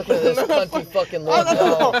 I'm looking at this cunty fucking I little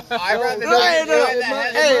don't know. dog. I'd rather No, not no, do no.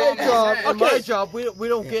 that. Hey, In my job, in my Okay. job, we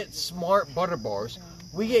don't get smart butter bars.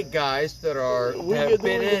 We get guys that are We that get have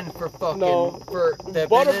been the- in for fucking No. for that have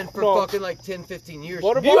Butter- been in for no. fucking like 10, 15 years.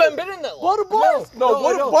 Butter You bar- haven't been in that long. Butter bars? No,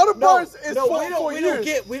 butter bars is no, for we don't, 4 we years. don't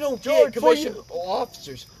get we don't George, get 4 commission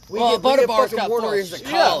officers. We Well, get, butter we get bar's fucking got warrant 4 years of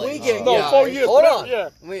officers. college. We get No, guys. 4 years. Hold three- on. Yeah.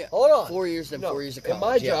 we, Hold on. 4 years and No, 4 years of in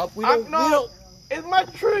college. my yeah. job, we I'm don't. not. It's my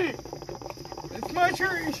tree. It's my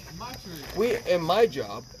tree. We in my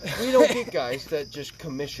job, we don't get guys that just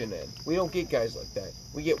commission in. We don't get guys like that.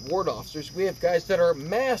 We get ward officers. We have guys that are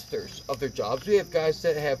masters of their jobs. We have guys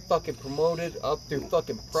that have fucking promoted up through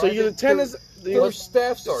fucking So private. your lieutenants. Through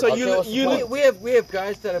staff sergeants. you- Okay, what's the you- point? we have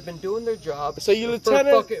guys that have been doing their job. So your for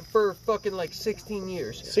lieutenant- fucking like 16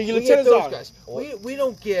 years. So your we get lieutenants those are- guys. We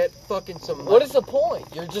don't get fucking some. What is the point?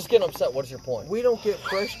 You're just getting upset. What is your point? We don't get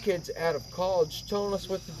fresh kids out of college telling us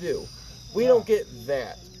what to do. We don't get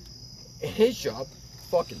that. In his job,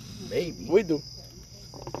 fucking maybe. We do.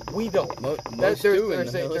 We don't. Most There's do in the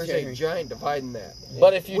a military. giant divide in that.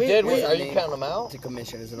 But if you We- did, we- are you counting them out? To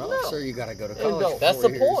commission as an officer, you got to go to college. no. for That's 4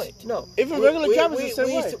 the years. point. No. Even regular job is the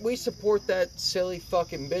same way. We support that silly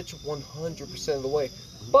fucking bitch 100% of the way.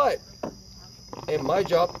 But in my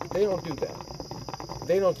job, they don't do that.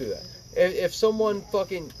 They don't do that. If someone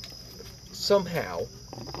fucking somehow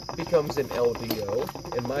becomes an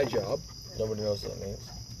LDO in my job, Nobody knows what that means.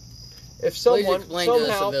 if someone explain to the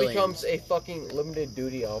somehow civilians. becomes a fucking limited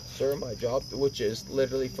duty officer in my job, which is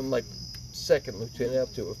literally from like second lieutenant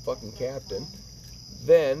up to a fucking captain,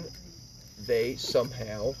 then they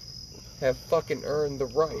somehow have fucking earned the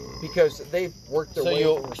right because they've worked their So way.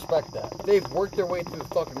 you'll respect that. They've worked their way through the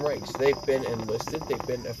fucking ranks. They've been enlisted. They've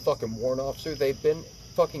been a fucking warrant officer. They've been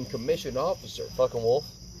fucking commissioned officer. Fucking wolf.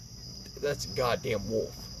 that's a goddamn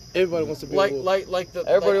wolf. Everybody wants to be a wolf.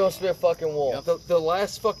 Everybody wants to be a fucking wolf. The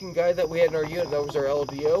last fucking guy that we had in our unit, that was our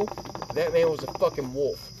LDO, that man was a fucking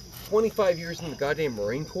wolf. 25 years in the goddamn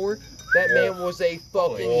Marine Corps, that man was a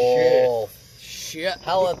fucking Wolf. Shit.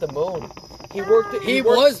 Hell at the moon. He worked. He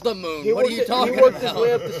was the moon. What are you talking He worked about? his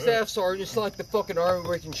way up to staff sergeant. It's not like the fucking army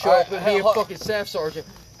where he can show up and be a fucking staff sergeant.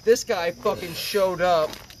 This guy fucking showed up.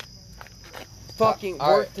 Fucking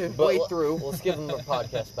worked his way through. Let's give him the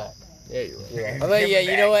podcast back. Yeah, you're right. I mean, yeah,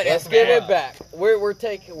 you know what? Let's give it back. We went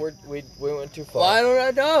too far. Well, I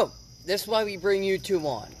don't know. This is why we bring you two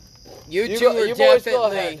on. You two go- are you boys go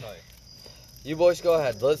definitely. ahead. You boys go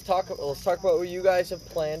ahead. Let's talk about what you guys have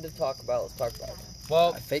planned to talk about. Let's talk about it.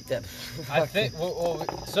 Well, I faked that. I think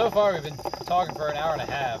so far we've been talking for an hour and a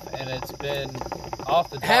half, and it's been off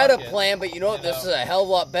the Had a docket, plan, but you know what? you This know. is a hell of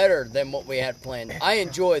a lot better than what we had planned. I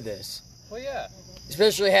enjoy this. Well, yeah.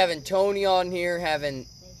 Especially having Tony on here, having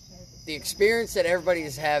the experience that everybody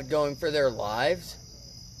has had going for their lives.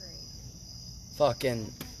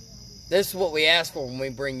 Fucking, this is what we ask for when we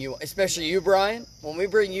bring you, especially you, Brian. When we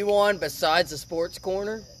bring you on, besides the sports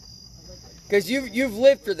corner, because you've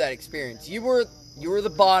lived through that experience. You were the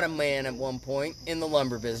bottom man at one point in the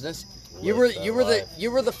lumber business. You were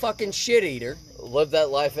the fucking shit eater. Lived that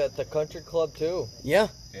life at the country club too. Yeah.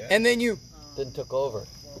 And then you. Then took over.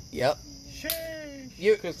 Yep.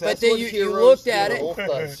 But that's then what you heroes looked do. at The it. wolf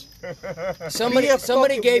does. Somebody Be a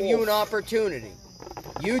fucking gave you wolf. an opportunity.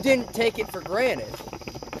 You didn't take it for granted.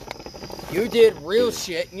 You did real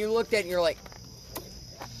shit, and you looked at it and you're like,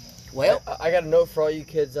 well, I got a note for all you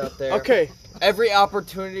kids out there. Okay. Every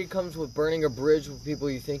opportunity comes with burning a bridge with people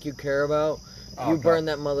you think you care about. You burn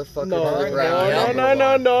that motherfucker No, to the no, ground.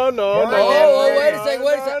 oh, wait a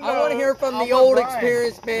second. I want to hear from the old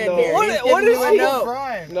experienced man No. here. What He is didn't he- even know.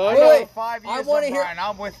 Brian. No, I no. know 5 I years wanna of hear- Brian.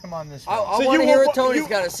 I'm with him on this I one. want to you hear were what bo- Tony's you-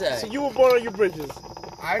 got to say. So you were born on your bridges.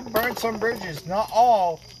 I burned some bridges, not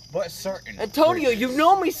all, but certain. Antonio, bridges. you've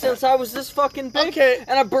known me since I was this fucking big. Okay.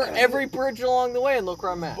 And I burnt every bridge along the way, and look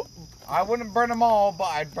where I'm at. I wouldn't burn them all, but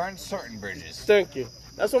I'd burn certain bridges. Thank you.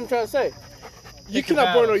 That's what I'm trying to say. You Pick your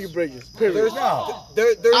cannot burn all battles. your bridges. Period. There's No.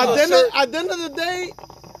 there's At a the end of the day,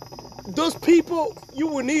 those people, you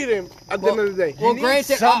will need them at the end of the day. Well, You need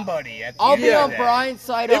granted, somebody at the I'll end be of on the day. Brian's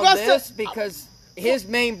side If on I said- this because his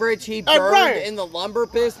main bridge he burned Brian. in the lumber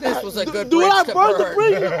business was a good Do bridge I to burn the burn.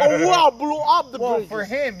 bridges or will I blow up the Well, bridges? for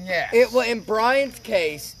him, yes. In Brian's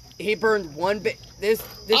case, he burned one bit. This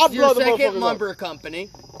I'll is your blow the second motherfuckers up. lumber company.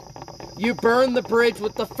 You burned the bridge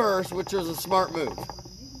with the first, which was a smart move.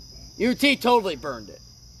 UT totally burned it.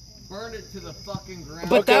 Burn it to the fucking ground.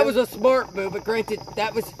 But Okay. that was a smart move. But granted,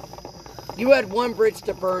 that was you had one bridge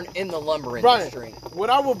to burn in the lumber Brian, industry. would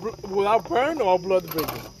I burn or I'll blow the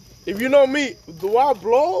bridges? If you know me, do I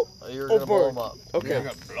blow You're or gonna blow burn? them up. You're Okay.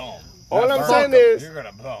 gonna blow 'em. All Not I'm burn saying 'em. is, You're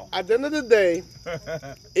gonna blow. at the end of the day,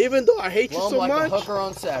 even though I hate you Blow 'em so like a much, hooker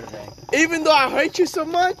on Saturday. even though I hate you so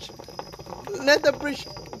much, let the bridge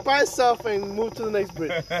by itself and move to the next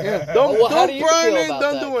bridge. Don't, Well, how don't do you burn feel it, about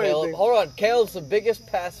don't that, do Caleb? anything. Hold on, Caleb's the biggest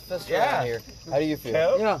pacifist Yeah. around here. How do you feel?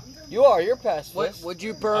 Caleb? Yeah. You are. You're pacifist. What would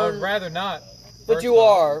you I burn? would rather not. But First you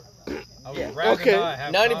off, are. I would Yeah. rather Okay. not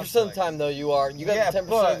have 90% of the conflict. time, though, you are. You got Yeah, the 10%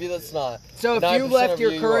 but- of you that's not. So if you 9% left of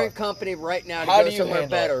your you current are. company right now to How go do you somewhere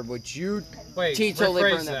handle better, would you Wait, totally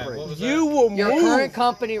rephrase burn that What bridge? was You that? will Your move. current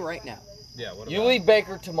company right now. Yeah, what You about leave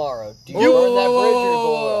Baker tomorrow. Do you Whoa, burn that whoa, bridge whoa, or you whoa,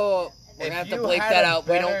 blow it up? whoa, whoa. We're If gonna have to you bleep had that a out.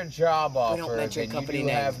 We better don't. job offer We don't mention than company you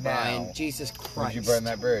do names, have Brian. now. Jesus Christ. Would you burn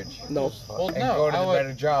that bridge? No. Well, And no, go to I the would,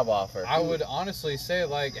 better job offer. I would honestly say,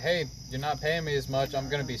 like, hey, you're not paying me as much. I'm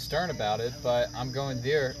going to be stern about it, but I'm going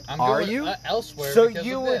there. I'm Are going you? Elsewhere So because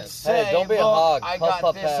you of would this. say, Hey, don't be a look, hog. I Puff, got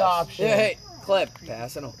puff, this pass. option. Yeah, hey, Clip,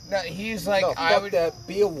 pass it on. No, he's like, No, I fuck would. that.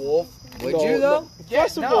 Be a wolf. Would No, you though? Yeah,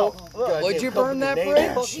 First of no, all, look, Would you burn that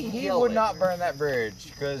Name bridge? he would not burn that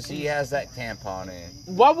bridge because he has that tampon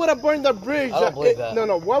in. Why would I burn that bridge? I don't believe that.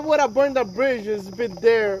 No. Why would I burn that bridge? It's been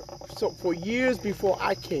there for years before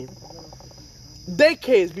I came.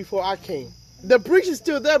 Decades before I came. The bridge is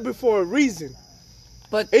still there before a reason.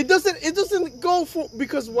 But It doesn't go for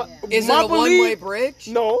because what is it my a one-way belief- bridge?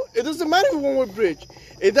 No, it doesn't matter if it's a one-way bridge.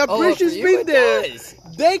 If that Oh, bridge for has you been it there does.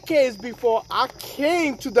 decades before I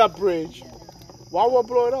came to that bridge, why would I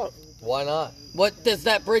blow it up? Why not? What does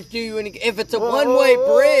that bridge do you? If it's a Whoa, one-way whoa,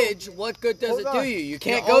 whoa. bridge, what good does Hold it on. do you? You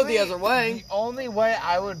can't go the other way. The only way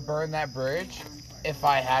I would burn that bridge if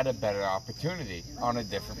I had a better opportunity on a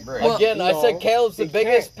different bridge. Well, Again, I no, said Caleb's the you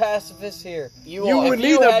biggest pacifist here. You You are. would If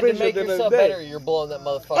you need that had to bridge make at the end of yourself the day. better, you're blowing that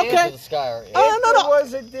motherfucker Okay. into the sky, aren't you? Oh, if no, it no.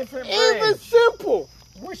 was a different Even bridge, simple.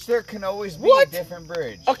 Which there can always be What? a different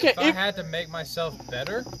bridge. Okay, If I had to make myself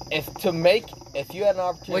better, If you had an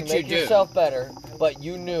opportunity What to make you do. yourself better, but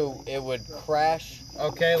you knew it would crash.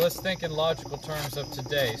 okay, let's think in logical terms of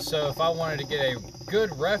today. So if I wanted to get a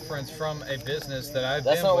good reference from a business that I've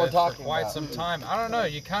That's been not what with we're for talking quite about. some time, I don't know.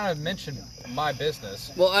 You kind of mentioned my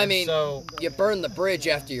business. Well, I And mean, so you burn the bridge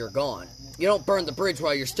after you're gone. You don't burn the bridge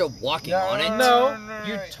while you're still walking on it. no,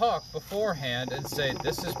 you talk beforehand and say,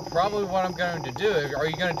 "This is probably what I'm going to do. Are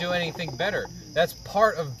you going to do anything better?" That's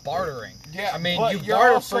part of bartering. Yeah, I mean, but you you're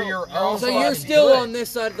barter also- for your you're own. So also you're fucking still good. on this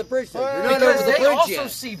side of the bridge. Then. You're not Because over the they bridge also yet.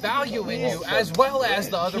 see value in you as well as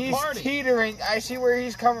the other He's party. teetering. I see where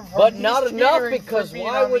he's coming from. But He's not enough, teetering because for being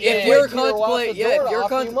why on would the they If edge. you're take you out the contemplating, door yeah, to if you're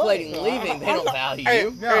offer you contemplating money. leaving, they don't value Hey,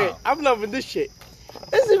 you. hey, I'm loving this shit.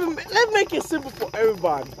 Let's make it simple for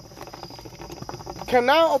everybody.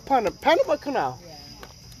 Canal or Panama? Panama Canal.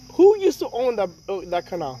 Who used to own that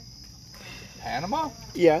canal? Panama?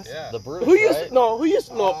 Yes. Yeah. The British, Who used right? Who used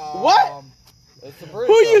to know what? It's the British.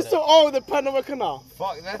 Who owned used it. to own the Panama Canal?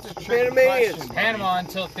 Fuck, that's a tricky Panamanians. question. Panama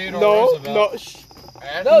until Theodore No, Roosevelt.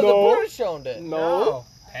 no, No, No. the British owned it. no.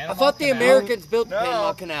 Panama I thought the Canal. Americans built the No.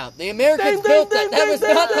 Panama Canal. The Americans Ding, built ding, that. That ding, was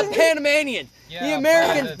ding, not ding, the ding. Panamanians. Yeah, The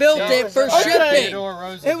Americans but built that it was for Okay. shipping. Theodore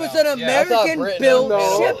Roosevelt. It was an Yeah. American Britain built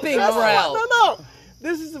owned it. shipping That's route. No.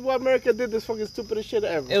 This is why America did this fucking stupidest shit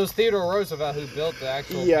ever. It was Theodore Roosevelt who built the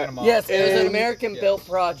actual Yeah. Panama. Yes, it was an And- American built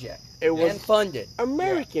project It was and funded.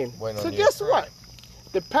 American. Wait on So you. guess what?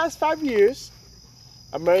 The past 5 years,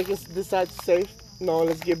 Americans decided to say, no,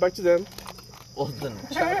 let's get back to them. Well, then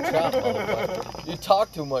chop, chop, motherfucker. You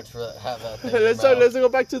talk too much for that. Have that thing. in your let's mouth. go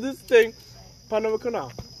back to this thing, Panama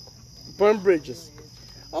Canal, burn bridges.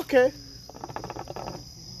 Okay,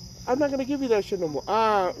 I'm not gonna give you that shit no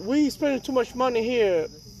more. We spending too much money here.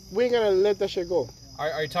 We ain't gonna let that shit go.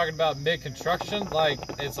 Are you talking about mid-construction? Like,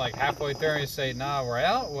 it's like halfway there and you say, nah, we're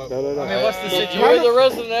out? What, No. I mean, what's the No, situation? You're the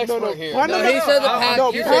resident No, expert no. here. Panama- No, he said the No, past,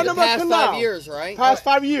 no, you said the Panama past Canal. 5 years, right? Past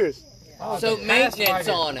 5 years. Oh, So the past maintenance 5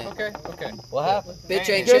 years. on it. Okay. What happened? Bitch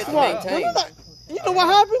ain't Guess shit to what? maintain. You know what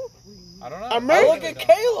happened? I don't know. America- Look at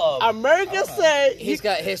Caleb. America say He's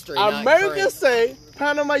got history, not America current. say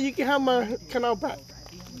Panama, you can have my canal back.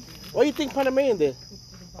 What do you think Panamanian did?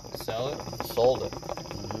 Sell it. Sold it.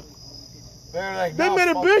 They're like, They no, made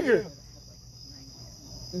it fuck bigger.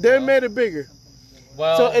 you. They made it bigger.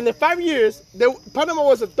 Well, So in the 5 years, Panama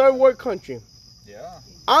was a third world country yeah.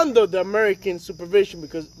 under the American supervision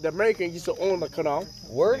because the Americans used to own the canal.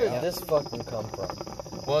 Where did this fucking come from?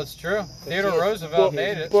 Well, it's true. Theodore Roosevelt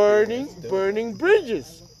made it. Burning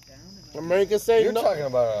bridges. Americans say You're no. talking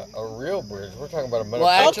about a real bridge. We're talking about a Well,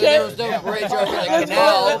 actually, Okay. there was no bridge over the Let's go-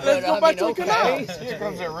 canal, let's but go I back mean, to the okay. canal. Here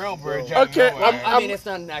comes a real bridge. out of Okay, nowhere. I mean, it's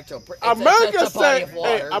not an actual bridge. America it's a body say, of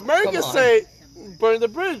water. America Come on. say, burn the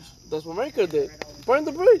bridge. That's what America did. Burn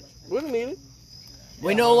the bridge. We don't need it.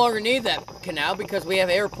 We no longer need that canal because we have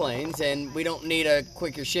airplanes and we don't need a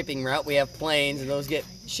quicker shipping route. We have planes and those get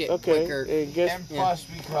shipped Okay, quicker. and guess And plus,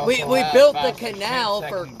 we could also We have built the faster canal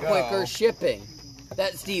ships for that can go. quicker shipping.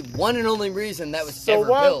 That's the one and only reason that was so. ever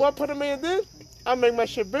built. What Panamanian did? I make my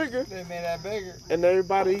shit bigger, They made that bigger. and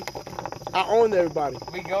everybody, I own everybody.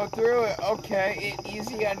 We go through it. Okay, it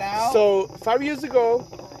easier now. So 5 years ago,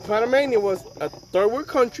 Panamania was a third world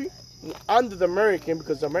country under the American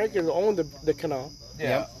because the Americans owned the canal.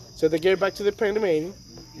 yeah, So they gave it back to the Panamanian.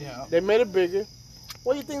 yeah. They made it bigger.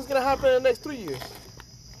 What do you think is gonna happen in the next 3 years?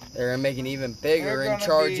 They're gonna make it even bigger They're and gonna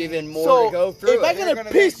charge be- even more So to go through if I'm it. They're gonna gonna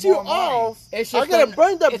piss make you more money. off, It's I'm just gonna an-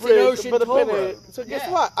 burn that it's an bridge. ocean But the toll Panamanian. road. So guess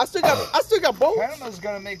Yeah. what? I still got boats. Panama's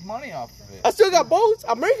gonna make money off of it, I still got boats.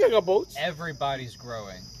 America got boats. Everybody's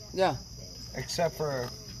growing. Yeah. except for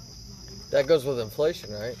That goes with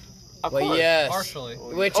inflation, right? Of Well, course. yes. Partially.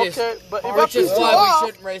 Which is Okay, but if I which is piss you why off, we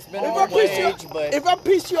shouldn't raise if I minimum piss you, wage. But if I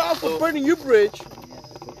piss you off for burning your bridge,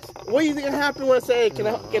 what do you think gonna happen when I say, hey,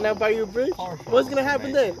 can I buy you a bridge? What's gonna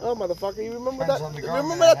happen then? Oh, motherfucker, you remember Depends that? on the You government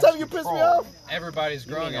remember that that time you has pissed me control. off? Everybody's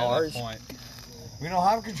growing mean at ours? that point. we don't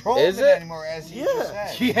have control Is of it it? anymore, as you Yeah. just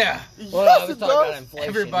said. Yeah. well, Yes, I was it talking about does. inflation.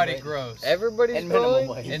 Everybody but- grows. Everybody's and minimum growing.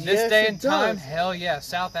 wage. In this Yes, day it and time, does. hell yeah,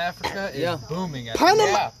 South Africa is Yeah. booming at Panama.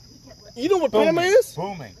 Yeah, You know what Panama is?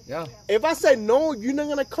 booming. Yeah. If I say no, you're not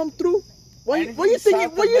gonna come through. What you Anything think?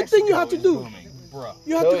 south What of you think you Mexico have to is do? booming. Bruh.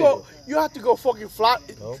 You have to Tell go. you. You have to go fucking fly,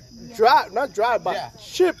 Nope. drive, not drive, but Yeah.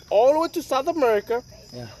 ship all the way to South America.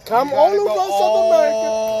 Yeah. Come You all gotta the way go to South America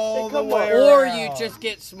all and the come way back. Or around. you just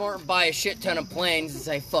get smart and buy a shit ton of planes and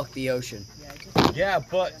say fuck the ocean. Yeah,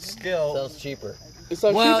 but still. Sells cheaper. It's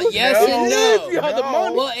like Well, cheaper? yes No. and no. If you have the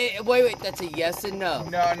No. money. Well, wait, that's a yes and no.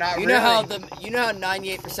 No, not You really. know how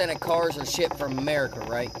 98% of cars are shipped from America,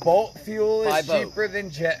 right? Boat fuel By is boat. cheaper than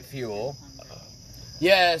jet fuel.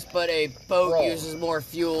 Yes, but a boat Wrong. uses more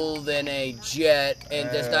fuel than a jet and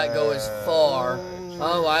does not go as far.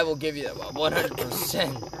 Oh, I will give you that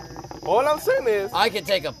 100%. All I'm saying is, I can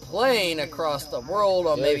take a plane across the world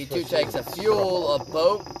on maybe 2 tanks of fuel, a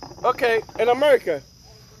boat. okay, in America,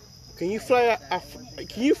 can you fly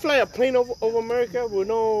a plane over America with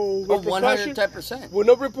no Oh, repercussion? 110%. With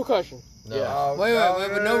no repercussion? No. Yeah. Wait,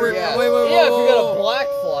 no, Yeah. wait, Yeah, if you got a black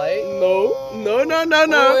flight. No. If you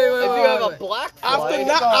have a black After flight.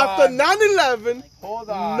 after 9/11, Hold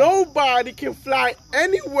on. nobody can fly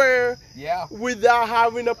anywhere Yeah. without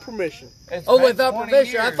having a permission. It's Oh, been without 20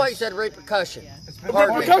 permission. I years. thought you said repercussion. It's been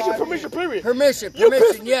Pardon me. 25 Permission, period. Permission, You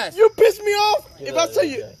yes. You piss me off. If I say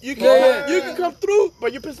you can Yeah. you can come through,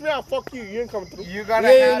 but you piss me off. Fuck you. You ain't coming through. You gotta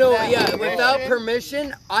Yeah, have no, that yeah. permission. Without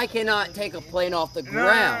permission, I cannot take a plane off the No,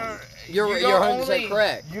 ground. You You're don't 100%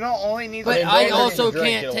 correct. You don't only need But the I permission. also drink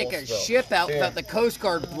can't it, take won't a spill. ship out without the Coast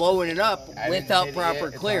Guard blowing it up I didn't without hit it proper yet.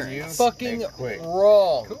 It's on clearance. you. Fucking It's quick.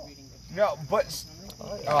 wrong. No, but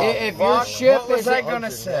If your ship what was I isn't-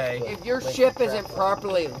 gonna say? If your ship isn't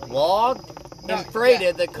properly logged and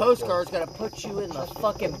freighted, the Coast Guard's gonna put you in the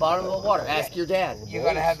fucking bottom of the water. Ask your dad. You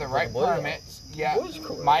gotta have the right permits. Yeah,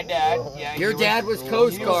 my dad. Yeah, Your he dad was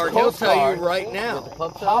Coast he was Guard. He'll Coast tell you Guard. right now.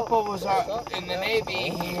 Papa was in the Navy.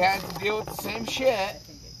 He had to deal with the same shit.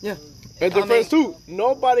 And difference too.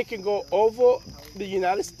 Nobody can go over the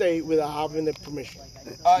United States without having the permission.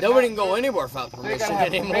 Nobody can go anywhere without They permission gotta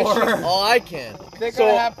have anymore. permission. Oh, I can. They So,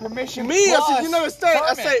 gotta have permission. Me, I plus said United States. I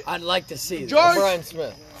permit. say, I'd like to see this. George, Brian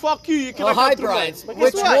Smith. fuck you. You Oh, cannot hi, come through. Brian. But guess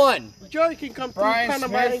Which what? one? George can come through Brian Panama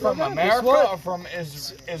Smith and go from down. America what? or from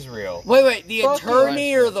Israel? Wait, the Fuck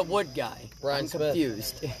attorney Brian or the wood guy? Brian I'm Smith.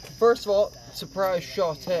 confused. First of all, surprise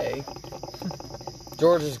Shawty.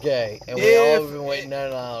 George is gay, and we If- all have been waiting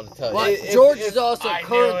now to tell Well, you. If- George if is also I knew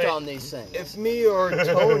current it. on these things. If me or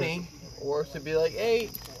Tony were to be like, hey,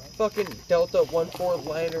 fucking Delta 14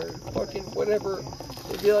 liner, fucking whatever,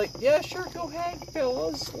 they'd be like, yeah, sure, go ahead,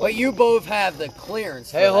 fellas. But you both have the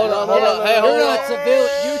clearance. Hey, for hold that. on, hold on. Hey, You're hold not on. civilian.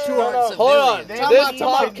 You two aren't civilians. Hold on. They This need to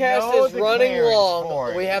podcast know is the running clearance long.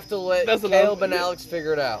 for it. We have to let That's Caleb enough. and Alex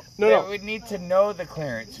figure it out. No, They no. would need to know the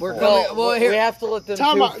clearance. We're for coming- it. well, here- we have to let them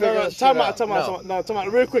Time two out. figure No, this shit time out. out. Time out. No, time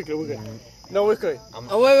out. Real quickly. We're good. No, we're good.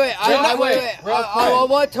 Oh, wait. I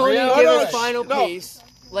want Tony to Real give quick. his final No. piece.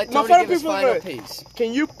 Let My Tony final give his piece was final good. piece.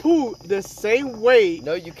 Can you put the same weight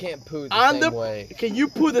No, you can't poo the on same the? way. Can you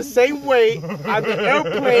put the same weight on the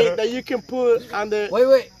airplane that you can put on the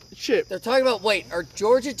Wait. ship? They're talking about, are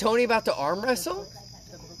George and Tony about to arm wrestle?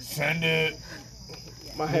 Send it.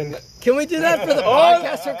 My hand. Can we do that for the All-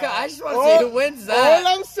 podcast? I just want to see who wins All that.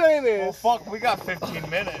 I'm saying Well, is, fuck, we got 15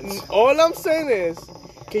 minutes. all I'm saying is,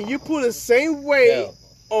 can you put the same weight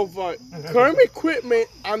of current equipment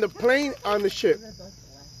on the plane on the ship?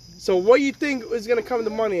 So what do you think is gonna come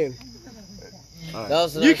the money in? That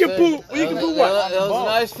was a You nice can finish- put- you can that put was- what? That was a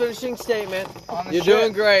nice finishing statement. On the You're ship.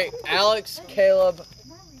 doing great, Alex, Caleb.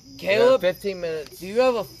 Caleb, 15 minutes. do you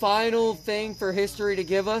have a final thing for history to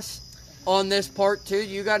give us on this part two?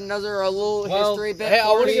 You got another little history bit? Hey, I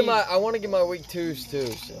for want to us? get my week twos too.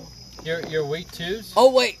 So Your week twos? Oh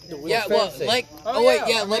wait, yeah. Well, fancy. let Oh, wait, yeah,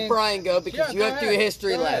 yeah. I Let mean- Brian go because Yeah, you go have to do ahead.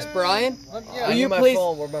 history Go last. ahead. Brian, Yeah. Will you my please-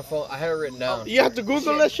 phone? Where's my phone? I had it written down. You have to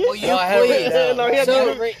Google that shit. will you No, I had it please? written down. No, he had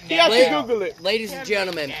So, to ladies- Google it. Ladies and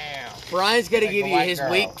gentlemen, Brian's gonna Like a give you white his girl.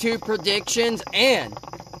 week two predictions, and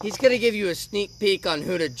he's gonna give you a sneak peek on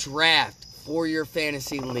who to draft for your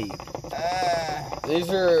fantasy league. These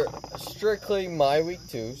are strictly my week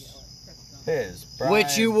twos. His.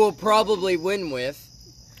 Which you will probably win with.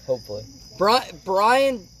 Hopefully.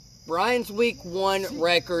 Brian's week one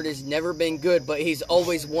record has never been good, but he's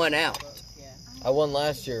always won out. I won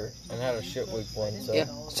last year and had a shit week one. So Yeah.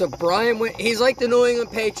 So Brian he's like the New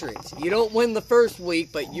England Patriots. You don't win the first week,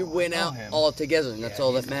 but you win out altogether, and that's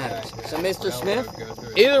all that matters. So, Mr. Smith,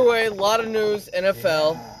 either way, a lot of news.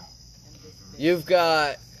 NFL. You've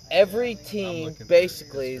got every team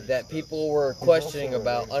basically that people were questioning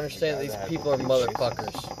about. Understand these people are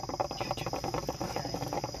motherfuckers.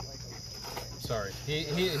 Sorry. He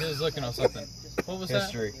was looking on something. What was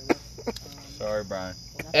History. Sorry, Brian.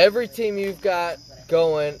 Every team you've got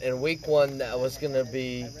going in week one that was going to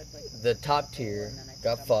be the top tier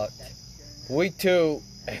got fucked. Week two,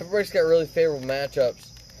 everybody's got really favorable matchups.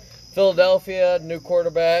 Philadelphia, new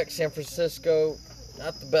quarterback. San Francisco,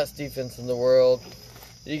 not the best defense in the world.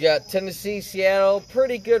 You got Tennessee, Seattle,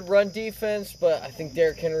 pretty good run defense, but I think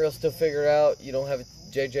Derrick Henry will still figure it out. You don't have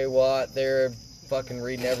J.J. Watt there fucking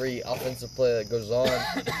reading every offensive play that goes on.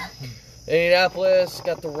 Indianapolis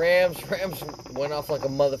got the Rams. Rams went off like a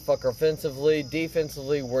motherfucker offensively.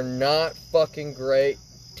 Defensively, we're not fucking great.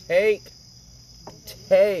 Take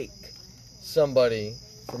take somebody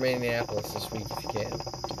from Indianapolis this week if you can.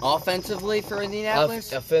 Offensively for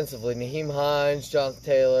Indianapolis? Offensively, Naheem Hines, Jonathan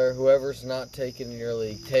Taylor, whoever's not taken in your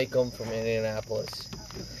league, take them from Indianapolis.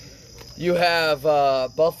 You have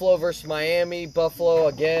Buffalo versus Miami. Buffalo,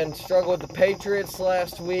 again, struggled with the Patriots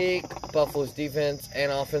last week. Buffalo's defense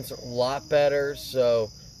and offense are a lot better, so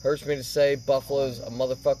hurts me to say Buffalo's a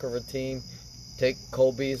motherfucker of a team. Take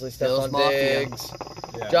Cole Beasley, Bills Stephon Mafia. Diggs,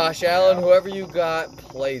 Josh Allen, whoever you got,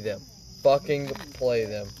 play them. Fucking play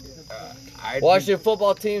them. Washington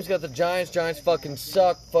football team's got the Giants. Giants fucking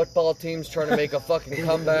suck. Football team's trying to make a fucking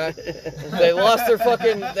comeback. They lost their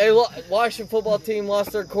fucking. Washington football team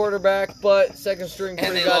lost their quarterback, but second string And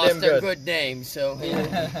pretty they lost goddamn their good. good name, so.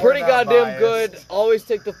 Pretty not goddamn biased. good. Always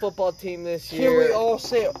take the football team this Can year. we all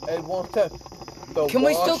say at one time? Can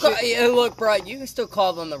we still call. Yeah, look, Brian, you can still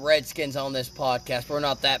call them the Redskins on this podcast. We're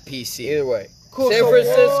not that PC. Either way, Cool, San so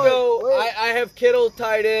Francisco. wait. I have Kittle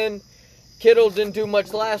tight end. Kittle didn't do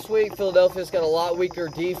much last week. Philadelphia's got a lot weaker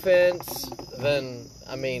defense than,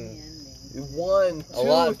 I mean, One, A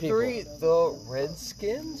lot two, of people. three. The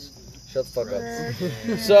Redskins. shut the fuck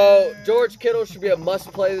up. So, George Kittle should be a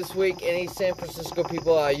must-play this week. Any San Francisco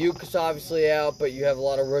people, Ayuk's obviously out, but you have a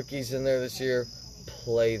lot of rookies in there this year.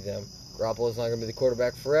 Play them. Garoppolo's not going to be the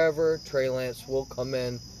quarterback forever. Trey Lance will come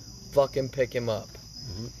in, fucking pick him up.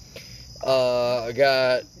 I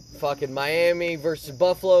got fucking Miami versus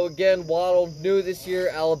Buffalo again. Waddle new this year.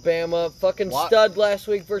 Alabama fucking stud last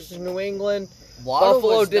week versus New England. Waddle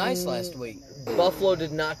Buffalo was didn't- nice last week. Buffalo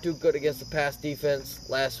did not do good against the pass defense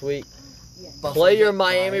last week. Buffalo Play your get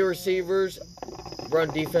Miami fired. receivers.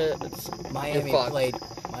 Run defense. Miami You're fucked.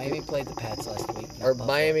 played the Pats last week. not Or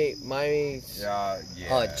Buffalo. Miami's Yeah.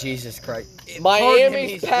 Oh, Jesus Christ. Pardon him,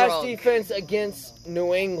 Miami's he's pass drunk. defense against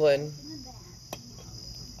New England,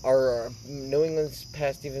 or New England's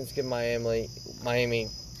pass defense against Miami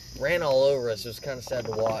ran all over us. It was kind of sad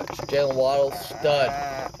to watch. Jalen Waddle, stud.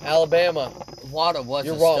 Alabama, Waddle was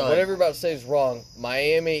you're a wrong. stud. Whatever you're about to say is wrong.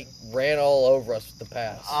 Miami ran all over us with the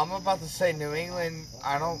pass. I'm about to say New England.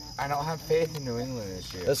 I don't have faith in New England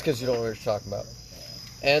this year. That's because you don't know what you're talking about.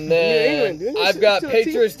 And New then England, dude. I've got It's a team.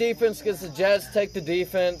 Patriots defense against the Jets. Take the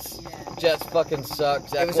defense. Jets fucking suck.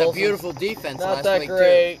 Zach It was Wilson's a beautiful defense not last that week,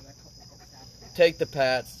 great. Take the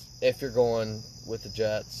Pats if you're going with the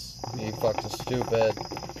Jets. You fucking stupid.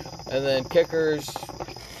 And then kickers.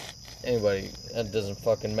 Anybody. That doesn't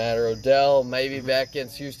fucking matter. Odell maybe back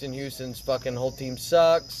against Houston. Houston's fucking whole team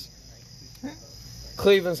sucks.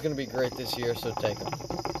 Cleveland's gonna be great this year, so take them.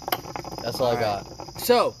 That's all I got. too.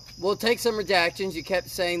 So, we'll take some redactions. You kept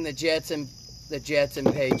saying the Jets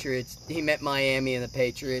and Patriots. He meant Miami and the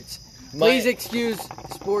Patriots. Please excuse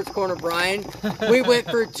Sports Corner Brian. We went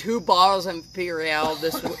for 2 bottles of Imperial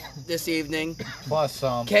this evening. Plus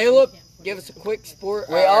some. Caleb, give us a quick sport.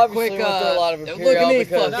 We obviously went through a lot of look at Imperial me,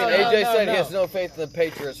 because fucking- AJ No, said no, he has no. no faith in the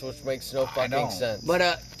Patriots, which makes no fucking don't. sense.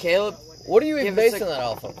 But Caleb, What are you even give us basing a- that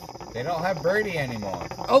off of? They don't have Brady anymore.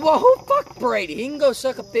 oh well, who fuck Brady? He can go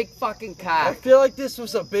suck a big fucking I cock. feel like this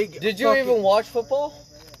was a big. Did you fucking- even watch football?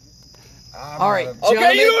 All right, Okay,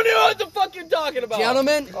 Gentlemen- you don't know what the fuck you're talking about.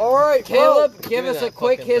 Gentlemen, All right, Caleb, Give give me us that a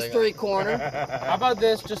quick fucking thing. history corner. How about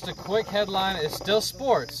this? Just a quick headline. It's still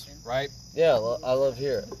sports, right? Yeah, I love to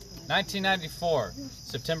hear it. 1994,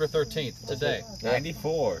 September 13th, today.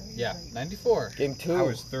 94. Yeah, 94. Game 2. I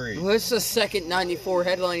was 3. What's the second 94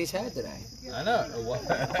 headline he's had today? I know.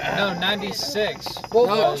 No, 96.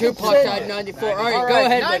 No, Tupac died 94. All right, go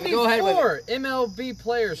ahead with it. Go ahead with it. 94 MLB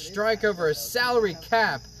players strike over a salary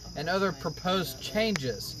cap and other proposed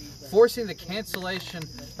changes, forcing the cancellation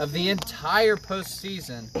of the entire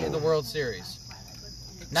postseason in the World Series.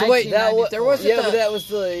 So wait, there 1994. wasn't Yeah, the- but that was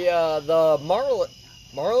the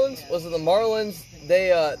Marlins. Was it the Marlins?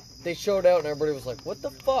 They showed out and everybody was like, "What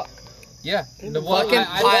the fuck?" Yeah, the fucking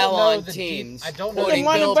I don't pile know on the teams. I don't know. Quoting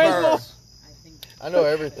Money Bill baseball. Burr. I know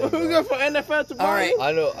everything. Who bro. go for NFL to buy? All right.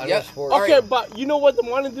 I know Yep. sports. All Okay, right. but you know what the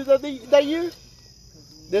Marlins did that year?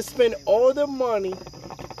 They spent all their money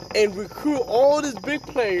and recruit all these big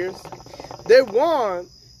players. They won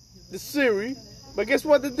the series, but guess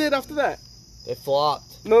what they did after that? They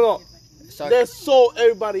flopped. No. Sorry. They sold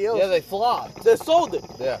everybody else. Yeah, they flopped. They sold it.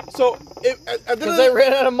 Yeah, So at the end because of they the-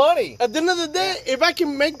 ran out of money. at the end of the day, if I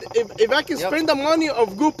can if I can Yep. spend the money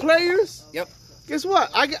of good players, Yep. guess what?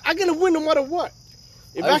 I gonna win no matter what.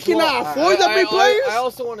 If I just cannot want- afford the big players, I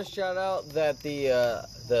also want to shout out that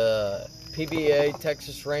the PBA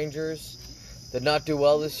Texas Rangers did not do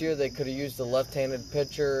well this year. They could have used a left-handed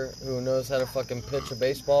pitcher who knows how to fucking pitch a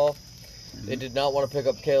baseball. They did not want to pick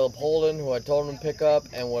up Caleb Holden, who I told them to pick up,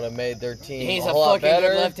 and would have made their team He's a a lot fucking better.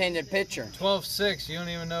 good left-handed pitcher. 12-6. You don't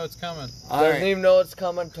even know it's coming. All Doesn't right, even know it's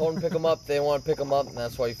coming. Told them to pick them up. They didn't want to pick them up, and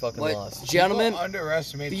that's why you fucking What- lost. gentlemen, People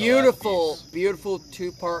underestimate the beautiful, lefties. beautiful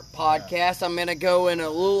two-part podcast. I'm gonna go in a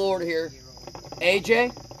little order here.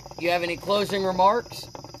 AJ, you have any closing remarks?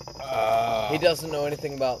 He doesn't know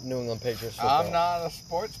anything about New England Patriots football. I'm not a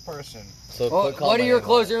sports person. So Well, quit what calling are me your out.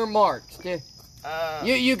 closing remarks?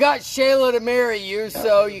 You got Shayla to marry you,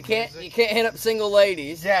 so you can't hit up single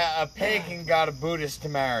ladies. Yeah, a pagan got a Buddhist to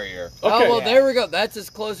marry her. Oh Okay. well, there we go. That's his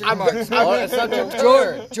closing remarks. Oh, it's not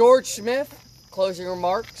your George Smith, closing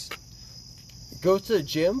remarks. Go to the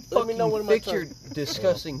gym, Let me know when my fix your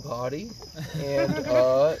disgusting body, and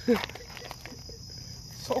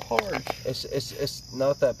So hard. it's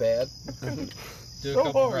not that bad. Do So a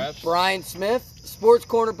couple hard. reps. Brian Smith, Sports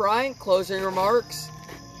Corner Brian, closing remarks.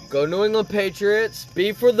 Go New England Patriots.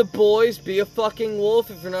 Be for the boys. Be a fucking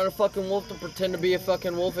wolf. If you're not a fucking wolf, then pretend to be a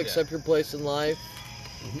fucking wolf. Accept your place in life.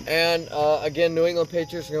 And again, New England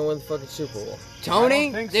Patriots are gonna win the fucking Super Bowl. Tony, I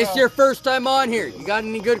don't think this so. is your first time on here. You got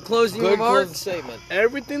any good closing Good closing remarks? statement.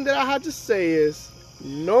 Everything that I had to say is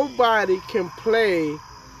nobody can play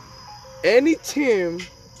any team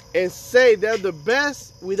and say they're the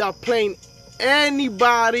best without playing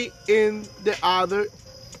anybody in the other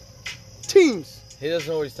teams. He doesn't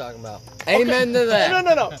know what he's talking about. Amen to that.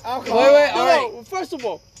 No. Wait, all right. No, first of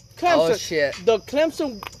all, Clemson. Oh shit. The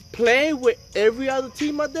Clemson play with every other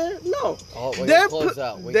team out there? No. Oh, we They can close pl-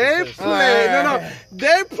 out. We they can finish play. No.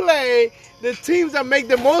 They play the teams that make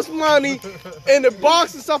the most money in the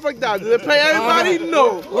box and stuff like that. Do they play everybody?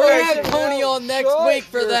 No. We're gonna have Tony on next week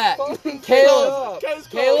for that. Caleb,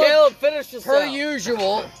 Caleb, finish this Per out.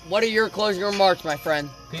 usual, what are your closing remarks, my friend?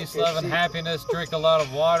 Peace, love, and happiness. Drink a lot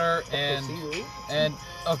of water and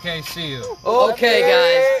okay, see you. Okay,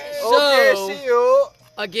 guys. So, see you.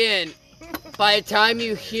 again, by the time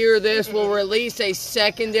you hear this, we'll release a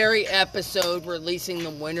secondary episode releasing the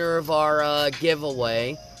winner of our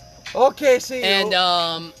giveaway. Okay, see you. And,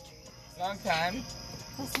 Long time.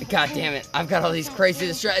 God damn it, I've got all these crazy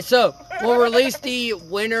distractions. So, we'll release the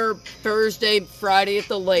winner Thursday, Friday at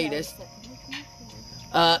the latest.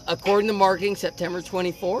 According to marketing, September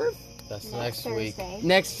 24th, That's next week.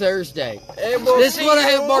 next Thursday. And we'll This is see what I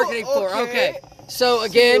have you. marketing for. Okay. So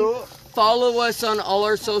again, you. follow us on all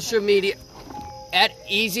our social media at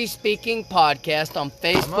Easy Speaking Podcast on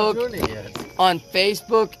Facebook,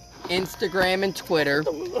 Instagram, and Twitter.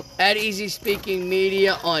 At Easy Speaking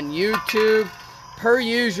Media on YouTube. Per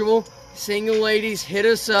usual, single ladies, hit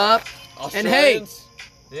us up. And hey,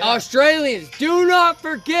 Australians, do not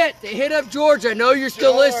forget to hit up George. I know you're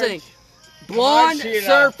still George. listening. Blonde Come on, Sheena.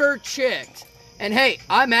 Surfer Chicks. And hey,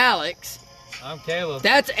 I'm Alex. I'm Caleb.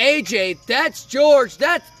 That's AJ. That's George.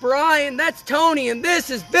 That's Brian. That's Tony. And this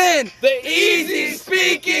has been The Easy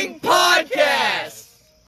Speaking Podcast.